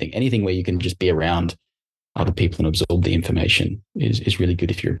competition, anything where you can just be around other people and absorb the information is really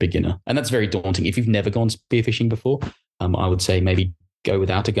good if you're a beginner. And that's very daunting. If you've never gone spearfishing before, I would say maybe go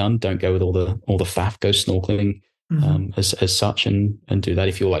without a gun. Don't go with all the faff. Go snorkeling as such, and do that.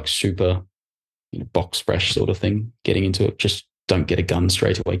 If you're like super box fresh sort of thing, getting into it, just don't get a gun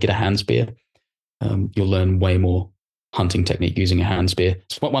straight away. Get a hand spear. You'll learn way more hunting technique using a hand spear.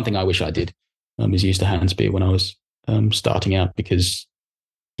 It's one thing I wish I did, is used a hand spear when I was starting out, because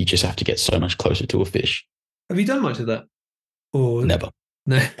you just have to get so much closer to a fish. Have you done much of that? Or never?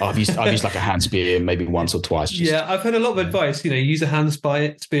 No. I've used like a hand spear maybe once or twice. I've heard a lot of advice. Use a hand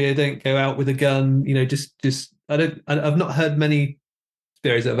spear. Don't go out with a gun. I've not heard many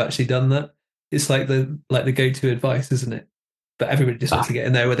spearers that have actually done that. It's like the go-to advice, isn't it? But everybody just wants to get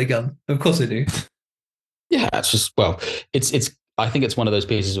in there with a gun. Of course they do. Yeah, it's just, it's. I think it's one of those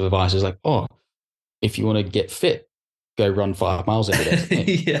pieces of advice. It's like, if you want to get fit, go run 5 miles every day.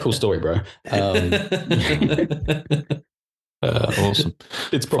 Yeah. Cool story, bro. Awesome.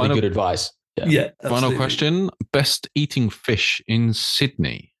 It's probably good advice. Yeah. Final question: best eating fish in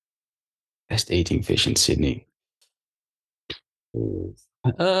Sydney. Best eating fish in Sydney. You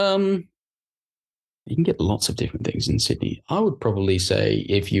can get lots of different things in Sydney. I would probably say,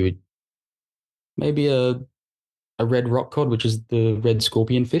 if you would, maybe a red rock cod, which is the red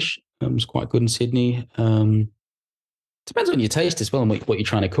scorpion fish. It's quite good in Sydney. Depends on your taste as well and what you're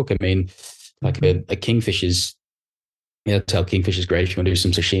trying to cook. I mean, like a kingfish is, tail kingfish is great if you want to do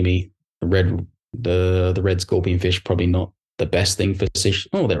some sashimi. The red scorpion fish, probably not the best thing for ceviche.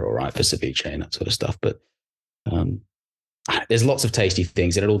 Oh, they're all right for ceviche and that sort of stuff. But there's lots of tasty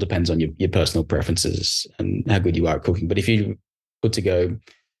things, and it all depends on your personal preferences and how good you are at cooking. But if you were to go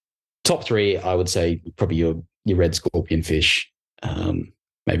top 3, I would say probably your red scorpion fish,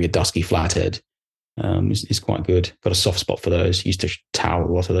 maybe a dusky flathead is quite good. Got a soft spot for those. Used to towel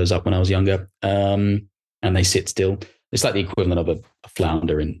a lot of those up when I was younger, and they sit still. It's like the equivalent of a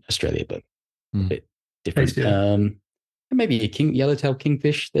flounder in Australia, but a bit different. maybe a yellowtail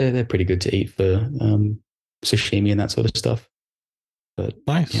kingfish. They're pretty good to eat for sashimi and that sort of stuff. But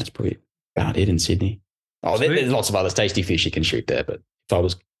Nice. yeah, that's probably about it in Sydney. Oh, there's lots of other tasty fish you can shoot there, but if I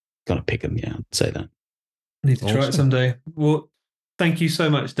was going to pick them, yeah, I'd say that. Need to try it someday. Well, thank you so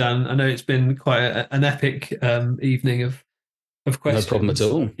much, Dan. I know it's been quite an epic evening of questions. No problem at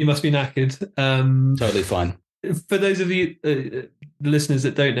all. You must be knackered. Totally fine. For those of you, the listeners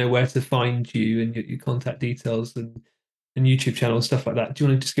that don't know where to find you and your contact details and YouTube channel and stuff like that, do you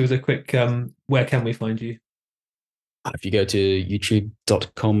want to just give us a quick where can we find you? If you go to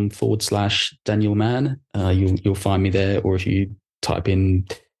youtube.com/Daniel Mann, you'll find me there. Or if you type in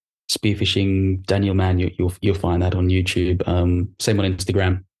Spearfishing Daniel Mann, you'll find that on YouTube. Same on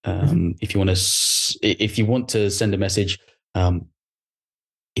Instagram. If you want to send a message,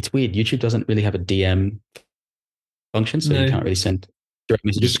 it's weird. YouTube doesn't really have a DM function, so you can't really send direct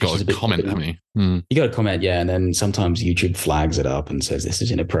messages. You just got to comment, haven't you? You got to comment, yeah, and then sometimes YouTube flags it up and says this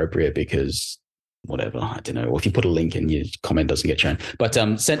is inappropriate because whatever, I don't know. Or if you put a link in, your comment doesn't get shown. But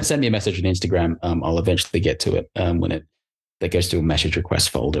send me a message on Instagram. I'll eventually get to it when that goes to a message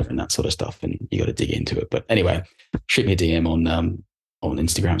request folder and that sort of stuff, and you got to dig into it. But anyway, shoot me a DM on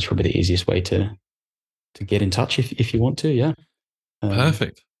Instagram. It's probably the easiest way to get in touch if you want to. Yeah.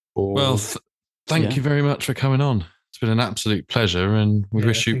 Perfect. Thank you very much for coming on. It's been an absolute pleasure, and we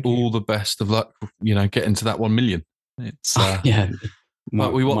wish you all the best of luck. Getting to that 1 million. It's yeah.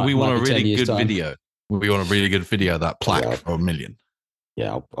 We want a really good video. We want a really good video of that plaque for 1 million.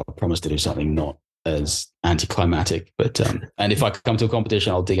 Yeah, I'll promise to do something not as anticlimactic, but and if I come to a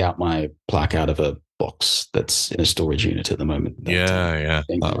competition, I'll dig out my plaque out of a box that's in a storage unit at the moment. That'd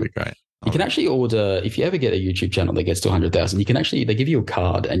be great. You can actually order, if you ever get a YouTube channel that gets to 100,000, you can actually, they give you a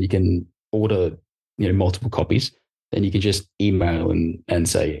card and you can order, multiple copies. Then you can just email and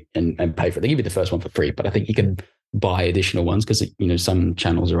say, and pay for it. They give you the first one for free, but I think you can buy additional ones because, some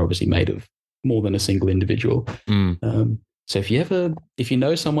channels are obviously made of more than a single individual. So if you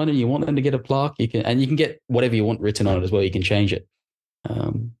know someone and you want them to get a plaque, you can get whatever you want written on it as well. You can change it.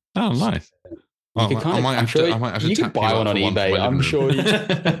 Nice. You can I might have to you can buy one on eBay. I'm sure you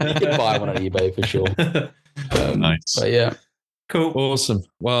can buy one on eBay for sure. Nice. But yeah. Cool. Awesome.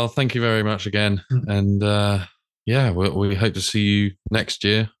 Well, thank you very much again. And we hope to see you next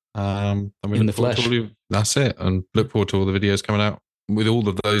year. And we in the flesh. That's it. And look forward to all the videos coming out with all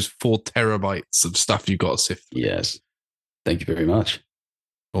of those 4 terabytes of stuff you've got to sift through. Yes. Thank you very much.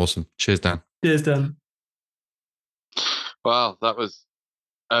 Awesome. Cheers, Dan. Cheers, Dan. Wow, that was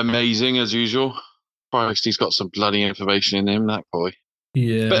amazing as usual. Christ, he's got some bloody information in him, that boy.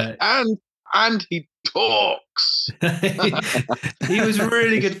 Yeah. But, and he talks. He was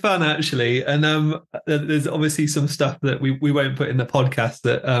really good fun, actually. And there's obviously some stuff that we won't put in the podcast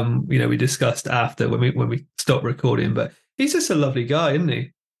that we discussed after when we stopped recording. But he's just a lovely guy, isn't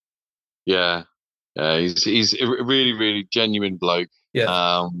he? Yeah. He's a really, really genuine bloke.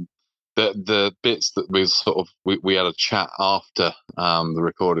 Yeah. The bits that we had a chat after the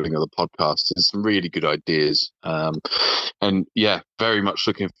recording of the podcast, there's some really good ideas, and very much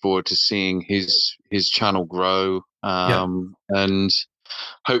looking forward to seeing his channel grow, and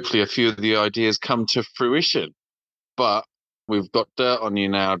hopefully a few of the ideas come to fruition. But we've got dirt on you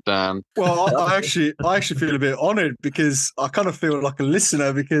now, Dan. Well, I actually feel a bit honoured because I kind of feel like a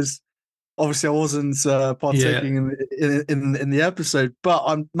listener because obviously I wasn't partaking in the episode, but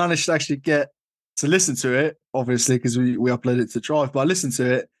I managed to actually get to listen to it, obviously, because we uploaded it to Drive, but I listened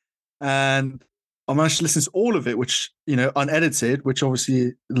to it and I managed to listen to all of it, which, unedited, which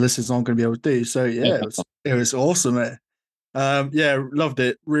obviously the listeners aren't going to be able to do. So yeah, it was awesome. Loved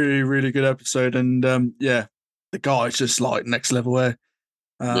it. Really, really good episode. And the guy's just like next level there.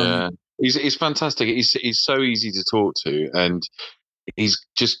 He's fantastic. He's so easy to talk to, and he's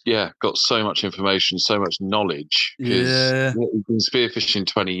just got so much information, so much knowledge. He's been spearfishing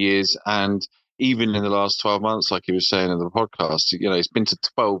 20 years, and even in the last 12 months, like he was saying in the podcast, he's been to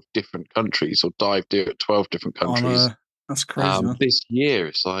 12 different countries or dived at 12 different countries. That's crazy. This year,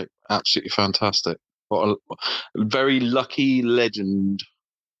 it's like absolutely fantastic. What a very lucky legend.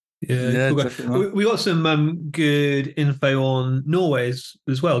 Yeah, cool. We got some good info on Norway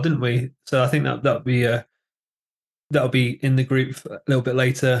as well, didn't we? So I think that'll be in the group a little bit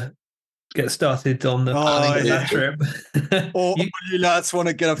later. Get started on the planning of that trip. Or you lads want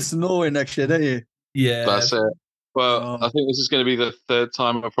to get up to Norway next year, don't you? Yeah, that's it. Well, I think this is going to be the third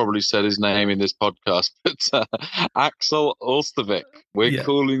time I've probably said his name in this podcast, but Axel Olstervik, we're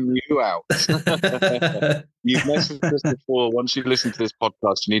calling you out. You've messaged us before. Once you listen to this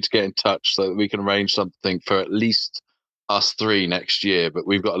podcast, you need to get in touch so that we can arrange something for at least us three next year, but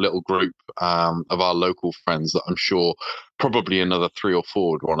we've got a little group of our local friends that I'm sure probably another 3 or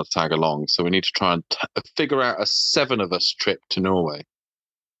 4 would want to tag along. So we need to try and figure out a 7 of us trip to Norway.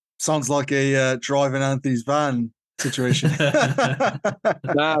 Sounds like a driving Anthony's van situation.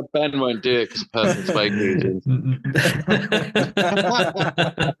 Nah, Ben won't do it because of personal space reasons.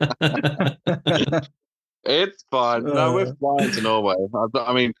 It's fine. No, we're flying to Norway.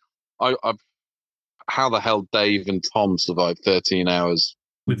 I mean, how the hell Dave and Tom survived 13 hours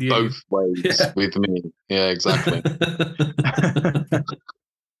with you both ways with me? Yeah, exactly.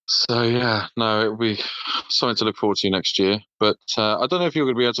 So yeah, no, it'll be something to look forward to next year. But I don't know if you're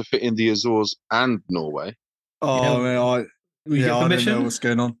going to be able to fit in the Azores and Norway. Oh man, I don't know what's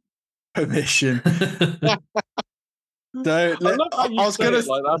going on. Permission. I was going to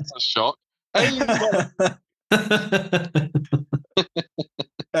like that's a shock.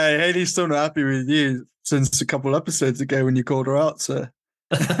 Hey, Haley's still not happy with you since a couple episodes ago when you called her out. So,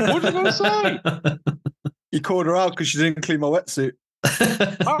 what did I say? You called her out because she didn't clean my wetsuit.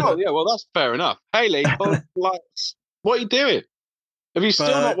 Oh yeah, well that's fair enough. Haley, what are you doing? Have you still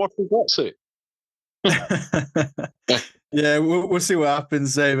not watched the wetsuit? Yeah, we'll see what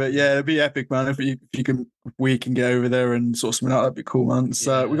happens there, but yeah, it'd be epic, man. If we can get over there and sort something out, that'd be cool, man.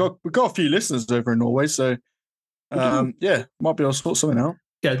 So we got a few listeners over in Norway, so yeah, might be able to sort something out.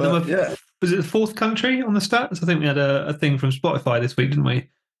 Yeah, was it the 4th country on the stats? I think we had a thing from Spotify this week, didn't we?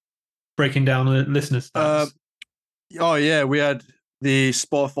 Breaking down the listener stats. Oh yeah, we had the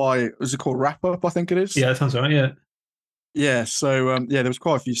Spotify. Was it called Wrap Up? I think it is. Yeah, that sounds right. Yeah. Yeah. So there was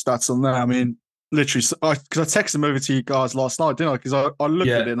quite a few stats on there. I mean, literally, because I texted them over to you guys last night, didn't I? Because I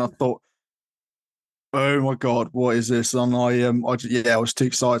looked at it and I thought, oh my god, what is this? And I was too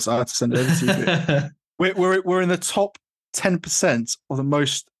excited, so I had to send it over to you. We're in the top 10% of the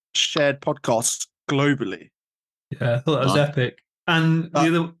most shared podcasts globally. Yeah, I thought that was epic. And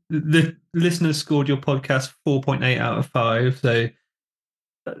the listeners scored your podcast 4.8 out of 5. So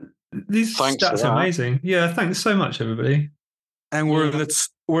these stats are amazing. Yeah, thanks so much, everybody. And we're in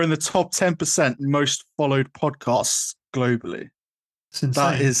the top 10% most followed podcasts globally. It's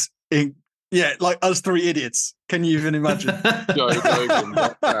insane. That is, like us 3 idiots. Can you even imagine?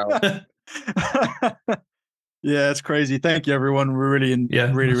 Yeah, it's crazy. Thank you, everyone. We're really,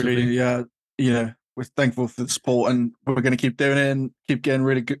 we're thankful for the support, and we're going to keep doing it and keep getting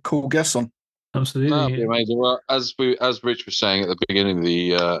really good, cool guests on. Absolutely, that'd be amazing. Well, as Rich was saying at the beginning of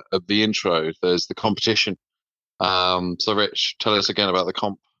the intro, there's the competition. So, Rich, tell us again about the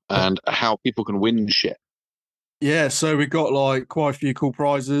comp and how people can win shit. Yeah, so we got like quite a few cool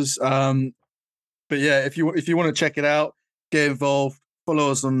prizes. But yeah, if you want to check it out, get involved. Follow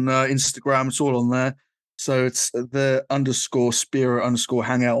us on Instagram. It's all on there. So it's the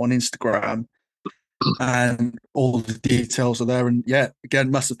 _Spear_hangout on Instagram, and all the details are there. And yeah, again,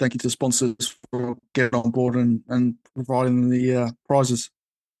 massive thank you to the sponsors for getting on board and providing the prizes.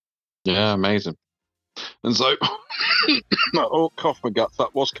 Yeah, amazing. And so, cough my guts up.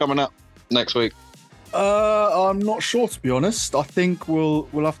 What's coming up next week? I'm not sure, to be honest. I think we'll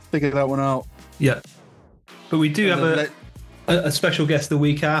have to figure that one out. Yeah, but we do have a special guest the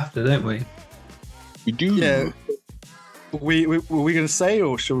week after, don't we? We do. Yeah. Were we going to say,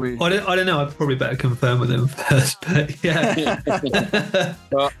 or should we? I don't know. I'd probably better confirm with him first. But yeah.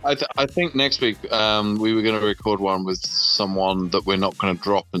 Well, I think next week we were going to record one with someone that we're not going to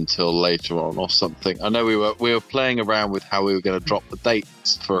drop until later on or something. I know we were playing around with how we were going to drop the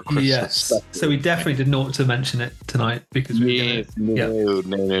dates for a Christmas. Yes. So we definitely did not to mention it tonight because No.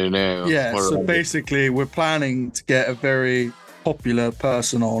 Yeah. So basically, we're planning to get a very popular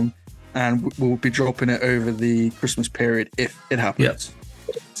person on, and we'll be dropping it over the Christmas period if it happens.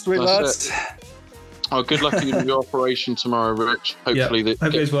 Yep. Sweet lads. Oh, good luck in your operation tomorrow, Rich. Hopefully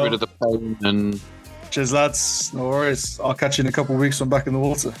that gets rid of the pain. And cheers, lads. No worries. I'll catch you in a couple of weeks when I'm back in the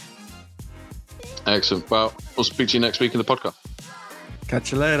water. Excellent. Well, we'll speak to you next week in the podcast.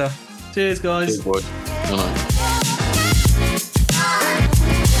 Catch you later. Cheers, guys. Cheers, boys. Good night.